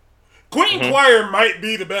 Quentin Quire might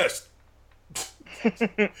be the best.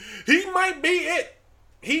 He might be it.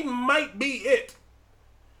 He might be it.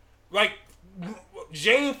 Like,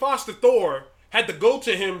 Jane Foster Thor had to go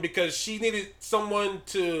to him because she needed someone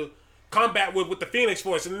to combat with the Phoenix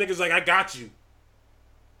Force, and the nigga's like, I got you.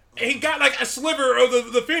 And he got like a sliver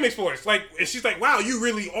of the Phoenix Force. Like, and she's like, wow, you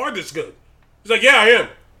really are this good. He's like, yeah, I am.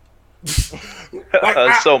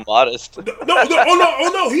 Like, so modest.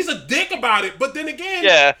 Oh no, he's a dick about it. But then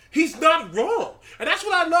again, he's not wrong. And that's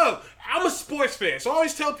what I love. I'm a sports fan, so I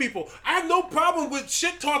always tell people, I have no problem with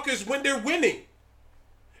shit talkers when they're winning.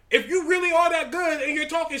 If you really are that good and you're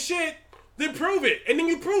talking shit, then prove it. And then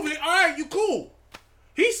you prove it, all right, you cool.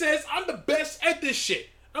 He says, I'm the best at this shit.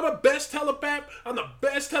 I'm the best telepath. I'm the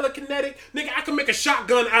best telekinetic. Nigga, I can make a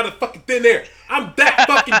shotgun out of fucking thin air. I'm that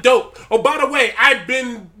fucking dope. Oh, by the way, I've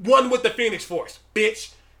been one with the Phoenix Force,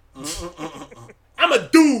 bitch. I'm a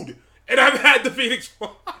dude, and I've had the Phoenix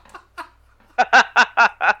Force.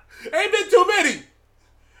 Ain't been too many.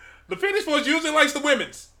 The Phoenix Force usually likes the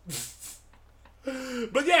women's.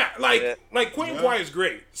 But yeah, like Quentin Quire is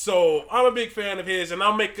great. So I'm a big fan of his, and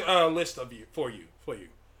I'll make a list of you for you.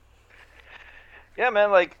 Yeah,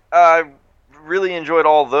 man. Like I really enjoyed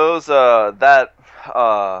all those. The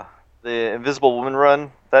Invisible Woman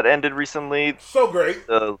run that ended recently. So great.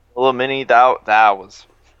 The little mini that was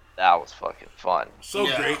fucking fun. So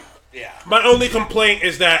great. Yeah. My only complaint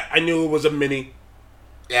is that I knew it was a mini.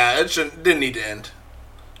 Yeah, it didn't need to end.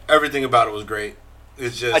 Everything about it was great.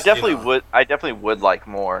 It's just I definitely would like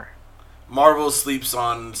more. Marvel sleeps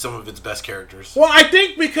on some of its best characters. Well, I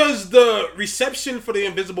think because the reception for the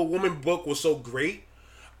Invisible Woman book was so great,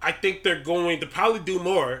 I think they're going to probably do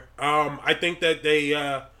more. I think that they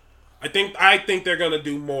I think they're gonna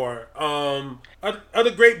do more.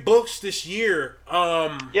 Other great books this year.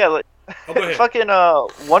 Yeah, like go ahead. Fucking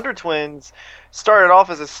Wonder Twins started off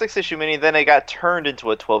as a 6-issue mini, then it got turned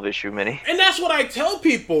into a 12-issue mini. And that's what I tell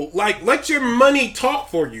people. Like, let your money talk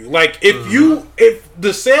for you. Like, if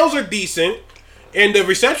the sales are decent and the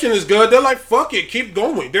reception is good, they're like, fuck it, keep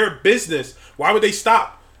going. They're a business. Why would they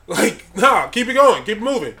stop? Like, nah, keep it going, keep it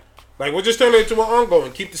moving. Like, we'll just turn it into an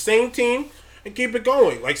ongoing. Keep the same team and keep it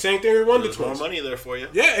going. Like, same thing with Wonder There's Twins. more money there for you.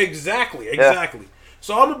 Yeah, exactly.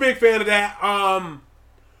 So I'm a big fan of that.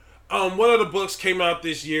 What other books came out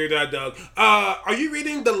this year that I dug? Are you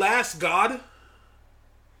reading The Last God?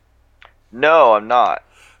 No, I'm not.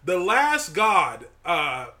 The Last God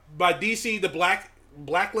by DC, the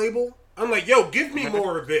Black Label. I'm like, yo, give me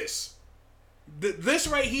more of this. This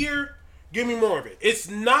right here, give me more of it. It's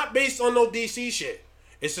not based on no DC shit.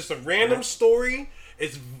 It's just a random story.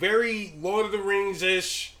 It's very Lord of the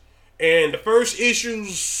Rings-ish. And the first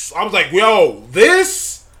issues, I was like, yo,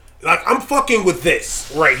 this... Like, I'm fucking with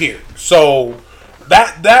this right here. So,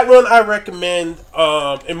 that one I recommend.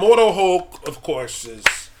 Immortal Hulk, of course, is...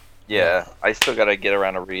 Yeah, I still gotta get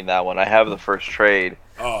around to reading that one. I have the first trade.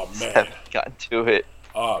 Oh, man. I haven't gotten to it.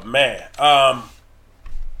 Oh, man.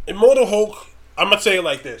 Immortal Hulk, I'm gonna say it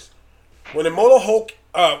like this. When Immortal Hulk...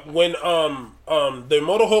 the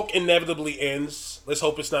Immortal Hulk inevitably ends, let's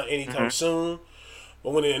hope it's not anytime soon,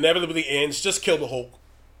 but when it inevitably ends, just kill the Hulk.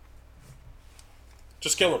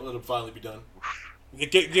 Just kill him. Let him finally be done.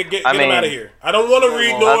 Get him out of here. I don't want to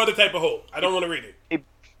read no other type of Hulk. I don't want to read it.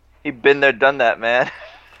 He been there, done that, man.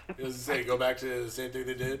 I was say, go back to the same thing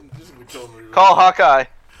they did. Just kill him. Call Hawkeye.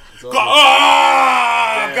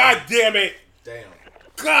 God damn it. Damn.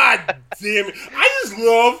 God damn it. I just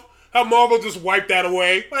love how Marvel just wiped that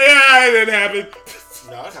away. Like, yeah, it didn't happen.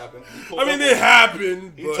 No, it happened. It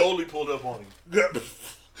happened. He totally pulled up on him.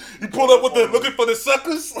 He pulled up with looking for the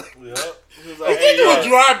suckers. Yep. He was like, hey, you a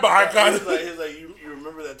drive-by kind of. He was like, you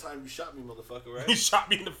remember that time you shot me, motherfucker, right? You shot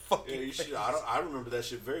me in the fucking face. I remember that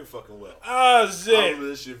shit very fucking well. Oh, shit. I remember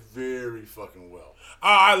that shit very fucking well.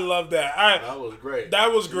 I love that. That was great.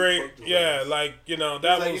 That was great. Yeah, like, that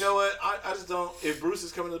was... Like, you know what? I just don't... If Bruce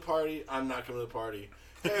is coming to the party, I'm not coming to the party.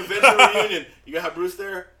 Hey, Avenger reunion. You gonna have Bruce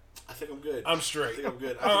there? I think I'm good. I'm straight. I think I'm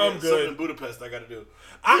good. I'm good. Something in Budapest I gotta do.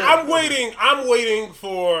 I'm waiting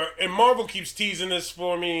for... And Marvel keeps teasing this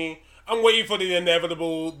for me. I'm waiting for the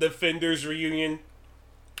inevitable Defenders reunion.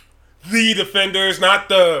 The Defenders, not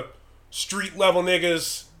the street-level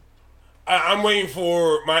niggas. I'm waiting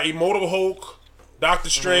for my Immortal Hulk, Doctor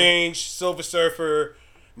Strange, Silver Surfer,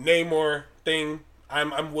 Namor thing.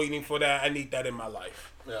 I'm waiting for that. I need that in my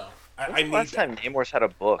life. Yeah. I need last time Namor's had a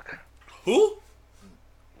book? Who?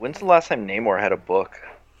 When's the last time Namor had a book?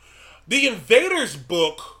 The Invaders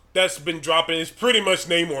book that's been dropping is pretty much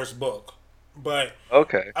Namor's book. But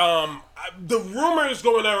okay. The rumors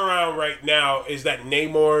going around right now is that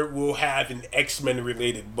Namor will have an X-Men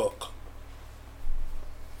related book.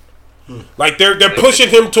 Like they're pushing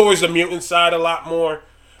him towards the mutant side a lot more.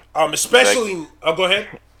 Especially go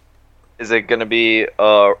ahead. Is it going to be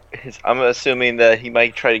I'm assuming that he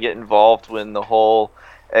might try to get involved when the whole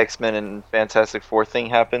X-Men and Fantastic Four thing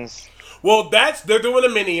happens? Well, they're doing a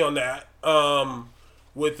mini on that.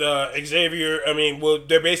 With Xavier, I mean,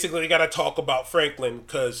 they're basically got to talk about Franklin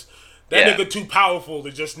because that nigga too powerful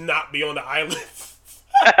to just not be on the island.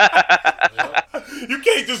 You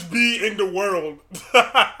can't just be in the world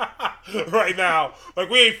right now. Like,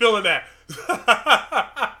 we ain't feeling that.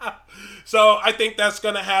 So I think that's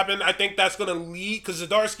going to happen. I think that's going to lead, because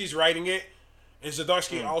Zdarsky's writing it, and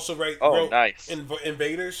Zdarsky also wrote nice.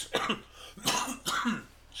 Invaders.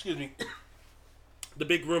 Excuse me. The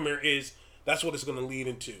big rumor is that's what it's going to lead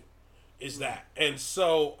into, is that. And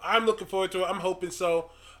so I'm looking forward to it. I'm hoping so.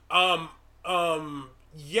 Yeah.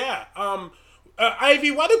 Ivy,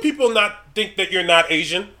 why do people not think that you're not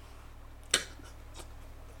Asian?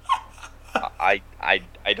 I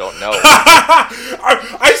don't know.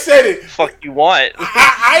 I said it. Fuck you want?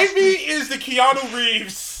 Ivy is the Keanu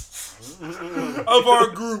Reeves of our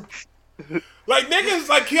group. Like, niggas,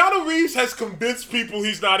 like, Keanu Reeves has convinced people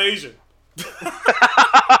he's not Asian.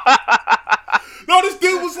 No, this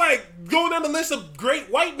dude was like going down the list of great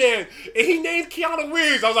white men, and he named Keanu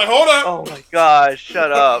Reeves. I was like, hold up. Oh my gosh,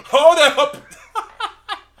 shut up. Hold up.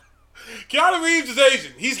 Keanu Reeves is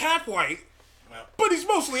Asian. He's half white, but he's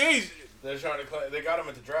mostly Asian. They're trying to they got him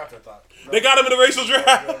at the draft, I thought. They got him in the racial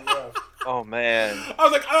draft. Oh man. I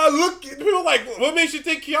was like, look. People were like, what makes you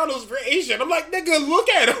think Keanu's Asian? I'm like, nigga, look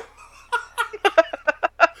at him.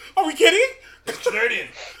 Are we kidding? He's Canadian.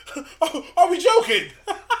 Are we joking?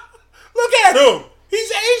 Look at him.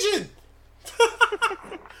 He's Asian.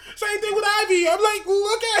 Same thing with Ivy. I'm like,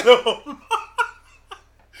 look at him.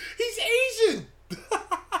 He's Asian.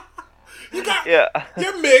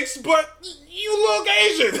 You're mixed, but you look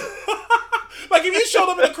Asian. Like, if you showed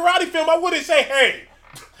up in a karate film, I wouldn't say, hey,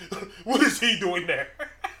 what is he doing there?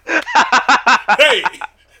 Hey.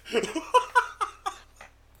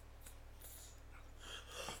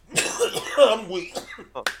 I'm weak.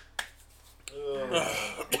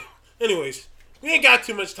 Anyways, we ain't got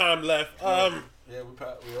too much time left. Yeah,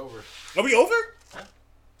 we over. Are we over?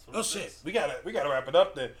 Oh shit, we gotta wrap it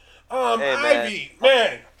up then. Hey, Ivy,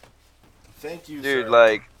 man. Thank you, dude. sir.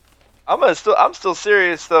 Like, I'm still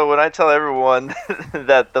serious though when I tell everyone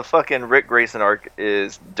that the fucking Rick Grayson arc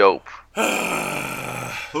is dope.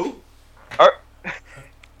 Who?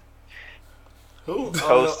 Who?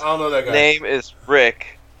 I don't know that guy. Name is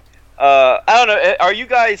Rick. I don't know. Are you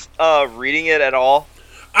guys reading it at all?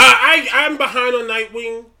 I'm behind on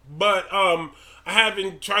Nightwing, but I have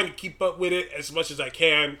been trying to keep up with it as much as I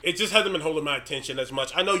can. It just hasn't been holding my attention as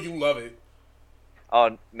much. I know you love it.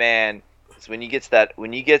 Oh man, so when you get to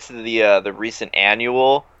the recent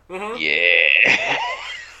annual, yeah.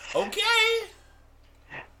 Okay.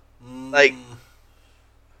 Like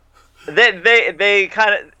they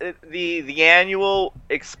kind of the annual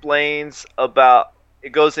explains about.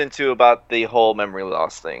 It goes into about the whole memory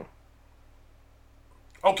loss thing.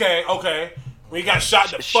 Okay. When he got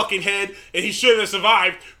shot in the fucking head, and he shouldn't have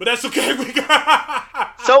survived, but that's okay.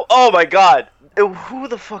 So, oh my god, who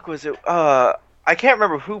the fuck was it? I can't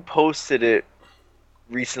remember who posted it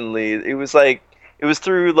recently. It was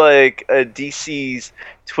through like a DC's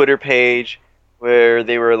Twitter page where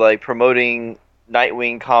they were like promoting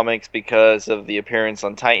Nightwing comics because of the appearance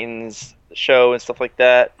on Titans show and stuff like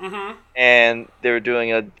that. Mm-hmm. And they were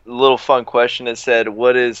doing a little fun question that said,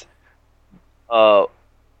 "What is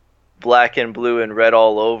black and blue and red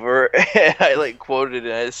all over?" And I like quoted it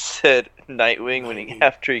and I said Nightwing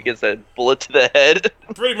after he gets that bullet to the head.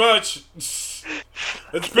 Pretty much.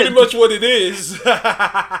 That's pretty much what it is.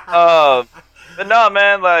 But no,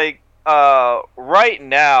 man, like right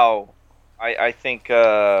now, I think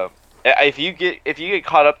if you get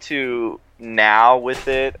caught up to now with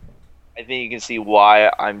it, I think you can see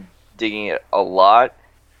why I'm digging it a lot.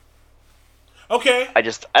 Okay. I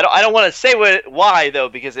don't want to say why though,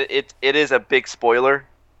 because it is a big spoiler.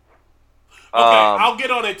 Okay, I'll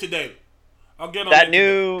get on it today.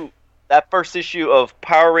 That first issue of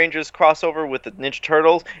Power Rangers crossover with the Ninja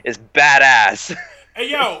Turtles is badass. Hey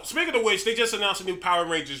yo, speaking of which, they just announced a new Power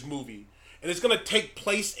Rangers movie. And it's gonna take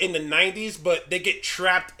place in the 90s, but they get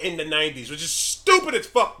trapped in the 90s, which is stupid as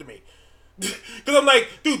fuck to me. Because I'm like,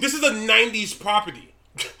 dude, this is a 90s property.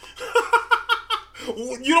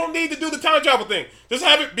 You don't need to do the time travel thing. Just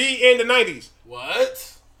have it be in the 90s.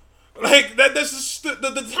 What? Like that's just,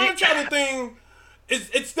 the time travel thing.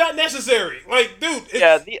 It's not necessary. Like, dude.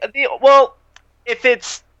 Well, if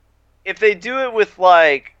they do it with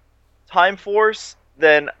like Time Force,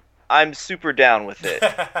 then I'm super down with it.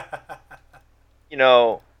 You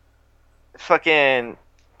know, fucking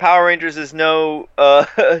Power Rangers is no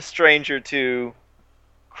stranger to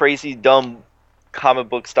crazy, dumb comic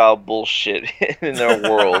book style bullshit in their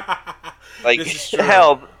world. Like,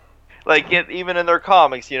 hell, like even in their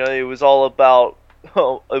comics, you know, it was all about.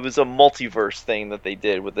 Oh, it was a multiverse thing that they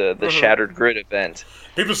did with the Shattered Grid event.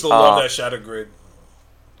 People still love that Shattered Grid.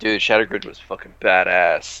 Dude, Shattered Grid was fucking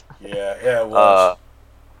badass. Yeah, it was.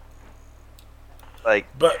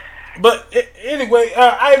 Anyway,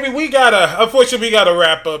 Ivy, unfortunately, we gotta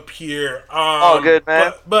wrap up here. Good,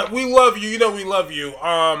 man. But we love you. You know we love you.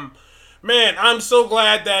 Man, I'm so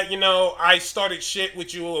glad that, you know, I started shit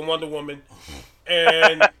with you and Wonder Woman.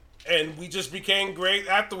 And and we just became great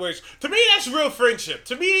afterwards. To me, that's real friendship.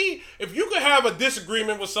 To me, if you could have a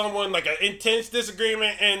disagreement with someone, like an intense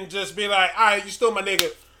disagreement, and just be like, all right, you still my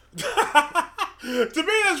nigga. To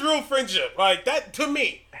me, that's real friendship. Like, that, to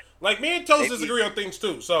me. Like, me and Toast disagree on things,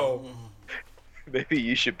 too, so. Maybe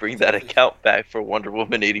you should bring that account back for Wonder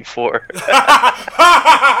Woman 84. Let's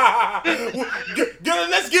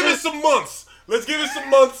give it some months.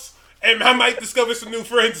 And I might discover some new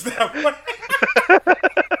friends that way.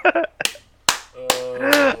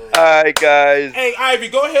 Alright, guys. Hey, Ivy,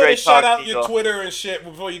 go ahead and shout out your Twitter and shit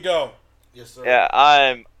before you go. Yes, sir. Yeah,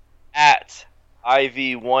 I'm at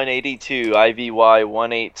IV182,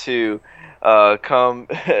 IVY182. Come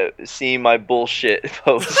see my bullshit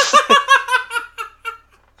posts.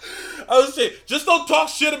 Oh shit! Just don't talk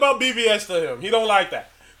shit about BVS to him. He don't like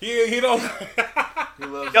that. He don't. He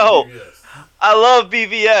loves Yo, BVS. I love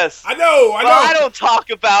BVS. I know. But I don't talk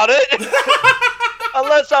about it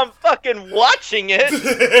unless I'm fucking watching it.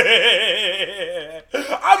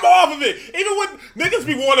 I'm off of it. Even when niggas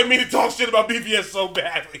be wanting me to talk shit about BVS so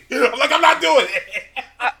badly, I'm like, I'm not doing it.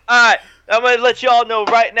 Alright, I'm gonna let y'all know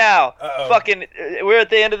right now. Uh-oh. Fucking, we're at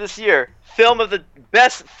the end of this year.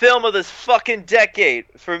 Best film of this fucking decade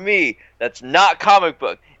for me. That's not comic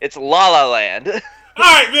book. It's La La Land.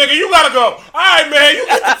 Alright, nigga, you gotta go. Alright, man, you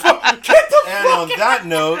get the fuck. And on that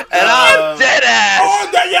note, and I'm dead ass. Oh,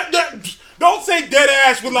 don't say dead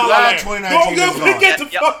ass with La La Land. 2019 is gone. Get the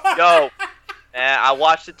fuck. Yo, man, I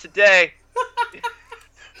watched it today.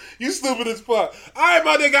 You stupid as fuck. Alright,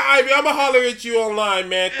 my nigga Ivy, I'ma holler at you online,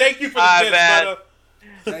 man. Thank you for the tips, brother.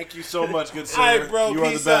 Thank you so much, good sir. Alright, bro, you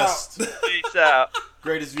are the best. Peace out.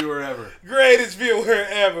 Greatest viewer ever. Greatest viewer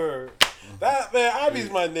ever. That man,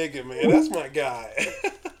 Ivy's my nigga, man. That's my guy.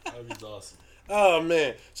 Ivy's awesome. Oh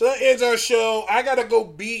man. So that ends our show. I gotta go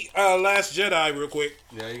beat Last Jedi real quick.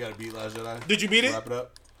 Yeah, you gotta beat Last Jedi. Did you beat it? Wrap it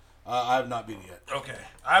up. I have not beat it yet. Okay.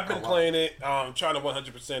 I've been playing it, trying to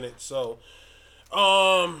 100% it. So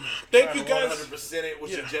thank you guys. 100% it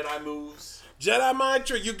with your Jedi moves. Jedi mind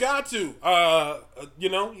trick, you got to. You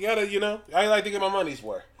gotta, I like to get my money's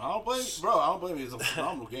worth. I don't blame you. It's a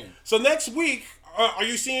phenomenal game. So next week, are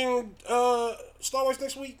you seeing Star Wars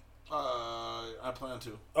next week? I plan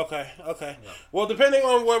to. Okay. Yeah. Well, depending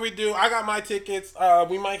on what we do, I got my tickets.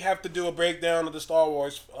 We might have to do a breakdown of the Star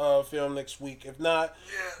Wars film next week. If not,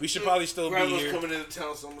 we should probably still be here. Coming into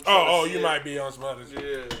town, so I'm gonna Oh, you might be on some others.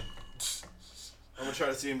 Yeah. I'm gonna try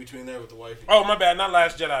to see in between there with the wife. Oh, my bad. Not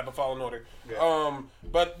Last Jedi, but Fallen Order. Yeah.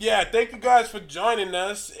 But yeah, thank you guys for joining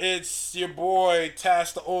us. It's your boy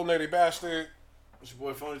Tass, the old nerdy bastard. It's your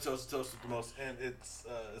boy Phony Toast with the most, and it's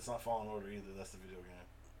not Fallen Order either. That's the video game.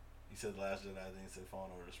 He said Last Jedi, then he said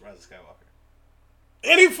Fallen Order. It's Rise of Skywalker.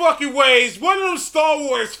 Any fucking ways, one of those Star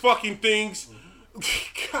Wars fucking things.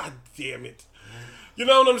 God damn it. You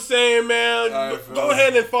know what I'm saying, man? Right, go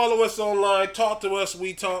ahead and follow us online. Talk to us.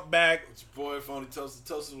 We talk back. It's your boy Phony Toast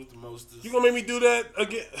with the mostest. You gonna make me do that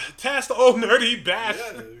again? Tass the old nerdy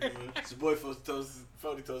bastard. Yeah, it's your boy Phony Toast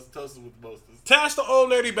with the mostest. Tass the old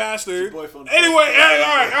nerdy bastard. It's your boy Phony Anyway, Toast.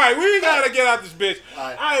 all right. We gotta get out this bitch. All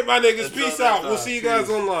all right, my niggas. Until Peace next out. time. We'll see you guys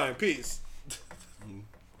Peace. online. Peace.